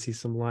going to see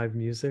some live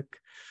music.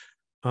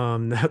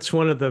 That's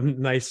one of the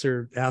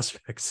nicer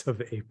aspects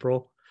of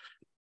April.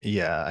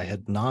 Yeah, I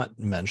had not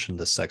mentioned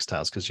the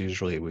sextiles because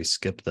usually we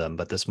skip them,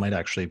 but this might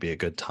actually be a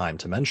good time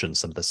to mention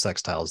some of the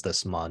sextiles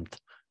this month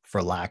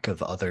for lack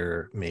of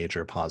other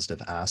major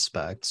positive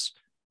aspects.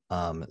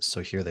 So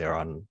here they are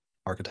on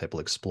Archetypal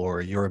Explorer.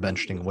 You were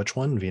mentioning which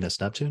one?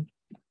 Venus Neptune?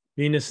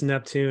 Venus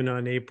Neptune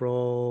on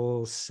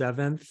April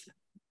 7th.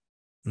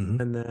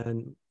 Mm-hmm. And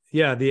then,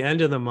 yeah, the end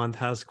of the month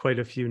has quite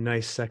a few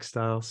nice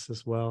sextiles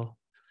as well.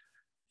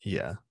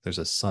 Yeah, there's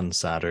a Sun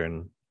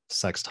Saturn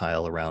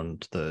sextile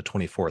around the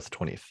 24th,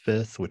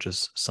 25th, which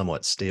is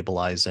somewhat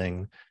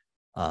stabilizing,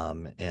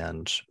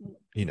 and,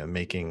 you know,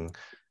 making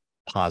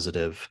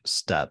positive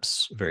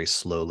steps very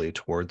slowly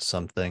towards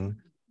something.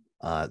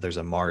 There's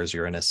a Mars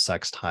Uranus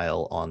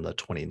sextile on the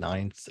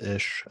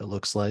 29th-ish, it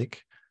looks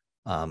like,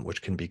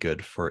 which can be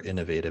good for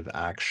innovative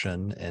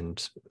action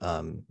and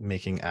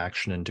making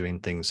action and doing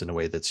things in a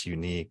way that's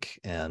unique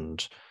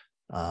and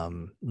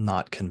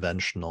not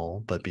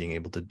conventional, but being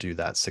able to do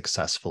that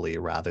successfully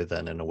rather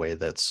than in a way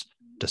that's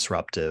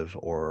disruptive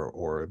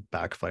or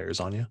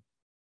backfires on you.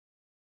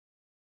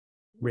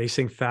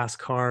 Racing fast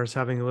cars,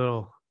 having a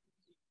little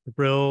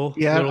thrill.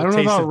 Yeah, little I don't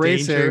know about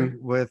racing danger.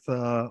 with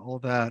all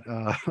that,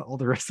 all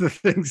the rest of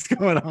the things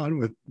going on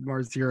with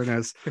Mars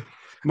Uranus.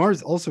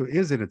 Mars also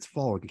is in its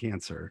fall in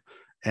Cancer.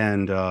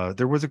 And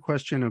there was a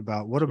question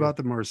about what about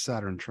the Mars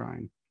Saturn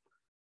trine?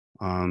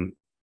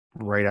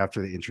 Right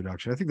after the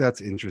introduction. I think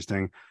that's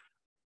interesting.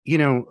 You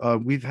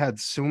know, we've had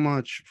so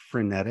much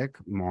frenetic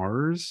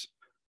Mars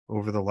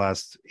over the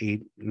last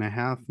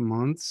 8.5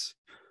 months.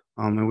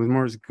 And with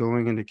Mars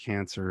going into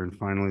Cancer and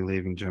finally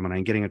leaving Gemini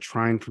and getting a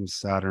trine from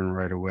Saturn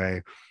right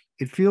away,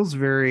 it feels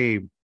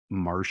very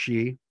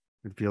marshy.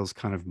 It feels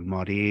kind of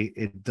muddy.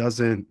 It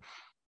doesn't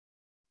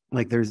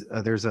like there's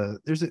a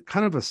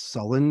kind of a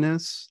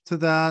sullenness to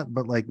that,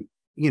 but like,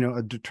 you know,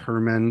 a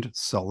determined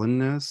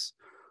sullenness.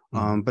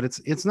 But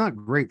it's not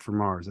great for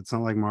Mars. It's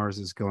not like Mars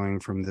is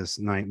going from this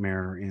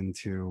nightmare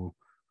into,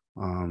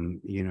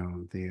 you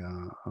know,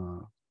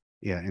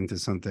 into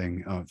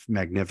something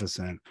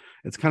magnificent.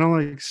 It's kind of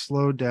like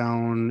slowed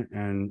down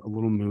and a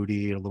little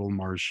moody, a little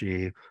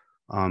marshy.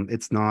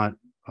 It's not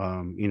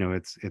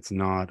it's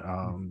not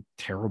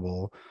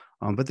terrible,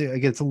 but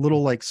again, it's a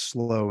little like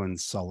slow and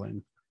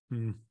sullen.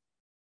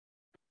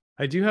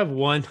 I do have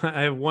one.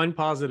 I have one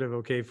positive,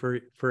 okay, for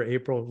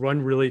April.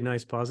 One really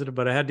nice positive,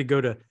 but I had to go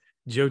to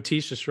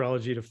Jyotish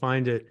Astrology to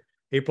find it.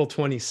 April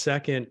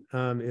 22nd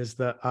is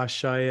the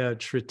Ashaya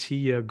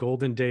Tritiya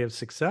Golden Day of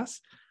Success,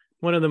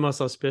 one of the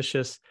most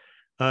auspicious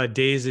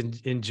days in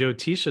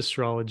Jyotish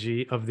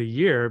Astrology of the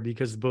year,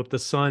 because both the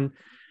sun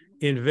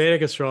in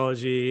Vedic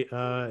astrology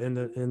in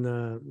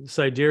the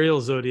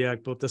sidereal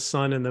zodiac, both the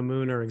sun and the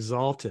moon are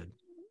exalted.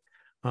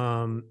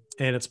 And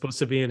it's supposed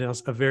to be a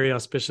very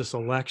auspicious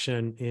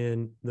election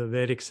in the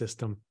Vedic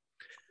system.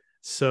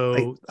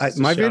 So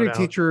my Vedic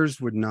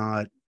teachers would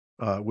not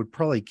would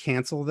probably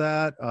cancel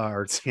that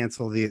or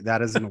cancel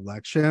that as an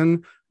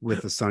election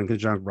with the sun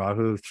conjunct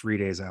Rahu 3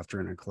 days after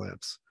an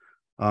eclipse.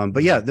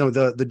 But yeah, no,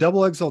 the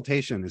double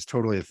exaltation is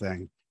totally a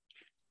thing.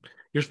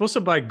 You're supposed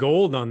to buy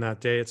gold on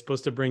that day. It's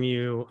supposed to bring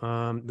you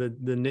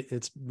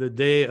it's the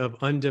day of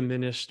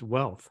undiminished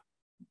wealth.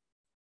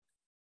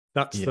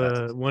 That's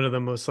one of the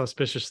most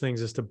auspicious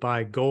things, is to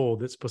buy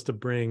gold. It's supposed to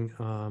bring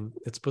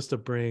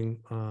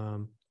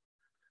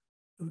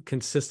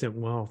consistent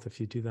wealth if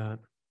you do that.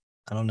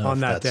 I don't know if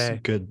that's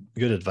good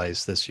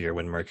advice this year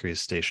when Mercury is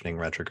stationing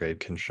retrograde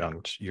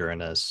conjunct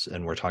Uranus,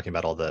 and we're talking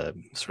about all the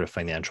sort of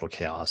financial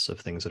chaos of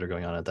things that are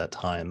going on at that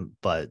time.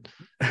 But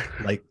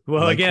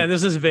again,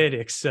 this is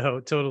Vedic, so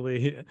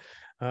totally.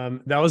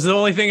 That was the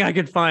only thing I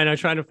could find. I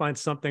tried to find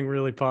something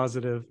really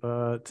positive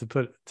to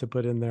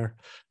put in there.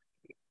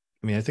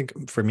 I mean, I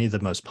think for me, the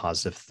most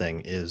positive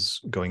thing is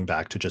going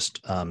back to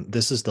just,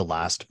 this is the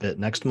last bit.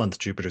 Next month,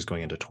 Jupiter's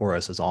going into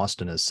Taurus, as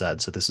Austin has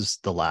said. So this is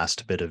the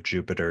last bit of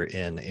Jupiter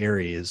in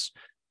Aries.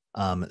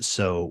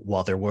 So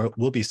while there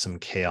will be some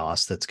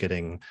chaos that's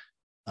getting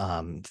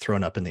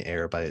thrown up in the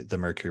air by the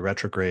Mercury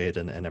retrograde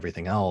and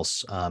everything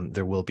else,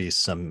 there will be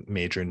some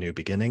major new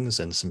beginnings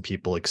and some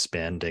people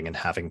expanding and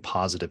having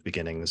positive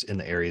beginnings in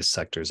the Aries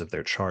sectors of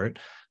their chart.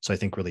 So I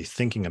think really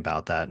thinking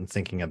about that and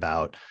thinking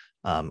about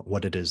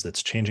what it is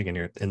that's changing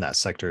in that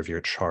sector of your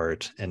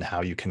chart and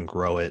how you can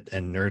grow it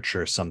and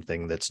nurture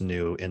something that's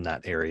new in that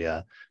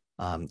area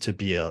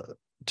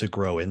to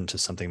grow into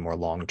something more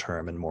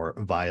long-term and more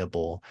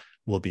viable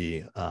will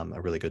be a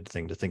really good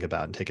thing to think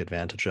about and take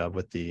advantage of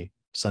with the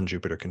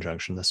Sun-Jupiter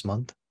conjunction this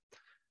month.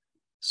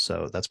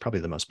 So that's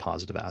probably the most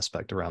positive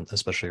aspect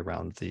especially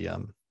around the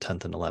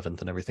 10th and 11th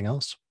and everything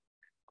else.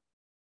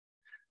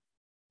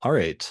 All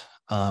right.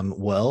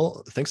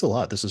 Well, thanks a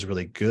lot. This is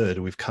really good.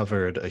 We've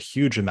covered a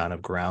huge amount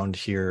of ground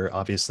here.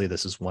 Obviously,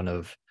 this is one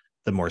of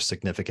the more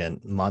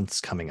significant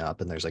months coming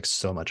up, and there's like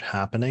so much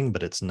happening,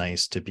 but it's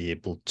nice to be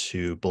able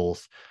to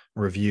both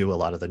review a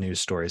lot of the news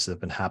stories that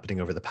have been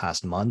happening over the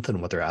past month and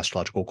what their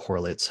astrological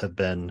correlates have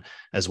been,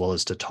 as well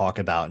as to talk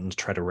about and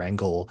try to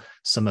wrangle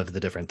some of the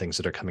different things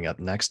that are coming up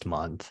next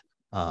month.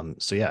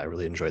 So yeah, I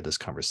really enjoyed this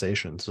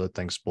conversation. So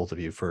thanks both of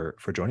you for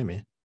joining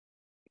me.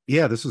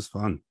 Yeah, this was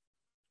fun.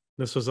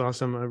 This was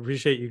awesome. I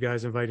appreciate you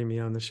guys inviting me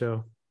on the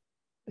show.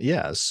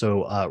 Yeah.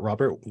 So,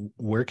 Robert,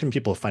 where can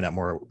people find out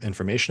more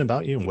information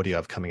about you, and what do you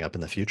have coming up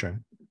in the future?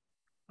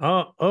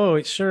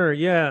 Oh, sure.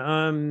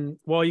 Yeah.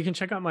 Well, you can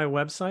check out my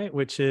website,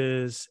 which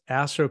is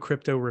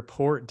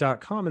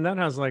astrocryptoreport.com. And that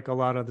has like a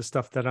lot of the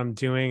stuff that I'm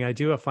doing. I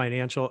do a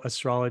financial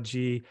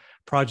astrology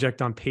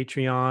project on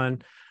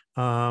Patreon,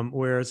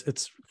 where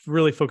it's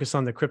really focused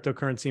on the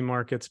cryptocurrency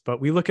markets,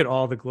 but we look at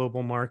all the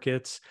global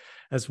markets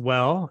as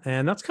well.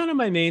 And that's kind of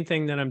my main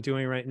thing that I'm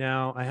doing right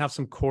now. I have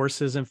some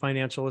courses in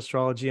financial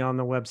astrology on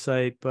the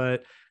website,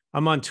 but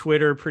I'm on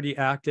Twitter, pretty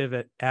active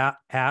at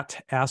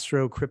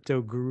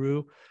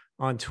astrocryptoguru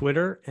on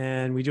Twitter.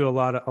 And we do a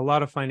lot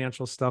of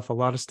financial stuff, a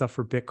lot of stuff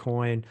for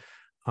Bitcoin.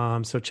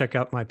 So check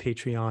out my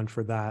Patreon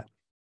for that.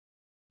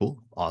 Cool.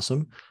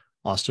 Awesome.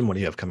 Austin, what do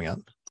you have coming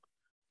up?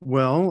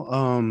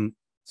 Well,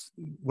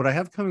 what I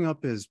have coming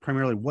up is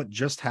primarily what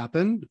just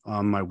happened.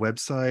 My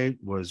website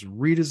was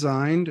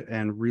redesigned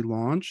and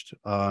relaunched.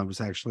 It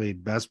was actually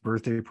best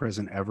birthday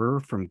present ever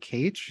from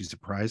Kate. She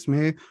surprised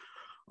me.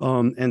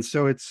 And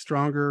so it's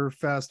stronger,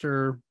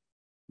 faster,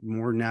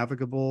 more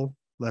navigable,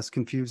 less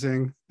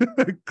confusing,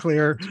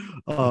 clear.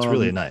 It's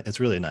really nice. It's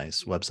really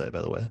nice website,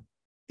 by the way.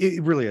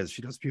 It really is.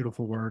 She does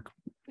beautiful work.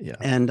 Yeah.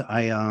 And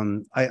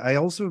I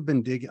also have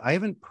been digging. I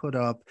haven't put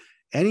up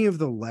any of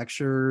the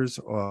lectures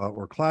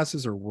or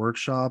classes or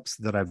workshops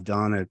that I've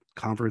done at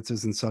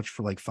conferences and such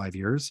for like 5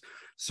 years.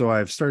 So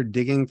I've started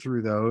digging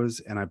through those,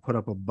 and I put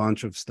up a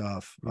bunch of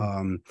stuff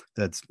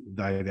that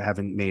I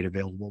haven't made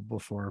available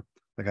before.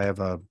 Like I have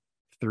a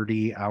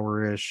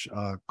 30-hour-ish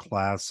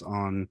class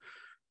on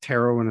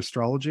tarot and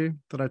astrology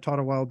that I taught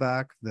a while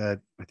back that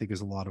I think is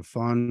a lot of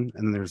fun.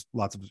 And then there's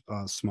lots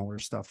of smaller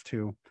stuff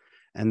too.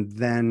 And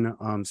then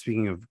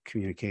speaking of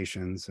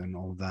communications and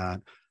all of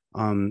that,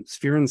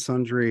 Sphere and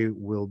Sundry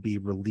will be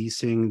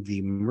releasing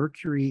the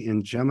Mercury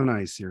in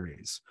Gemini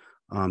series.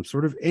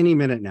 sort of any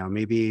minute now,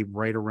 maybe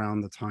right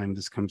around the time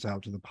this comes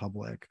out to the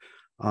public.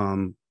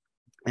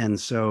 And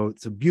so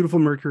it's a beautiful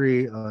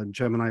Mercury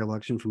Gemini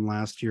election from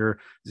last year.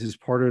 This is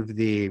part of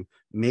the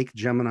Make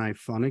Gemini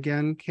Fun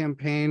Again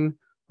campaign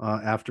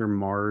after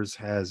Mars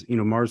has,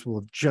 Mars will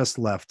have just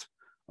left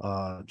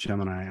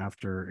Gemini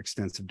after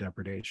extensive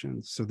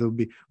depredation. So there'll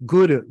be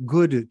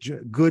good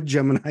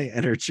Gemini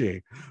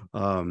energy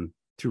to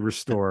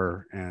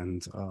restore.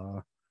 And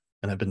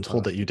I've been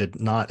told that you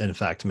did not, in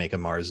fact, make a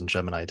Mars and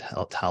Gemini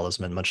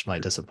talisman, much to my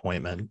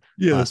disappointment.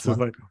 Yeah, that's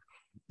what.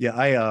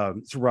 Yeah,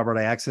 so Robert,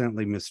 I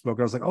accidentally misspoke.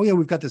 I was like, oh yeah,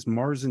 we've got this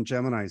Mars and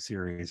Gemini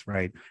series,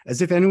 right?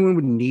 As if anyone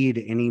would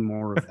need any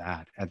more of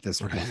that at this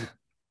point.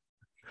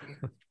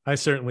 I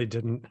certainly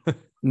didn't.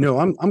 No,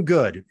 I'm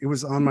good. It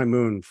was on my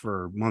moon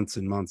for months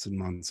and months and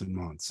months and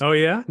months. Oh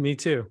yeah, me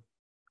too.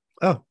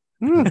 Oh,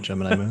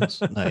 Gemini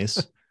moons,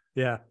 nice.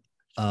 Yeah.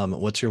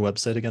 What's your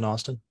website again,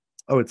 Austin?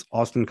 Oh, it's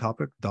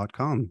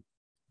austincoppock.com.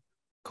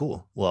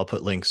 Cool. Well, I'll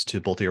put links to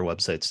both of your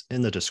websites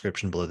in the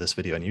description below this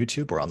video on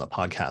YouTube or on the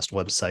podcast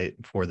website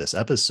for this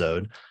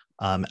episode.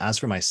 As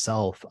for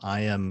myself,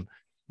 I am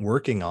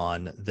working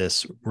on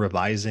this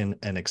revising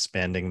and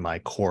expanding my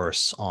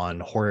course on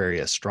horary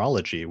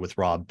astrology with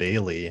Rob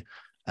Bailey.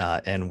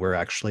 And we're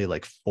actually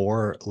like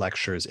 4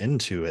 lectures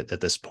into it at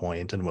this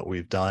point. And what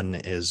we've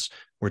done is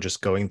we're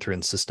just going through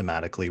and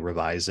systematically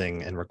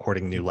revising and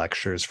recording new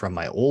lectures from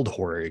my old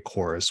horary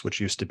course,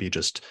 which used to be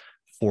just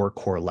 4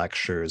 core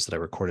lectures that I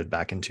recorded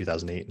back in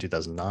 2008 and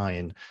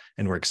 2009,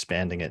 and we're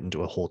expanding it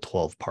into a whole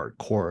 12-part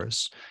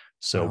course.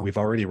 So we've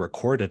already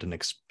recorded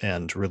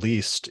and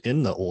released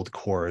in the old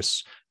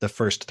course the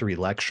first 3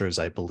 lectures,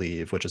 I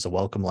believe, which is a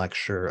welcome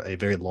lecture, a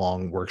very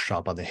long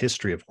workshop on the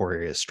history of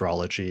horary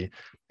astrology,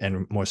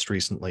 and most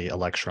recently a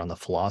lecture on the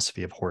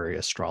philosophy of horary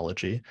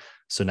astrology.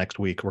 So next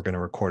week, we're going to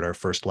record our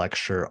first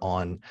lecture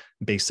on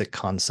basic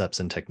concepts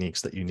and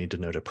techniques that you need to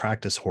know to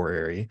practice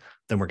horary.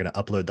 Then we're going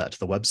to upload that to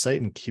the website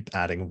and keep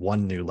adding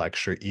 1 new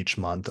lecture each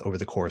month over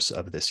the course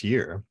of this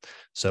year.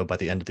 So by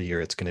the end of the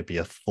year, it's going to be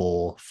a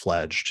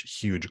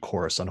full-fledged, huge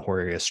course on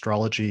horary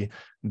astrology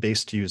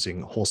based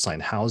using whole sign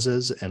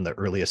houses and the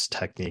earliest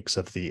techniques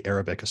of the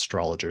Arabic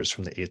astrologers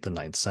from the 8th and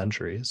 9th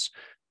centuries.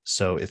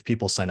 So if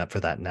people sign up for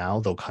that now,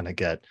 they'll kind of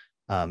get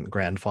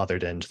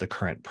grandfathered into the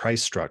current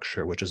price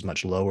structure, which is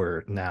much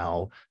lower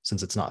now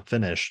since it's not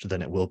finished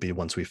than it will be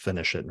once we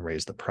finish it and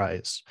raise the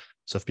price.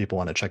 So if people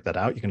want to check that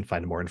out, you can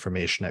find more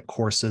information at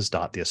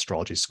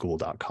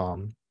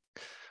courses.theastrologyschool.com.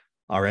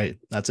 All right,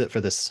 that's it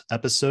for this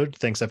episode.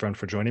 Thanks everyone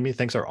for joining me.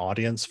 Thanks our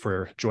audience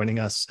for joining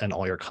us and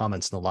all your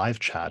comments in the live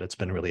chat. It's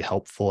been really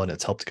helpful and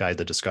it's helped guide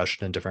the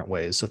discussion in different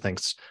ways. So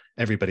thanks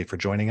everybody for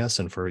joining us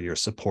and for your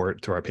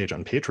support through our page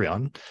on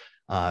Patreon.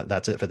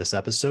 That's it for this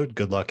episode.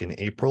 Good luck in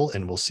April,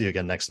 and we'll see you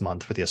again next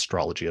month for the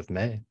astrology of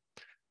May.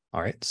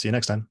 All right, see you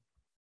next time.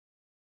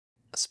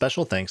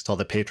 Special thanks to all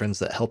the patrons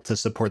that helped to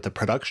support the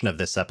production of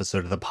this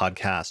episode of the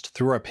podcast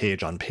through our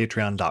page on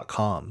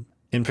patreon.com.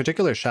 In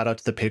particular, shout out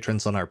to the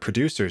patrons on our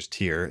producers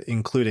tier,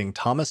 including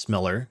Thomas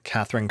Miller,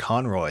 Catherine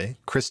Conroy,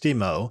 Christy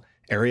Moe,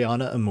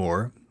 Ariana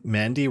Amour,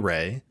 Mandy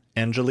Ray,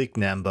 Angelique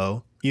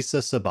Nambo, Issa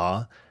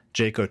Sabah,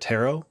 Jake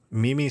Otero,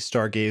 Mimi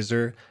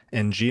Stargazer,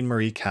 and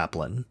Jean-Marie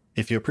Kaplan.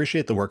 If you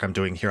appreciate the work I'm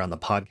doing here on the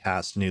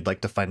podcast and you'd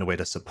like to find a way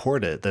to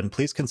support it, then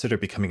please consider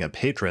becoming a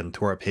patron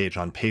through our page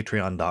on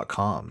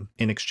patreon.com.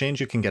 In exchange,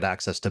 you can get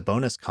access to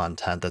bonus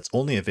content that's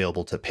only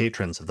available to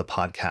patrons of the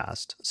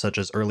podcast, such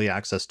as early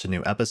access to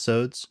new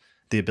episodes,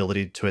 the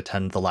ability to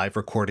attend the live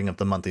recording of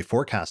the monthly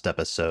forecast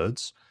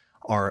episodes,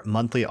 our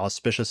monthly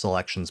Auspicious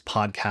Elections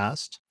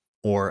podcast,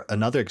 or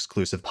another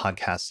exclusive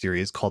podcast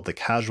series called the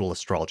Casual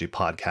Astrology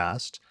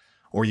Podcast,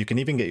 or you can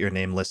even get your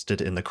name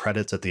listed in the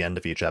credits at the end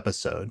of each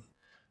episode.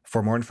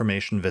 For more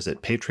information,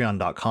 visit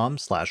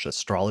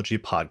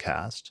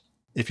patreon.com/astrologypodcast.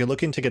 If you're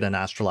looking to get an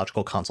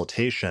astrological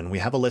consultation, we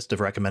have a list of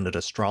recommended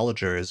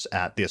astrologers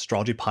at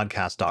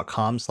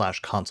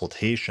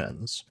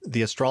theastrologypodcast.com/consultations.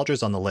 The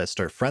astrologers on the list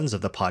are friends of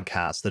the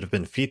podcast that have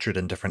been featured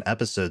in different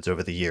episodes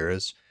over the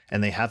years,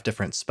 and they have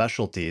different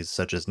specialties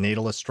such as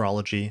natal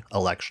astrology,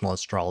 electional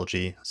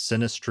astrology,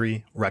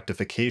 synastry,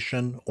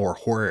 rectification, or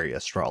horary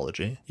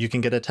astrology. You can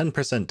get a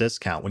 10%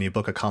 discount when you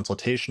book a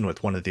consultation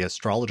with one of the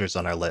astrologers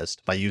on our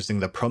list by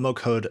using the promo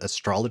code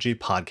Astrology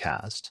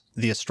Podcast.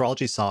 The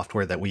astrology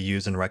software that we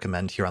use and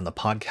recommend here on the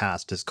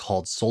podcast is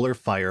called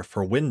SolarFire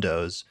for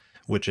Windows,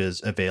 which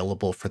is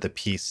available for the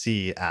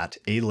PC at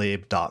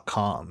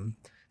alabe.com.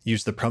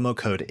 Use the promo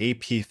code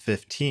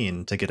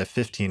AP15 to get a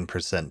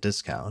 15%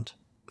 discount.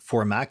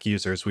 For Mac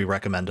users, we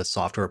recommend a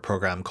software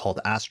program called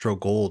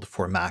AstroGold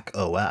for Mac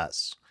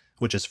OS,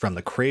 which is from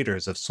the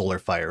creators of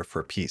SolarFire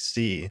for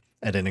PC,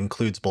 and it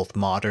includes both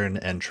modern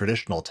and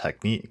traditional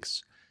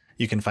techniques.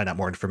 You can find out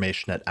more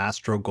information at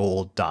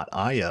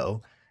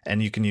astrogold.io,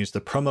 and you can use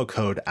the promo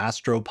code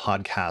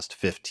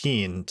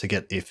AstroPodcast15 to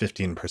get a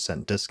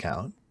 15%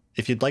 discount.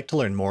 If you'd like to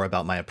learn more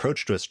about my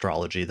approach to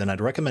astrology, then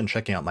I'd recommend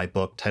checking out my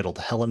book titled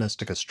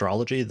Hellenistic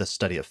Astrology, The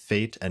Study of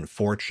Fate and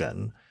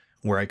Fortune,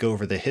 where I go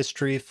over the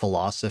history,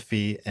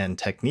 philosophy, and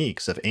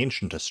techniques of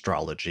ancient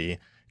astrology,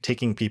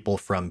 taking people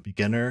from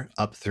beginner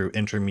up through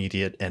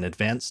intermediate and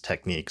advanced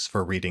techniques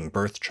for reading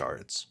birth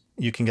charts.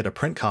 You can get a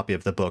print copy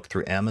of the book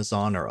through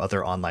Amazon or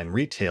other online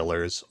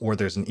retailers, or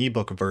there's an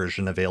ebook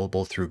version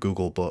available through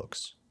Google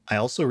Books. I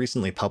also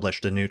recently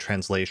published a new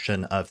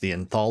translation of the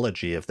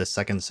anthology of the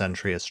 2nd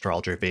century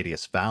astrologer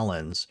Vedius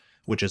Valens,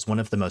 which is one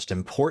of the most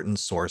important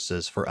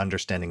sources for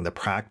understanding the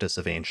practice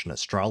of ancient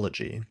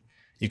astrology.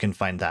 You can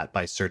find that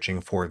by searching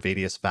for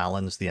Vedius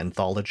Valens, the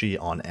anthology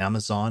on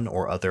Amazon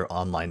or other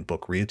online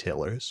book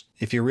retailers.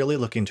 If you're really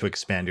looking to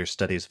expand your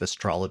studies of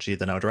astrology,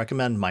 then I would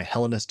recommend my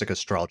Hellenistic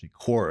Astrology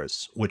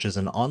course, which is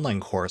an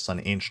online course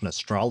on ancient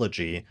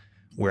astrology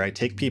where I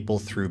take people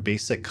through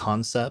basic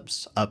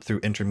concepts up through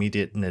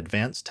intermediate and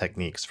advanced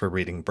techniques for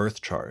reading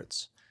birth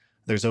charts.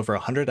 There's over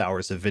 100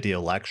 hours of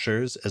video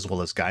lectures as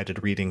well as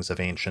guided readings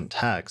of ancient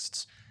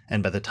texts,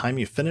 and by the time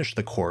you finish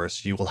the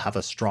course, you will have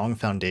a strong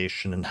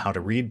foundation in how to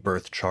read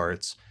birth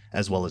charts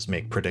as well as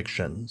make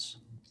predictions.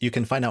 You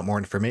can find out more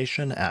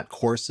information at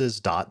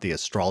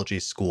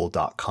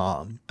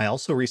courses.theastrologyschool.com. I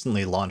also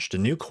recently launched a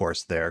new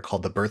course there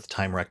called the Birth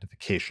Time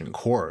Rectification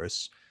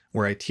course,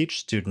 where I teach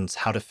students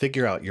how to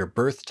figure out your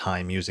birth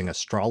time using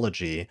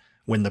astrology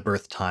when the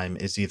birth time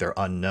is either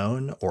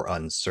unknown or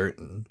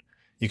uncertain.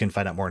 You can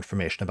find out more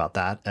information about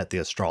that at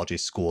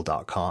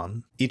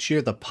theastrologyschool.com. Each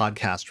year, the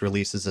podcast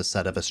releases a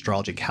set of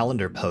astrology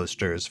calendar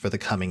posters for the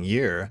coming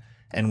year,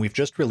 and we've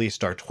just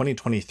released our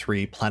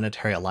 2023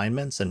 planetary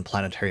alignments and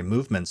planetary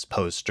movements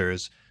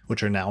posters,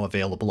 which are now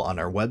available on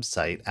our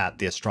website at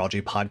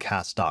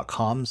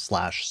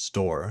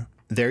theastrologypodcast.com/store.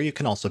 There you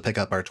can also pick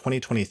up our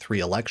 2023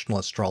 electional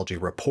astrology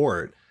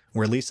report,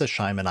 where Lisa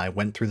Scheim and I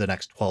went through the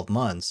next 12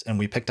 months and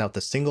we picked out the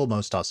single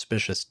most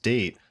auspicious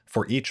date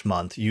for each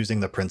month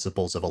using the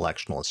principles of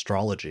electional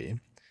astrology.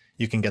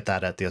 You can get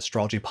that at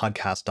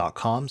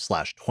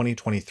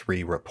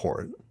theastrologypodcast.com/2023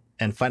 report.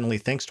 And finally,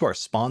 thanks to our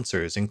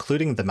sponsors,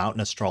 including the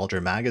Mountain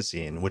Astrologer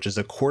magazine, which is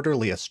a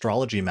quarterly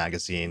astrology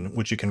magazine,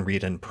 which you can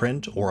read in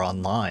print or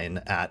online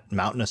at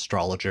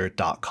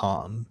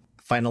mountainastrologer.com.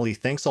 Finally,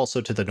 thanks also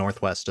to the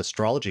Northwest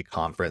Astrology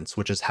Conference,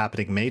 which is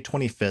happening May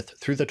 25th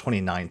through the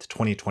 29th,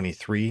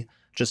 2023,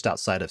 just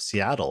outside of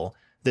Seattle.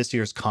 This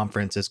year's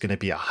conference is going to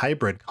be a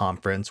hybrid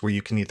conference where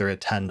you can either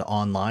attend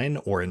online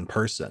or in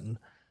person.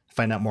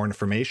 Find out more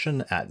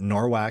information at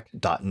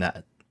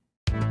norwac.net.